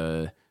be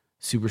a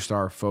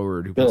superstar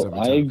forward who puts Bill,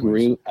 up a ton of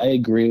points. I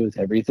agree with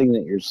everything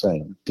that you're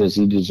saying. Does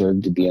he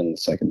deserve to be on the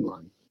second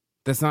line?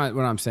 That's not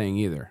what I'm saying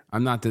either.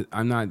 I'm not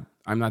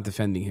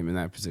defending him in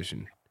that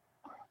position.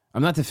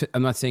 I'm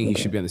not saying he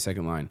should be on the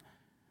second line.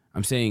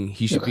 I'm saying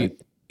he should be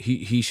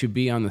he should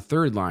be on the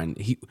third line.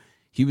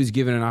 He was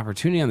given an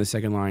opportunity on the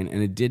second line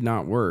and it did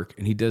not work,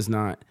 and he does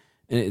not.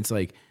 And it's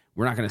like,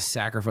 we're not going to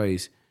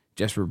sacrifice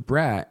Jesper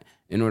Bratt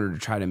in order to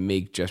try to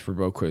make Jesper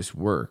Boquist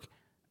work.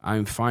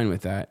 I'm fine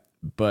with that,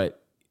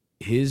 but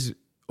his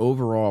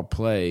overall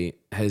play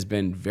has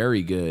been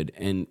very good,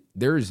 and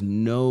there is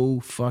no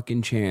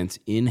fucking chance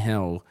in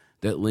hell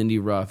that Lindy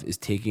Ruff is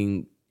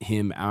taking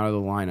him out of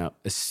the lineup,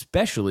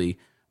 especially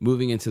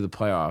moving into the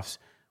playoffs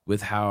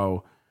with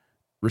how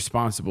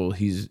responsible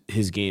his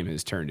game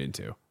has turned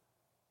into.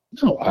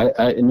 No,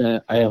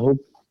 I hope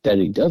that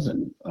he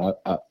doesn't,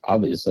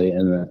 obviously,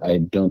 and I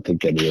don't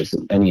think that he has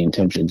any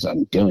intentions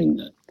on doing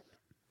that.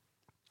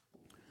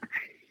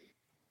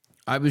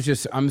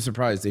 I'm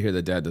surprised to hear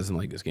that Dad doesn't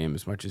like his game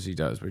as much as he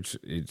does, which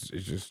it's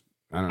just,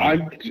 I don't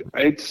know.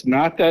 It's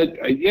not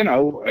that, you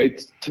know,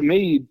 it's, to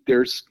me,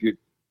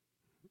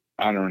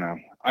 I don't know.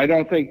 I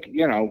don't think,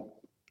 you know.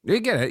 You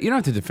get it. You don't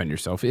have to defend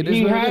yourself. It is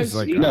He what has,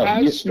 it is.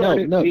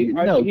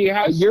 he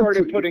has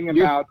started putting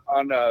him out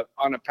on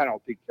a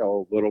penalty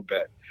kill a little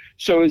bit.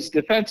 So his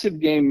defensive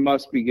game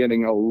must be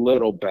getting a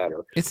little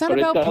better. It's not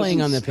about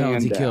playing on the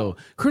penalty kill.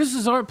 Curtis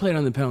Lazar played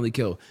on the penalty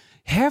kill.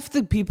 Half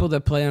the people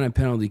that play on a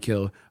penalty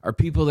kill are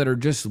people that are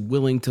just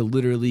willing to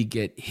literally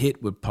get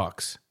hit with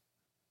pucks.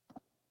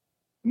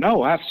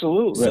 No,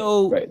 absolutely.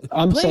 So Right.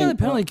 playing on the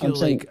penalty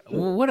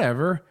kill,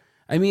 whatever.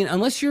 I mean,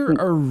 unless you're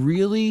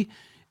really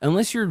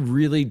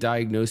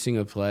diagnosing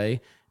a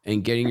play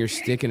and getting your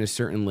stick in a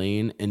certain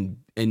lane and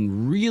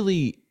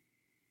really,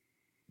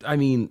 I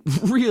mean,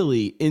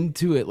 really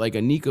into it like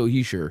a Nico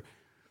Hischier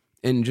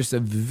and just a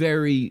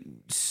very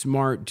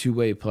smart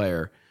two-way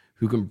player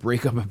who can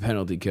break up a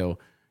penalty kill.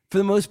 For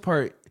the most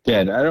part,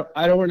 Dad,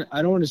 I don't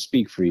want to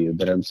speak for you,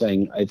 but I'm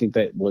saying I think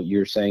that what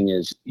you're saying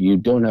is you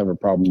don't have a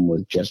problem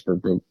with Jesper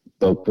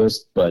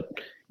Boquist, but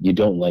you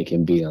don't like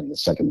him being on the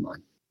second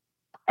line.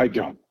 I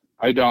don't.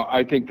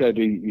 I think that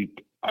he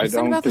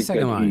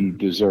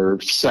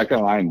deserves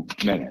second line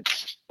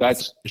minutes.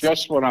 That's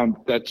just what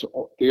that's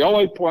the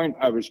only point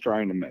I was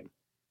trying to make.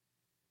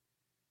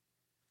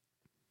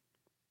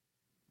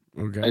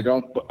 okay.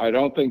 I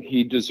don't think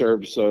he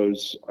deserves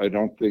those. I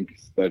don't think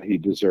that he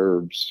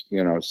deserves,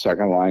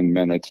 second line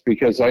minutes,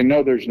 because I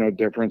know there's no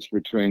difference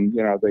between,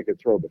 they could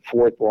throw the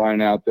fourth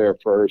line out there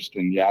first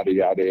and yada,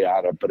 yada,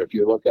 yada. But if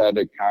you look at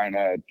it kind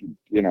of,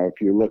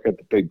 if you look at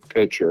the big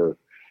picture,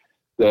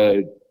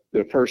 the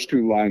first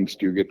two lines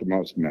do get the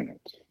most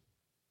minutes.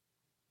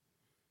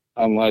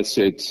 Unless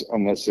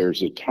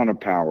there's a ton of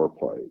power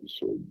plays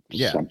or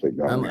something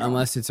going on.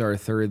 Unless it's our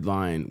third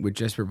line with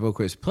Jesper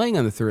Boquist playing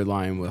on the third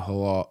line with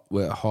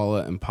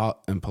Haula and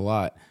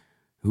Palat,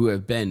 who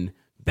have been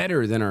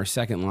better than our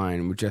second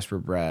line with Jesper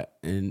Bratt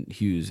and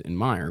Hughes and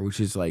Meyer, which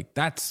is like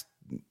that's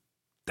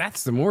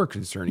the more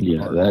concerning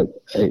part.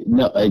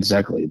 No,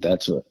 exactly.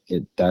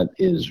 That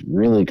is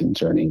really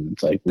concerning.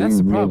 It's like we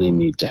really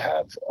need to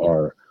have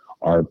our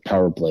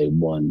power play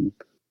one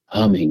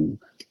humming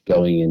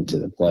going into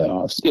the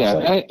playoffs. Yeah,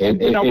 like, and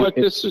you know what?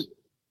 This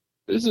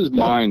is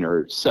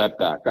minor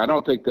setback. I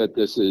don't think that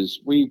this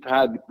is. We've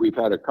had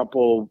a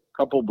couple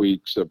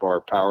weeks of our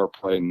power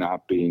play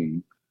not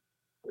being.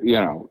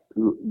 You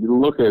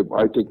look at.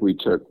 I think we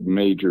took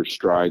major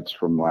strides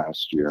from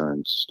last year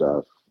and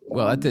stuff.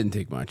 Well, that didn't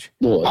take much.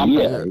 Well,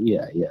 yeah.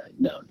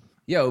 No.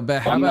 Yo,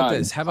 but how about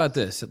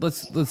this?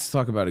 Let's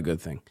talk about a good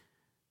thing.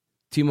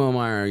 Timo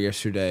Meyer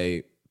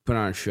yesterday put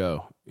on a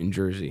show in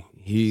Jersey.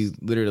 He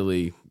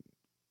literally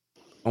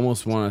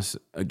almost won us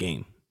a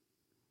game.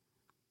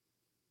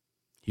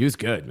 He was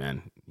good,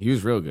 man. He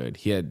was real good.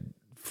 He had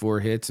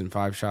 4 hits and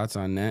 5 shots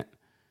on net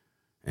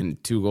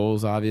and 2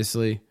 goals,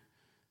 obviously.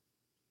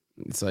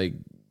 It's like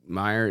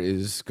Meyer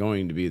is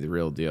going to be the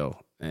real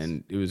deal,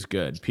 and it was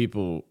good.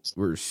 People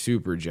were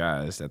super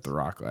jazzed at the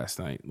Rock last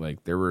night.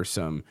 Like, there were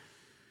some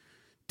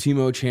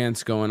Timo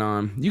chants going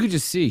on. You could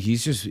just see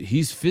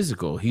he's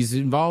physical. He's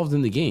involved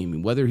in the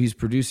game, whether he's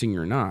producing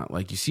or not.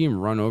 Like, you see him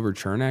run over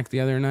Chernak the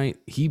other night.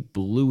 He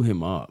blew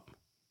him up.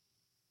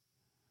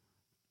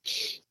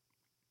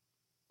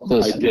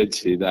 I did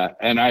see that,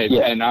 and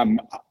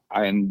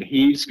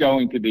he's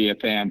going to be a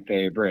fan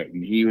favorite.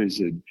 And he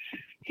was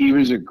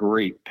a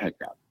great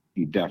pickup.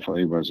 He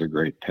definitely was a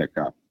great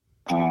pickup.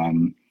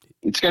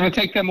 It's going to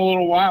take them a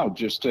little while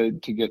just to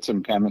get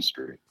some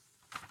chemistry,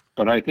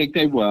 but I think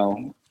they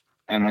will.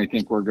 And I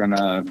think we're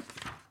gonna,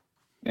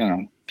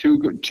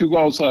 2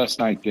 goals last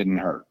night didn't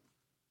hurt.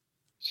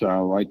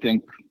 So I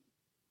think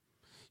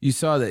you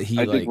saw that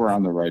I think we're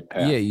on the right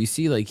path. Yeah, you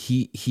see, like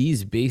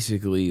he's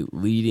basically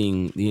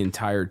leading the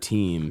entire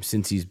team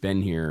since he's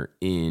been here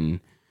in,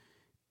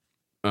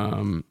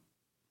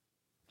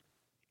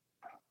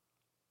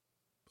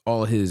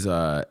 all his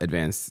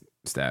advanced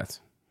stats.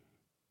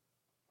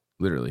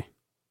 Literally.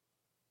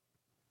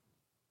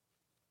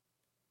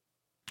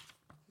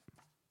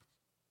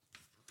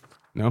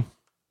 No?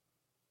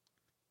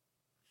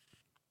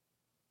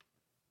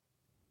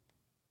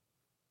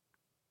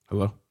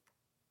 Hello?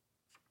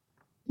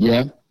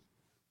 Yeah.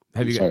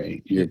 Have you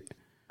Sorry.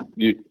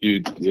 We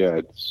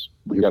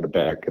got a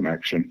bad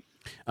connection.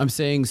 I'm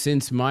saying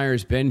since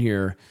Meyer's been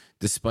here,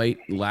 despite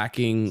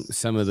lacking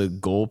some of the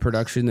goal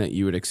production that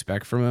you would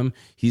expect from him,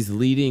 he's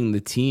leading the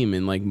team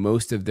in like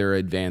most of their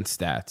advanced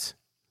stats.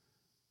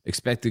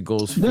 Expected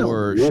goals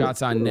for,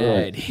 shots on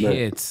net,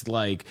 hits,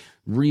 like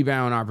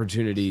rebound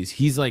opportunities.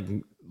 He's like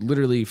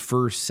literally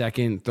first,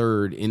 second,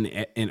 third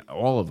in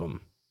all of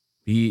them.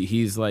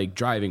 He's like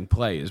driving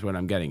play is what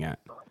I'm getting at.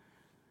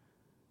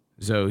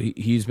 So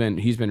he's been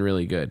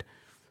really good.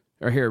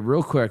 All right, here,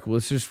 real quick,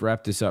 let's just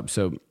wrap this up.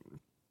 So,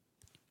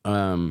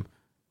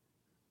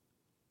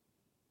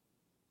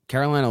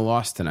 Carolina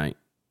lost tonight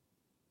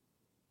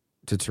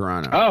to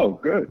Toronto. Oh,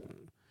 good.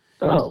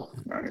 Oh,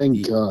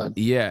 thank God.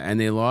 Yeah, and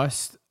they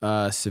lost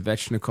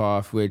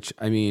Svechnikov, which,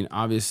 I mean,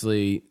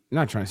 obviously,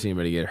 not trying to see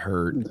anybody get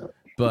hurt,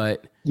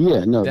 but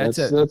yeah, no, that's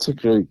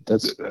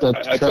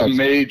a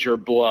major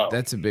blow.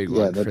 That's a big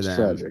one for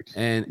them. Tragic.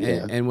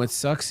 And what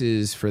sucks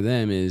is for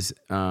them is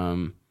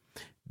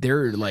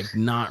they're like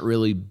not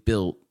really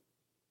built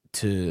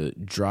to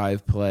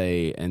drive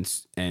play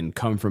and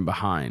come from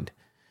behind.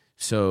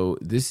 So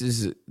this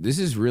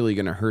is really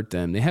going to hurt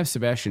them. They have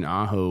Sebastian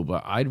Aho,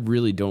 but I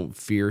really don't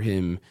fear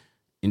him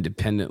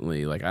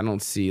independently. Like, I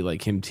don't see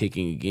like him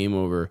taking a game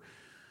over.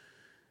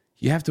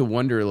 You have to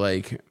wonder,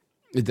 like,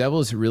 the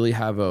Devils really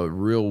have a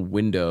real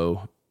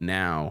window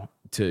now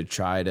to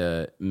try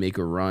to make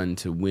a run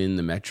to win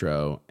the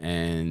Metro,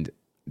 and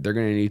they're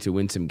going to need to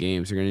win some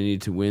games. They're going to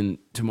need to win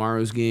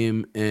tomorrow's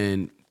game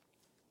and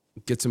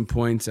get some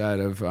points out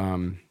of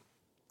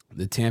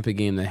the Tampa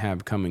game they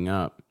have coming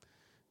up.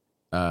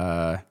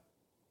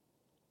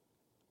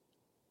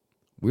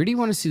 Where do you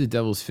want to see the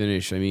Devils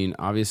finish? I mean,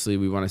 obviously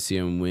we want to see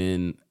them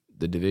win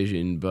the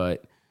division,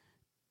 but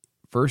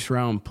first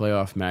round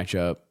playoff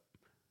matchup,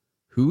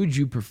 who would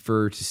you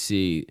prefer to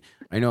see?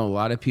 I know a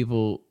lot of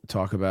people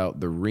talk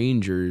about the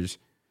Rangers.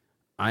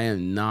 I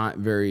am not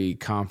very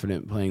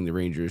confident playing the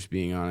Rangers,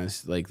 being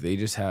honest. Like, they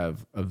just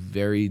have a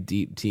very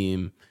deep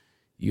team.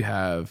 You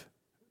have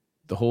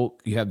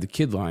the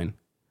kid line.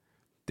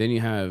 Then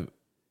you have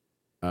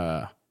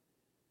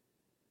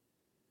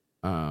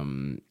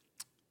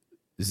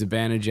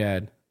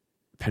Zibanejad,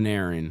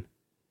 Panarin,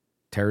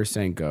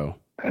 Tarasenko,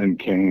 And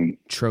Kane.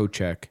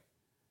 Trocheck,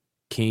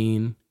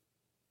 Kane,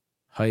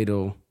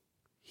 Heidel,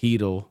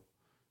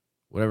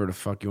 whatever the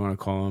fuck you want to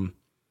call him.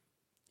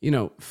 You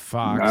know,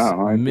 Fox,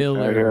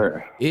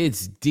 Miller.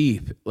 It's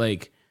deep.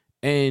 Like,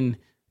 and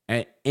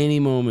at any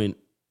moment,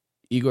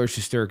 Igor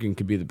Shesterkin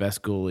could be the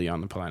best goalie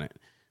on the planet.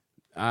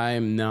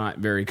 I'm not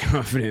very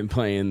confident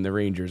playing the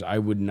Rangers. I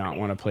would not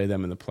want to play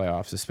them in the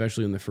playoffs,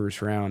 especially in the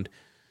first round.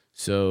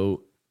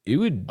 So it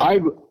would. I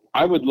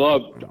would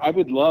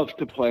love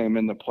to play him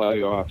in the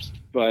playoffs,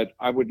 but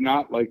I would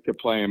not like to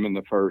play him in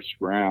the first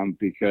round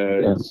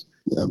because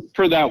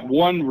for that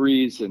one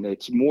reason.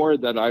 It's more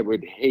that I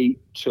would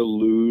hate to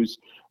lose.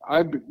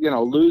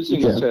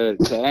 Losing to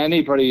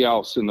anybody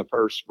else in the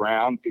first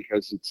round,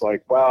 because it's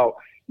like, well,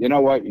 you know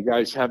what? You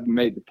guys haven't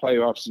made the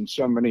playoffs in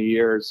so many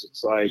years.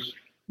 It's like,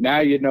 now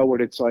you know what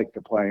it's like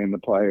to play in the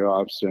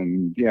playoffs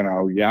and,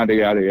 yada, yada,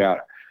 yada.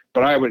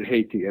 But I would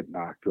hate to get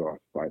knocked off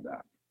by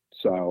that.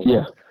 So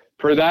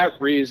for that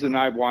reason,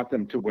 I want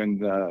them to win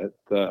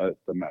the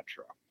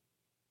Metro.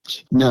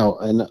 No,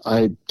 and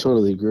I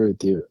totally agree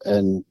with you.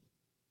 And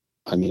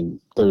I mean,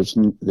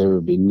 there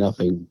would be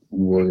nothing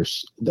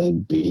worse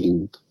than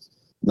being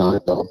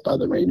knocked off by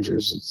the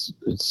Rangers.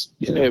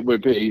 It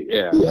would be,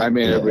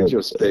 it would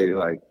just be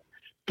like,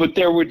 but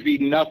there would be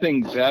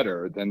nothing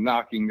better than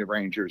knocking the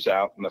Rangers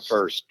out in the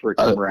first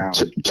freaking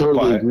round.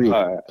 Totally agree.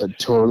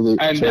 Totally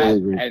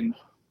agree. And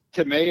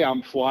to me,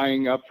 I'm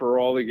flying up for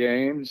all the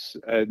games,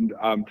 and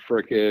I'm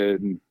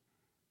freaking,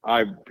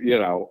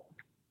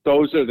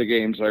 those are the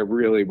games I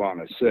really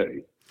want to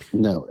see.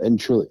 No, and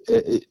truly,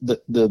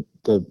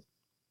 the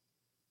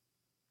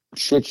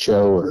shit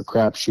show or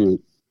crapshoot,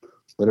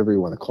 whatever you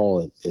want to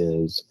call it,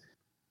 is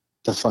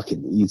the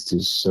fucking East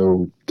is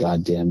so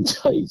goddamn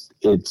tight.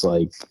 It's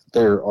like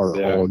there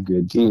are all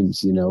good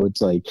teams.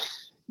 It's like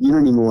you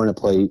don't even want to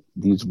play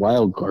these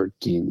wild card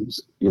teams.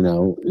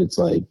 It's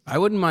like I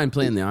wouldn't mind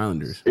playing the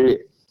Islanders.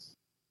 The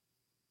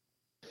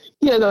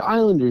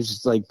Islanders.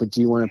 It's like, but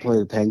do you want to play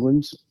the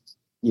Penguins?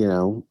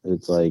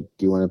 It's like,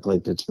 do you want to play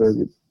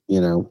Pittsburgh?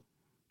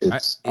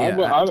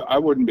 I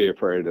wouldn't be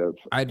afraid of.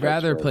 I'd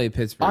rather play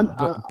Pittsburgh,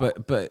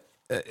 but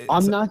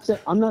I'm not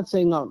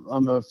saying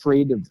I'm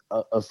afraid of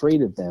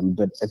them,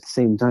 but at the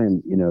same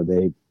time,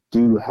 they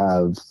do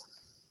have,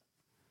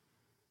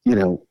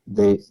 they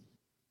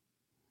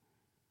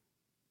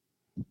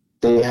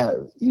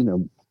have,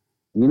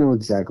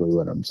 exactly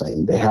what I'm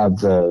saying. They have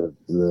the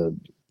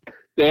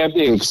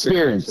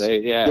experience.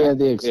 They have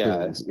the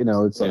experience.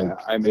 It's like,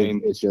 I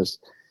mean,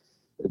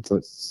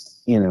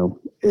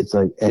 it's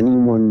like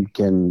anyone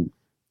can.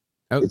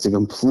 It's a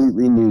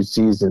completely new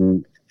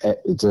season.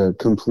 It's a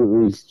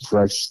completely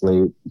fresh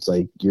slate. It's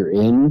like you're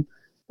in,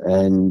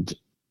 and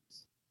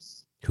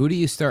who do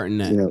you start in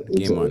net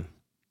game one?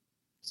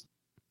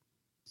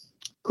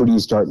 Who do you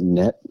start in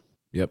net?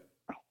 Yep.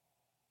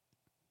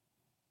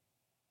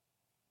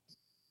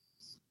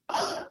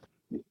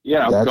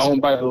 Going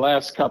by the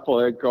last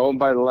couple games.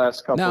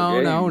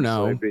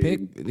 No.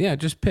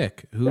 Just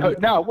pick. Who?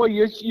 No, well,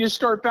 you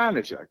start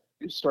Banachek.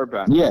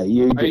 Yeah,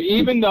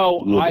 even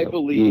though I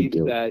believe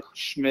that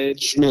Schmid.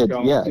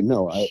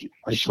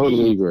 I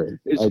totally agree.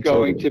 Is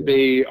going to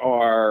be,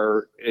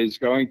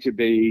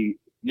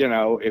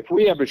 if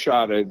we have a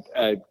shot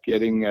at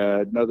getting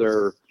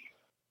another,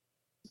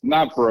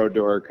 not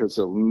Brodeur, because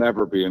it'll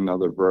never be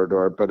another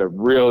Brodeur, but a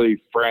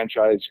really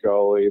franchise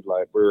goalie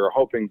like we were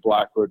hoping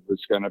Blackwood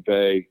was going to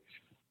be.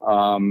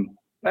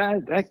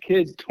 That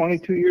kid,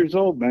 22 years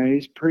old, man,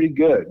 he's pretty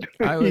good.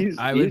 I would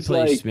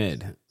play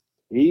Schmid.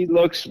 He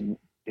looks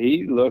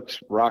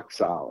rock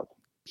solid.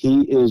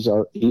 He is.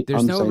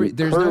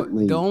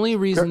 The only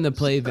reason to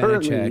play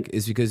Vanacek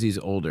is because he's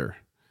older,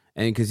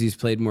 and because he's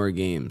played more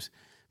games.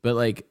 But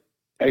like,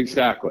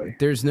 exactly.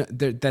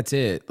 That's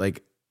it.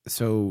 Like,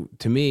 so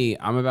to me,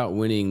 I'm about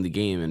winning the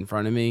game in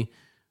front of me.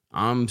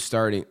 I'm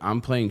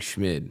playing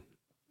Schmid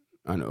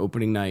on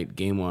opening night,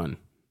 game one.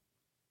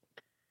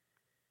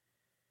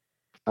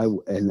 I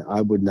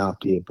would not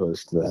be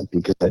opposed to that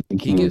because I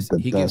think he gives you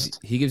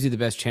the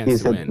best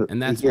chance to win,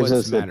 and that's what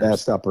matters. The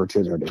best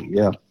opportunity,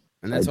 yeah,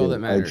 and that's all that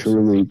matters.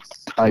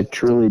 I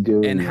truly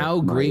do. And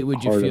how great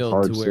would you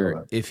feel to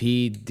where if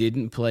he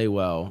didn't play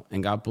well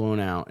and got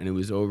blown out and it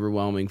was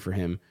overwhelming for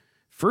him?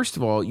 First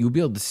of all, you'll be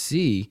able to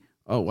see,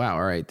 oh wow,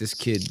 all right, this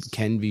kid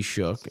can be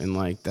shook, and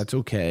like that's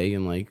okay,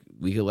 and like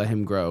we could let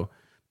him grow,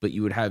 but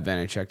you would have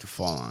Vanacek to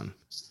fall on.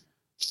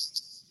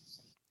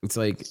 It's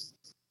like.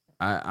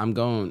 I'm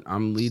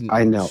leading.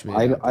 I know.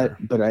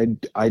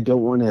 I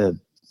don't want to.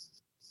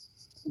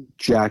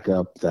 jack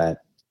up that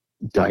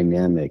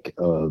dynamic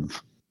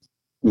of,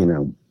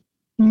 you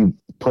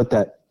put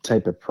that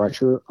type of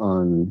pressure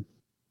on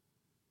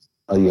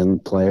a young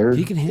player.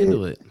 He can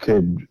handle it.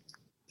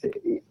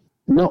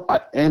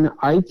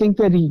 I think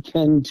that he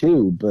can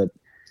too, but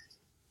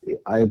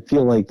I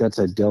feel like that's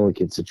a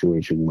delicate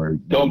situation where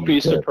Don't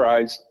be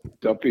surprised.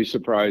 Don't be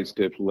surprised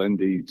if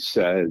Lindy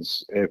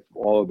says, if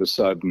all of a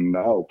sudden,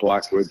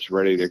 Blackwood's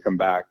ready to come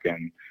back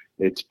and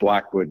it's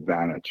Blackwood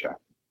Vanacek.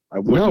 I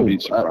wouldn't be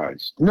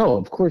surprised. No,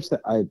 of course.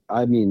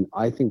 I mean,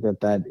 I think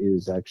that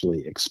is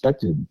actually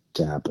expected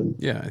to happen.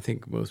 Yeah, I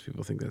think most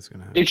people think that's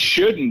going to happen. It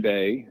shouldn't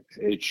be.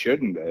 It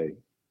shouldn't be.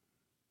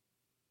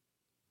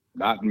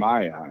 Not in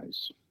my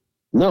eyes.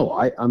 No,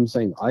 I'm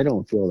saying I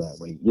don't feel that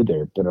way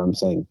either, but I'm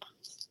saying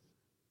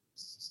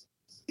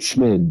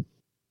Schmid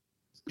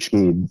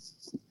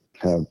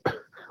have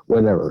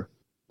whatever,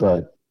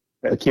 but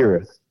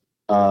Akira,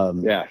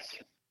 yes,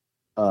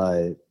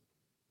 I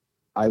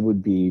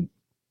would be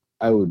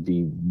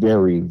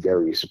very,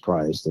 very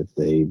surprised if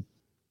they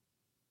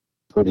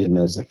put him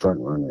as the front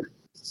runner.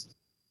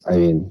 I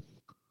mean,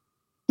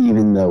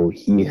 even though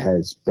he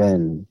has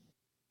been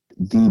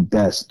the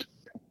best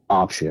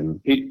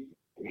option,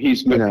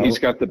 he's got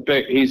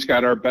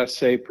our best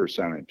save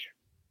percentage.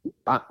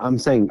 I'm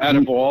saying out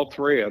of all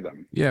three of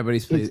them. Yeah, but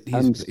he's played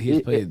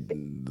the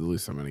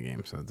least amount of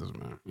games, so it doesn't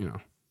matter.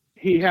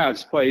 He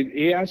has played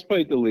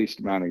the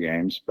least amount of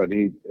games, but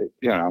he,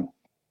 to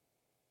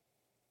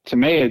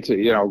me, it's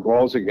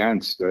goals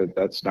against.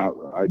 That's not.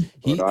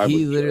 He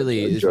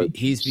literally is.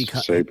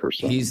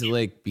 He's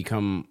like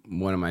become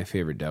one of my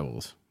favorite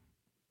Devils.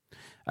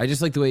 I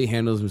just like the way he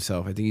handles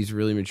himself. I think he's a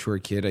really mature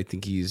kid. I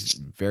think he's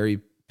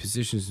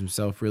positions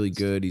himself really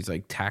good. He's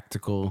like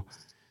tactical.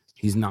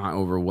 He's not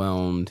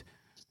overwhelmed.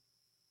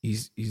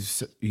 He's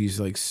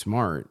like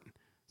smart.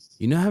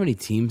 You know how many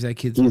teams that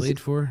kid's played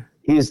for?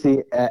 He's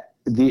the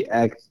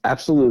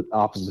absolute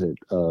opposite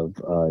of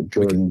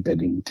Jordan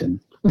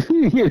Bennington.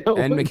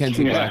 And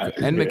Mackenzie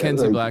Blackwood. And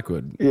Mackenzie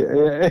Blackwood.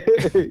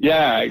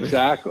 Yeah,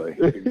 exactly.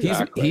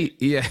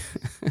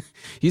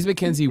 He's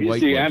Mackenzie Whitewood.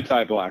 He's the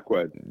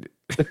anti-Blackwood.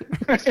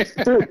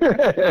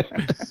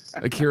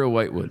 Akira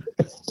Whitewood.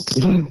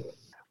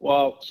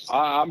 Well,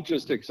 I'm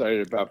just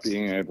excited about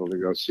being able to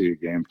go see a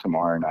game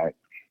tomorrow night.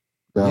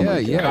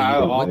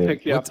 Kyle, I'll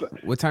pick you up.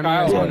 What time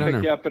Kyle, are you guys I'll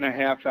pick you up in a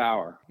half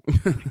hour.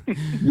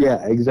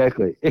 Yeah,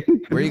 exactly.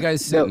 Where are you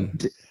guys sitting?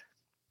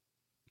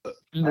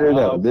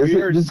 No.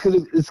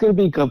 It's gonna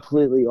be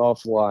completely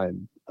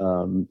offline,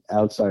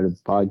 outside of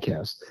the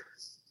podcast.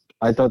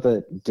 I thought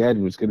that Dad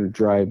was gonna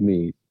drive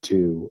me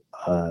to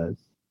the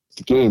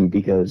game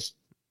because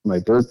my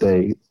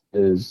birthday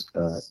is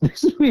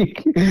next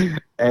week,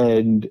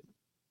 and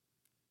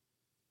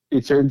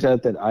it turns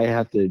out that I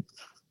have to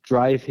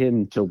drive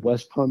him to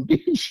West Palm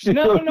Beach.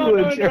 No.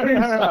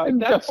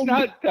 That's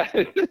not.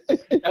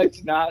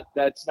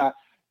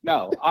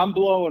 No, I'm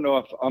blowing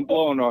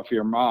off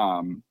your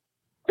mom.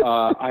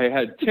 I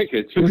had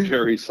tickets with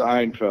Jerry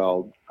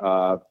Seinfeld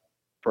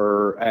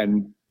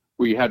and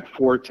we had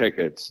 4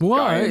 tickets.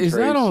 What is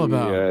that all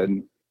about?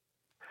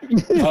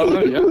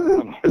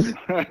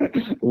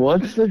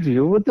 What's the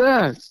deal with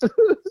that?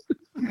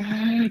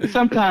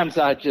 Sometimes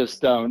I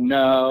just don't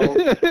know.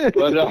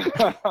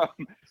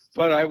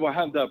 But I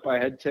wound up, I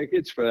had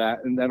tickets for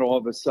that, and then all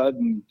of a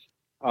sudden,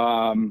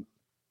 I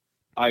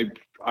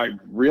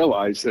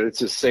realized that it's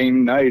the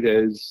same night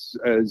as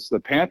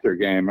the Panther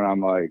game, and I'm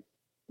like,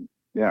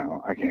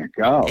 I can't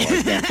go.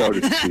 I can't go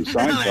to see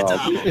Seinfeld.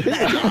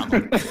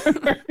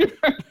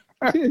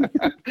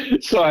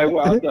 So I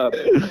wound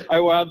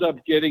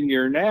up getting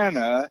your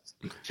Nana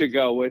to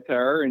go with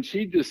her, and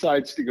she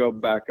decides to go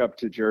back up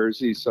to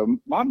Jersey. So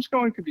Mom's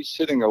going to be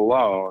sitting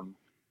alone.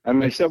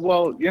 And I said,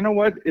 well, you know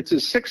what? It's a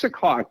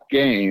 6:00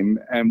 game,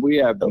 and we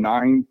have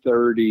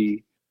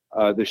 9:30.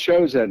 The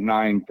show's at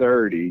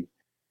 9:30.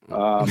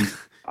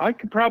 I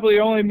could probably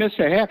only miss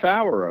a half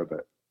hour of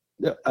it.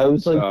 I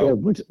was like,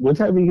 what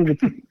time are you gonna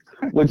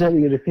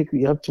pick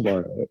me up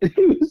tomorrow?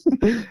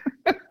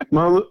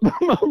 Mom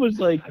was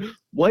like,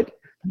 what?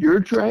 You're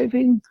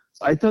driving?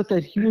 I thought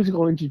that he was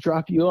going to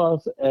drop you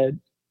off at.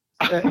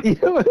 I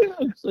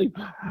was like,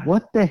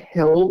 what the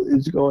hell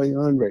is going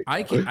on right now?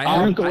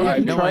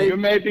 You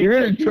may be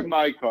taking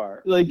my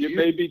car. Like you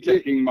may be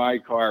taking my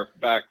car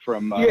back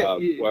from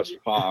West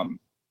Palm.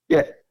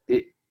 Yeah,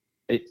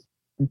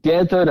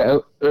 Dad thought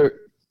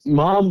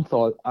Mom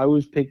thought I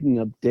was picking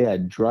up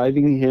Dad,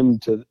 driving him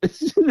to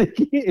the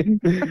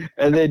game,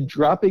 and then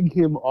dropping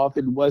him off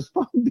in West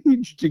Palm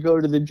Beach to go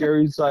to the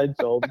Jerry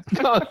Seinfeld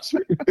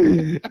concert.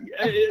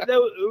 That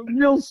was a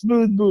real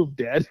smooth move,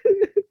 Dad.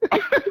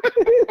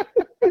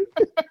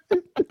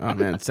 Oh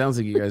man, it sounds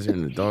like you guys are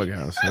in the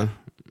doghouse, huh?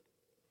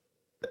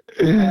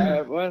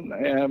 I'm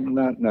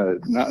not in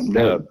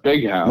the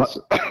big house.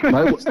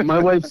 My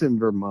wife's in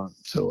Vermont,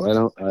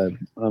 so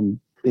I'm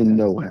in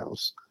no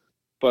house.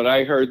 But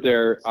I've heard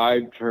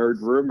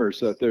rumors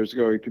that there's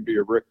going to be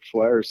a Ric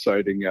Flair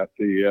sighting at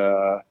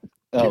the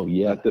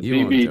at the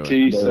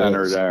BBT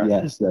Center there.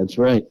 Yes, that's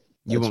right.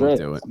 You won't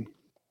do it.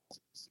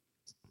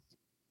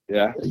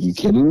 Yeah. Are you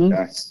kidding me?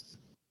 Okay.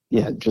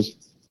 Yeah,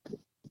 just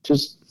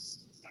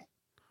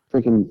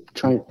freaking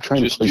try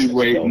and Just push you this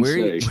wait belt. and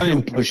Where see. Try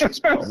and push this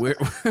belt.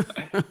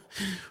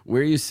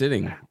 Where are you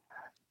sitting?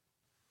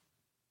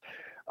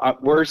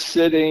 We're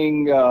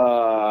sitting,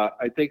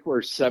 I think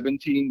we're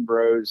 17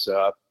 rows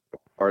up,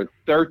 or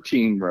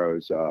 13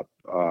 rows up,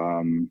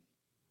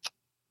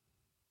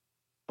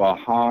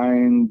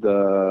 behind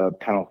the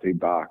penalty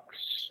box.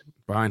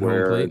 Behind home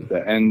where plate?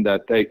 the end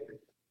that they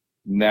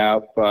now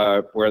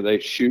where they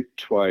shoot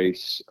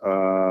twice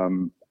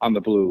on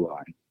the blue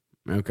line.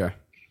 Okay.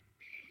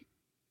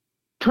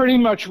 Pretty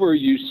much where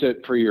you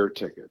sit for your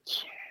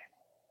tickets.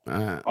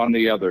 On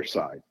the other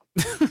side.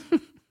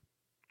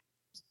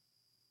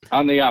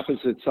 On the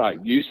opposite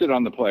side. You sit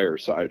on the player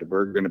side.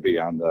 We're going to be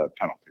on the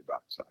penalty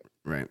box side.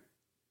 Right.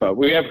 But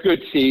we have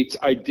good seats.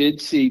 I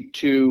did see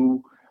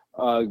 2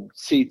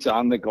 seats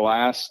on the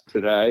glass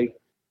today,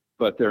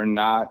 but they're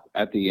not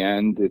at the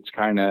end. It's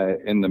kind of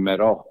in the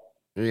middle.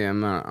 Yeah, I'm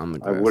not on the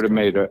glass. I would have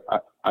made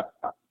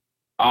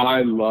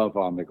I love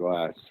on the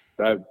glass.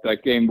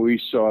 That game we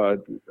saw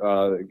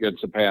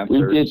against the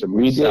Panthers.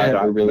 We did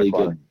have a really the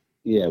good.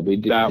 Yeah, we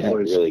did That have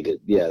was really good.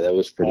 Yeah, that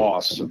was pretty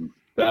awesome.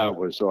 That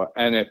was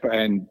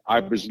and I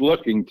was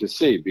looking to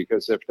see,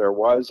 because if there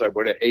was, I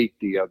would have ate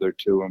the other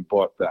 2 and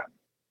bought them.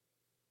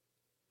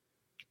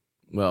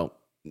 Well,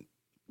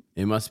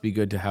 it must be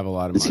good to have a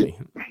lot of money.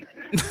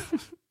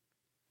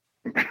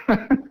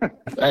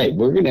 Hey,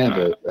 we're gonna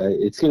have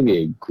it's gonna be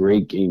a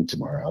great game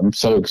tomorrow. I'm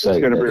so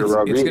excited. It's gonna be a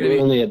rugby. We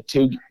only have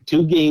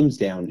two games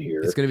down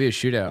here. It's going to be a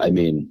shootout. I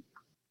mean,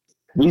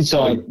 we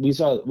saw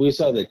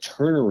the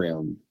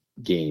turnaround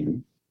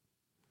game.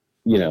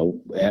 You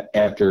know,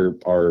 after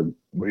our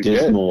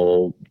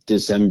dismal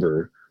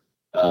December,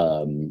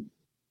 and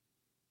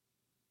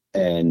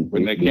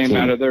when they came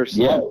out of their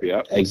slump,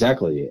 yeah,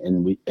 exactly,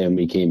 and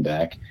we came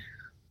back.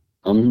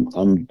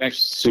 I'm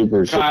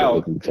super Kyle,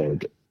 looking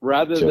forward to it.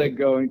 Rather than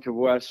going to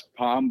West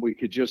Palm, we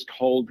could just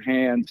hold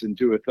hands and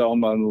do a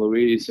Thelma and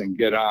Louise and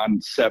get on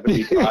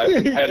 75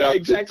 and head up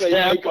to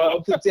Tampa. Go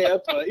up to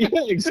Tampa. Yeah,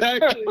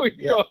 exactly. We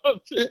go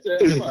up to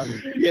Tampa.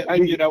 Yeah,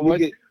 and you know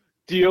what?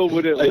 Deal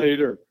with it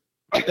later.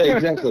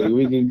 Exactly.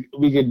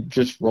 We could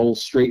just roll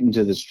straight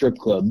into the strip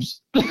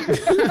clubs. Most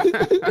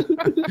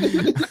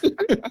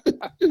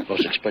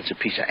expensive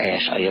piece of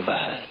ass I ever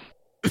had.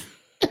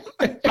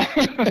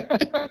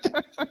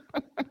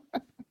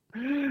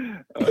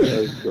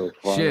 That's so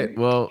funny. Shit.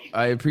 Well,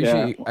 I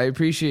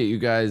appreciate you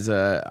guys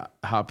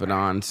hopping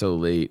on so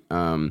late.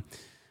 Yeah,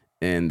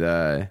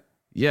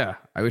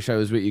 I wish I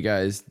was with you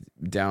guys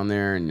down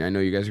there, and I know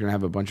you guys are gonna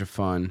have a bunch of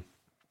fun.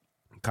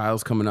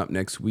 Kyle's coming up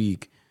next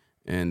week,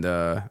 and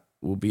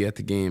we'll be at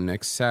the game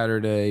next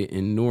Saturday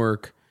in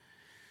Newark.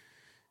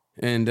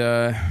 And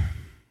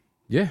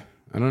yeah,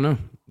 I don't know.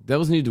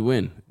 Devils need to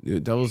win. The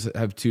Devils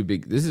have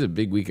this is a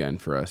big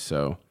weekend for us,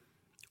 so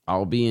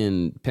I'll be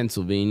in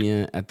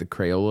Pennsylvania at the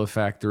Crayola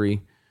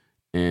factory,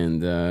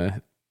 and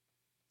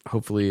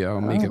hopefully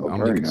I'll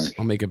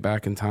make it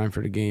back in time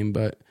for the game.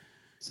 But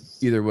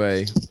either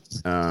way,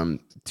 2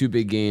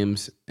 big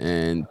games,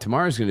 and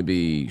tomorrow's should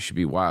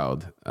be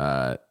wild.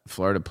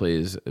 Florida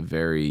plays a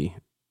very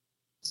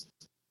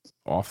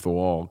off the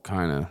wall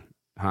kind of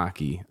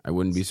hockey. I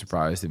wouldn't be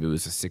surprised if it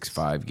was a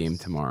 6-5 game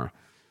tomorrow.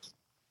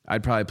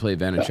 I'd probably play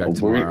Vanacek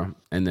tomorrow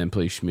and then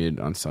play Schmid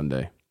on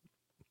Sunday.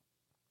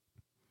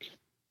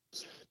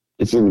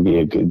 It's going to be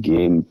a good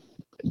game.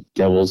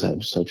 Devils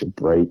have such a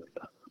bright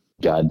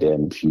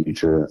goddamn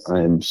future.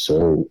 I am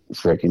so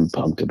freaking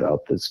pumped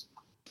about this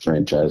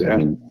franchise. Yeah.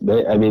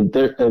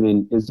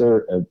 Is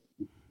there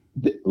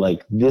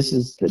this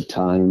is the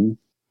time?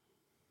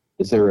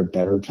 Is there a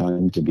better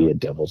time to be a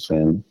Devils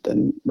fan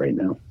than right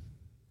now?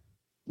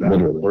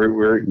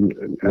 We're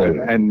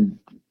and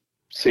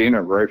seeing it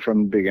right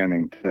from the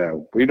beginning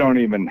too. We don't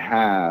even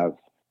have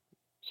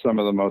some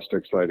of the most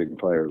exciting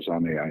players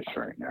on the ice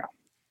right now.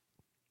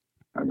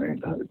 I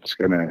mean, it's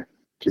a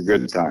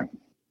good time.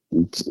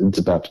 It's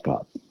about to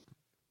pop.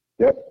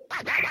 Yep.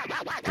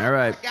 All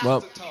right.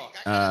 Well,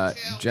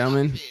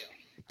 gentlemen,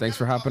 thanks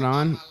for hopping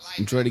on.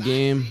 Enjoy the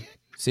game.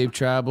 Safe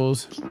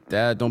travels.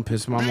 Dad, don't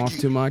piss Mom off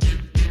too much.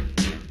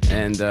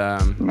 And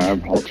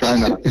I'll try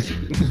not.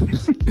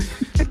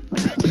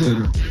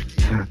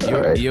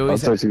 All right. I'll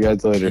talk to you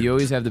guys later. You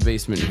always have the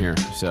basement here.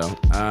 So,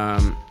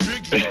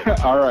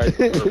 all right.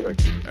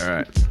 Perfect. All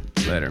right.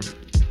 Later.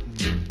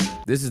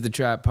 This is the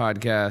Trap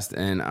Podcast,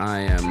 and I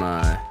am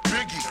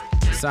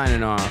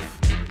signing off.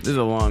 This is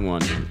a long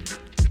one.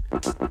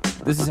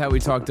 This is how we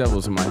talk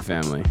Devils in my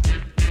family.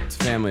 It's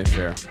a family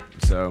affair.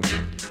 So,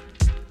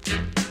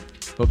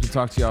 hope to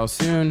talk to y'all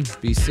soon.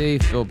 Be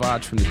safe. Bill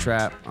Botch from the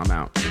Trap. I'm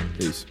out.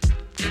 Peace.